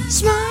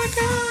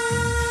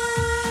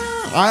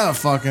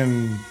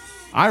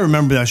 I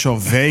remember that show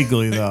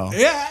vaguely though.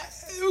 Yeah,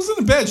 it wasn't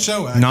a bad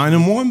show, actually.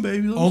 9-1,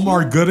 baby.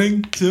 Omar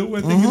Gooding, too,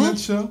 I think, in that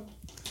show.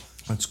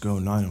 Let's go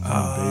 9-1,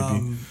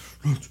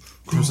 baby.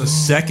 There's a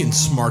second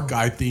smart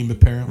guy theme,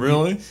 apparently.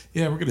 Really?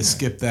 Yeah, we're going to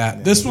skip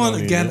that. This one,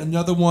 don't again, need it.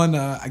 another one,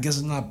 I guess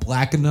it's not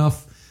black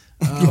enough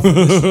for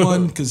this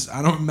one, because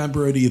I don't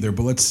remember it either,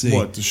 but let's see.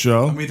 What, the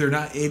show? I'm either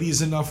not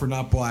 80s enough or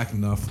not black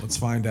enough. Let's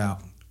find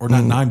out. Or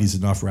not 90s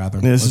enough, rather.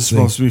 Yeah, this Let's is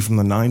supposed to be from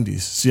the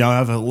 90s. See, I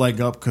have a leg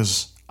up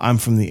because I'm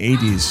from the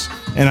 80s,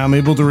 and I'm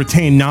able to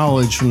retain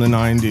knowledge from the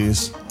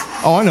 90s.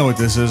 Oh, I know what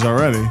this is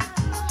already.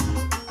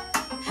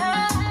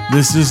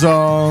 This is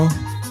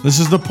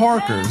the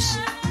Parkers.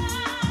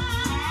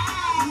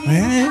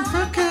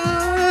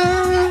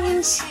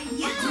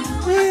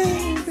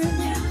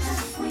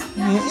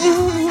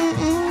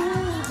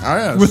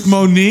 With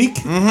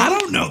Monique? I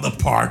don't know the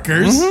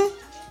Parkers.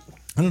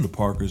 I know the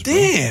Parkers, bro.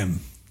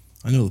 Damn.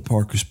 I know the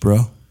Parkers,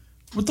 bro.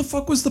 What the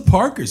fuck was the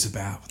Parkers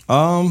about?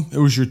 It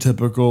was your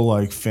typical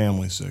like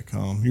family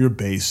sitcom. You're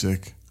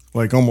basic,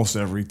 like almost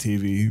every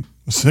TV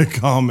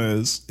sitcom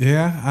is.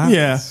 Yeah?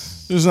 Yeah,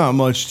 there's not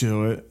much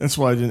to it. That's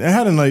why I didn't. It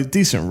had a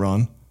decent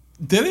run.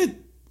 Did it?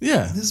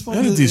 Yeah, This it one,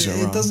 had a decent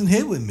it run. doesn't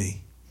hit with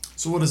me.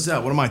 So what is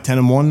that? What am I,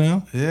 10-1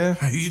 now? Yeah.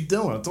 How you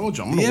doing? I told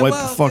you. I'm going to wipe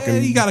the fucking... Yeah,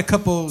 you got a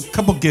couple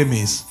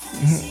gimmies.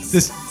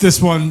 This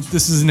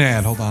is an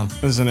ad. Hold on.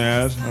 This is an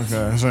ad?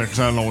 Okay. Sorry, because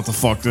I don't know what the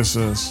fuck this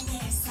is.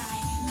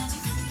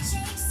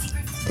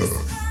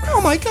 Oh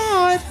my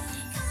god.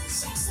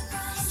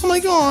 Oh my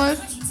god.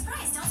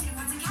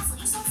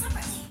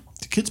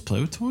 Do kids play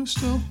with toys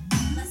still?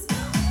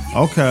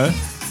 Okay.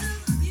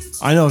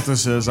 I know what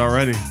this is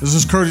already. This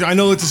is courtesy. I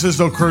know what this is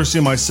though, courtesy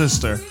of my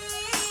sister.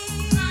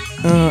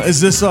 Is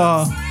this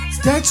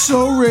That's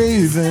So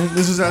Raven?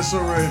 This is That's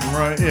So Raven,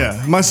 right?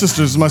 Yeah. My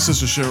sister's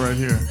shit right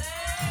here.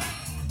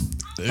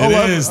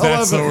 It is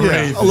That's So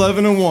Raven.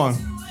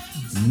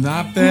 11-1.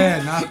 Not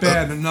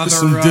bad. Another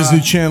some Disney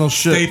Channel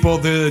shit. Staple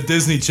the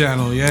Disney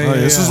Channel. Yeah.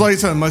 This is like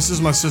this is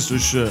my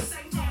sister's shit.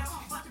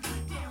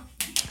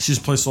 She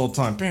just plays all the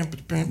time. Bam,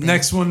 bam, bam.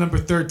 Next one, number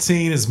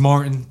 13, is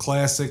Martin.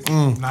 Classic.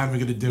 Not even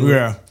gonna do it.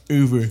 Yeah.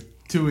 Uber.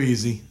 Too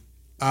easy.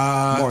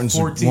 Martin's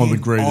 14, one of the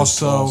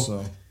greatest.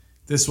 Also,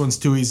 this one's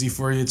too easy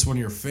for you. It's one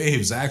of your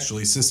faves,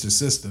 actually.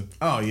 Sister.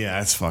 Oh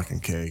yeah, it's fucking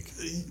cake.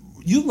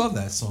 You love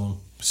that song.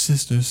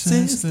 Sister.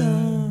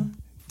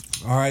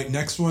 All right,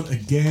 next one.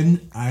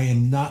 Again, I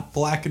am not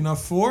black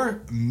enough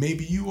for.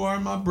 Maybe you are,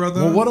 my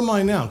brother. Well, what am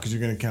I now? Because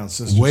you're going to count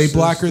sister. Way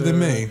blacker than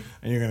me.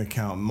 And you're going to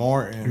count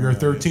Martin. You're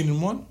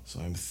 13-1? So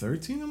I'm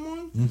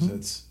 13-1? Mm-hmm.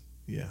 That's,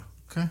 yeah.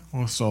 Okay.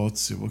 Well, so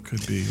let's see what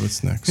could be.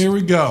 What's next? Here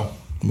we go.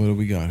 What do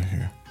we got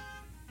here?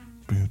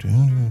 This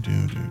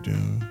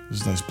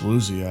is nice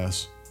bluesy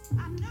ass.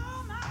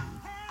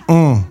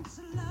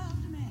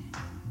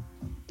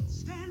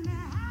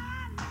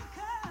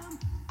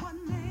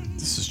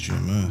 This is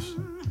GMS.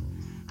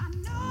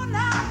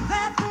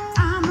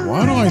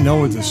 Why do I know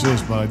what this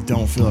is, but I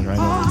don't feel like I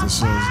know what this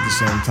is at the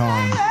same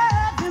time?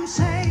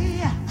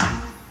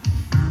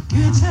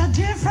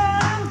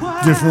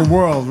 Different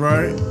world,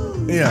 right?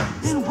 Yeah.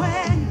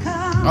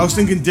 I was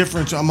thinking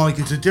different. I'm like,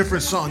 it's a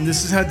different song.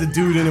 This has had the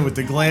dude in it with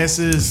the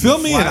glasses. Fill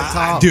me in.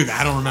 Dude,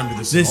 I don't remember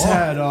this. This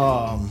had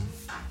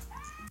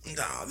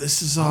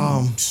this is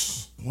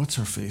what's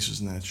her face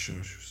was in that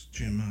show? She was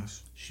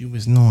GMS. She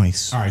was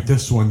nice. All right,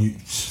 this one you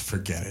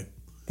forget it.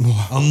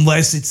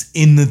 Unless it's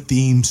in the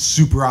theme,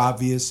 super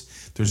obvious.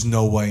 There's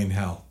no way in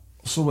hell.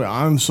 So wait,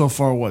 I'm so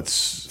far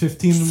 15-1?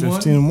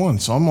 15-1.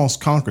 So I almost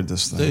conquered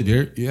this thing.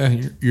 Dude,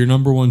 you're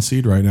number one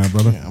seed right now,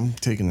 brother. Yeah, I'm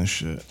taking this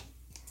shit.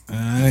 All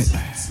right.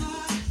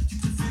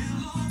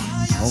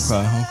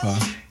 Okay.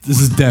 This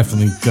is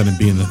definitely gonna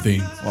be in the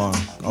theme. Wow.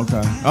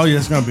 Okay. Oh yeah,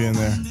 it's gonna be in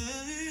there.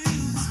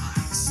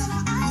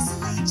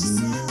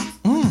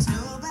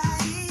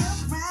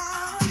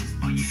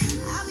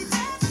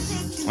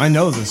 I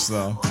know this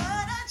though.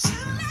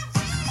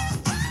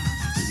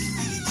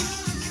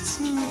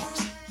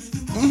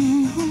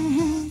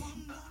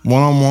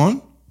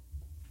 One-on-one?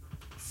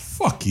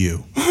 Fuck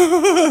you.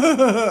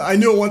 I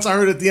knew it once I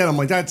heard it at the end. I'm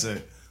like, that's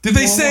it. Did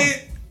they say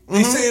it?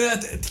 They say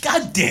it.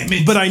 God damn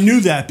it. But I knew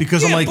that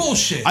because I'm like,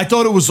 bullshit. I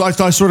thought it was.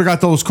 I sort of got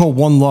thought it was called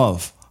One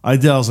Love. I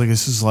did. I was like,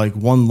 this is like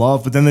One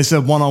Love. But then they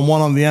said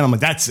one-on-one on the end. I'm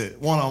like, that's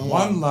it.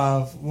 One-on-one.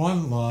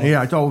 One love.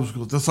 Yeah, I thought it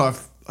was. That's how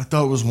I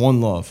thought it was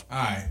One Love.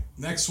 All right.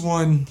 Next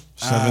one.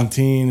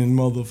 17 and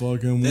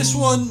motherfucking. This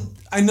one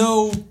I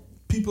know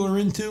people are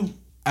into.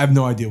 I have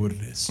no idea what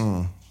it is.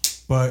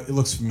 But it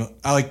looks familiar.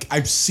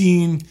 I've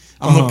seen.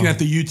 I'm looking at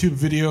the YouTube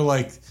video,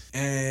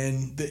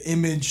 and the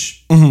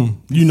image.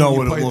 You know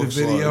what it looks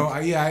the video.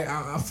 like.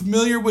 I'm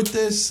familiar with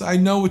this. I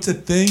know it's a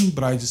thing,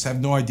 but I just have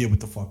no idea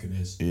what the fuck it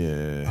is.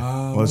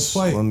 Yeah. Let's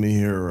play. Let me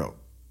hear what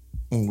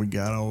we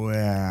got over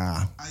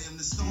there.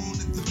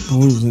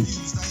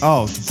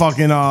 Oh,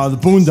 fucking the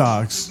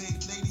Boondocks.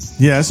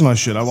 Yeah, that's my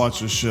shit. I watch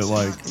this shit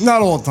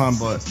not all the time,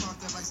 but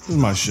this is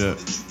my shit.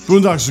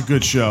 Boondocks is a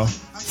good show.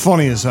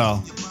 Funny as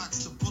hell.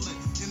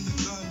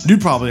 You'd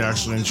probably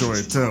actually enjoy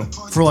it too.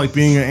 For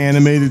being an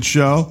animated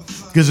show.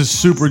 Because it's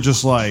super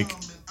just out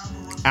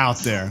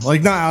there.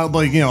 Not out,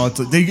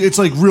 it's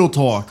real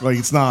talk.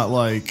 It's not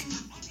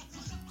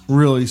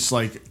really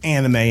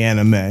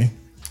anime.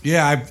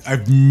 Yeah,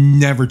 I've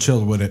never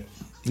chilled with it.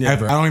 Yeah.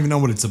 Ever. I don't even know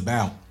what it's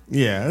about.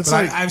 Yeah, it's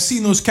but I've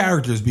seen those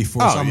characters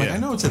before, so I'm yeah. I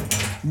know it's a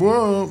thing.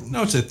 Whoa.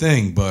 No, it's a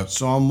thing, but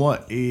so I'm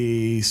what?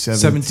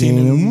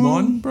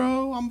 17-1,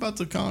 bro. I'm about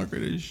to conquer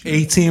this shit.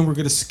 18 we're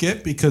gonna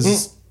skip because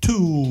it's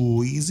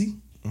too easy.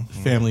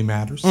 Family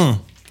Matters.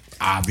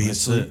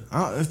 Obviously.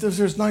 If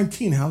there's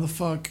 19, how the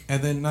fuck?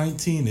 And then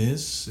 19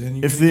 is, and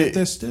you get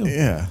this too.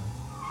 Yeah.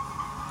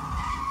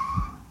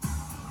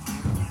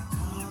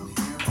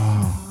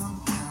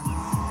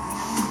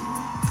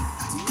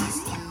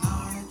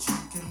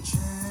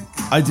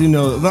 I do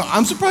know.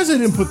 I'm surprised they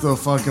didn't put the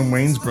fucking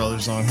Wayans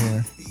brothers on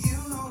here.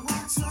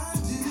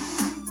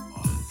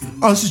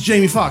 Oh, this is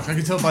Jamie Foxx. I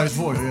can tell by his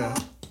voice. Yeah.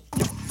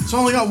 So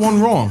I only got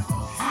one wrong.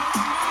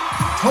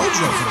 Told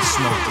you I was gonna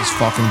smoke this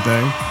fucking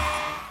thing.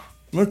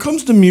 When it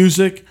comes to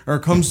music or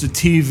it comes to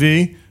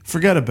TV,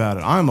 forget about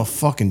it. I'm a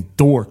fucking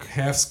dork.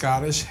 Half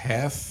Scottish,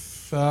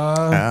 half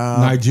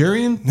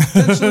Nigerian.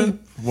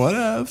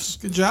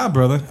 Whatevs. Good job,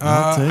 brother.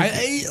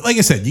 Like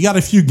I said, you got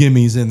a few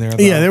gimmies in there.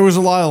 Though. Yeah, there was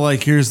a lot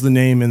of here's the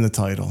name in the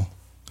title.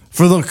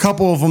 For the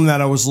couple of them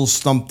that I was a little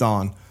stumped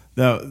on,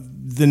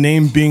 the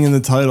name being in the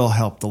title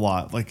helped a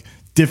lot. Like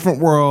Different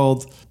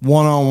World,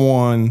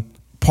 One-on-One,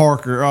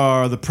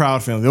 Parker, the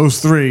Proud Family.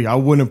 Those three, I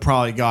wouldn't have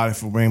probably got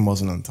if the name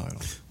wasn't in the title.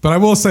 But I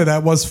will say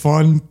that was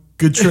fun.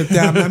 Good trip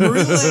down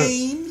memory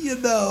lane, you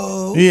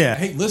know. Yeah.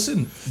 Hey,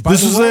 listen.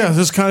 This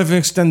is kind of an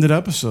extended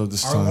episode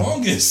this time. Our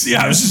longest.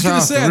 Yeah, I was just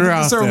going to say, I think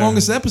this is our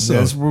longest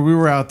episode. Yeah, we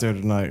were out there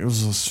tonight. It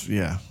was just,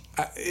 yeah.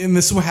 And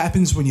this is what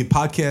happens when you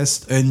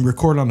podcast and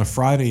record on a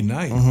Friday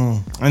night.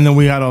 Mm-hmm. And then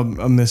we had a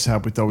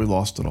mishap. We thought we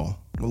lost it all.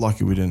 We're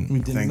lucky we didn't.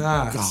 We did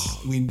not.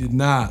 God. We did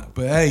not.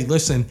 But hey,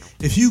 listen,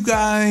 if you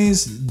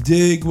guys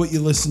dig what you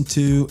listen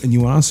to and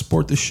you want to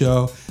support the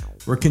show,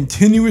 we're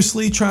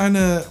continuously trying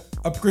to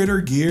upgrade our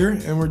gear,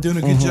 and we're doing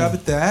a good job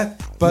at that.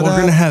 But we're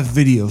gonna have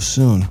video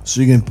soon, so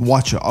you can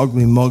watch your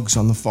ugly mugs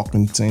on the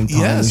fucking same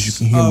time as you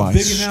can hear my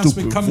big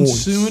announcement coming voice.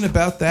 soon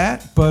about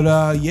that.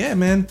 But yeah,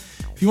 man,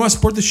 if you want to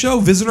support the show,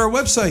 visit our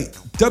website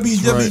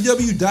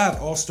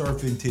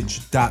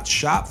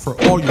www.allstarvintage.shop for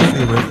all your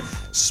favorite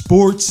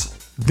sports,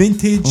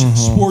 vintage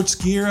sports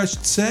gear, I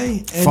should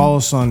say. And follow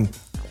us on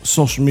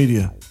social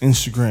media,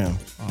 Instagram,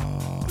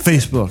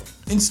 Facebook.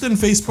 Insta and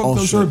Facebook,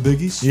 those are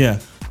biggies. Yeah.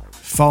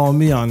 Follow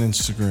me on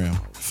Instagram.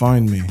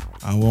 Find me.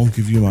 I won't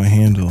give you my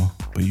handle,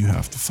 but you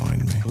have to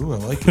find me. Ooh, I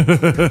like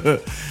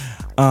it.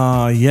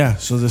 Yeah.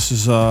 So this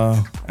is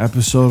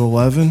episode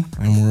 11,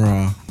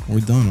 and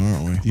we're done,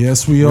 aren't we?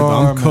 Yes, we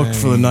are. I'm cooked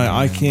for the night.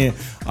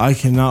 I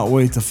cannot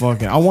wait to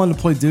fucking. I wanted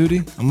to play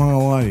duty. I'm not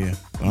gonna lie to you,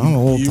 but I'm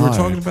a little tired. You were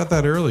talking about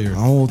that earlier. I'm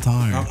a little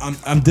tired.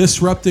 I'm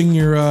disrupting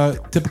your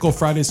typical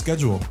Friday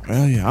schedule.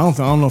 Well, yeah. I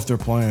don't know if they're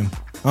playing.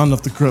 I don't know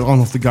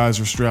if the guys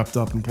are strapped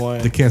up and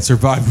playing. They can't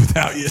survive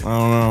without you. I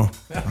don't know.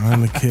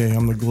 I'm the key.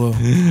 I'm the glue.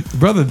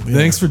 Brother,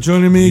 thanks for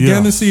joining me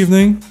again this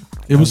evening.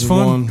 It was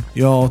fun.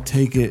 Y'all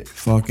take it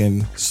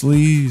fucking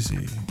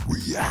sleazy.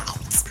 We out.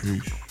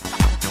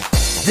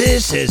 Peace.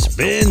 This has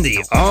been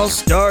the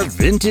All-Star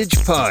Vintage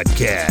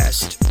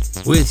Podcast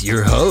with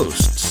your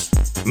hosts,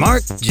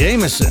 Mark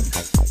Jameson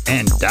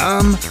and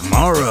Dom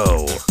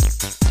Morrow.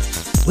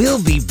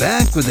 We'll be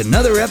back with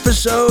another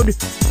episode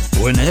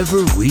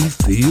whenever we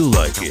feel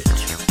like it.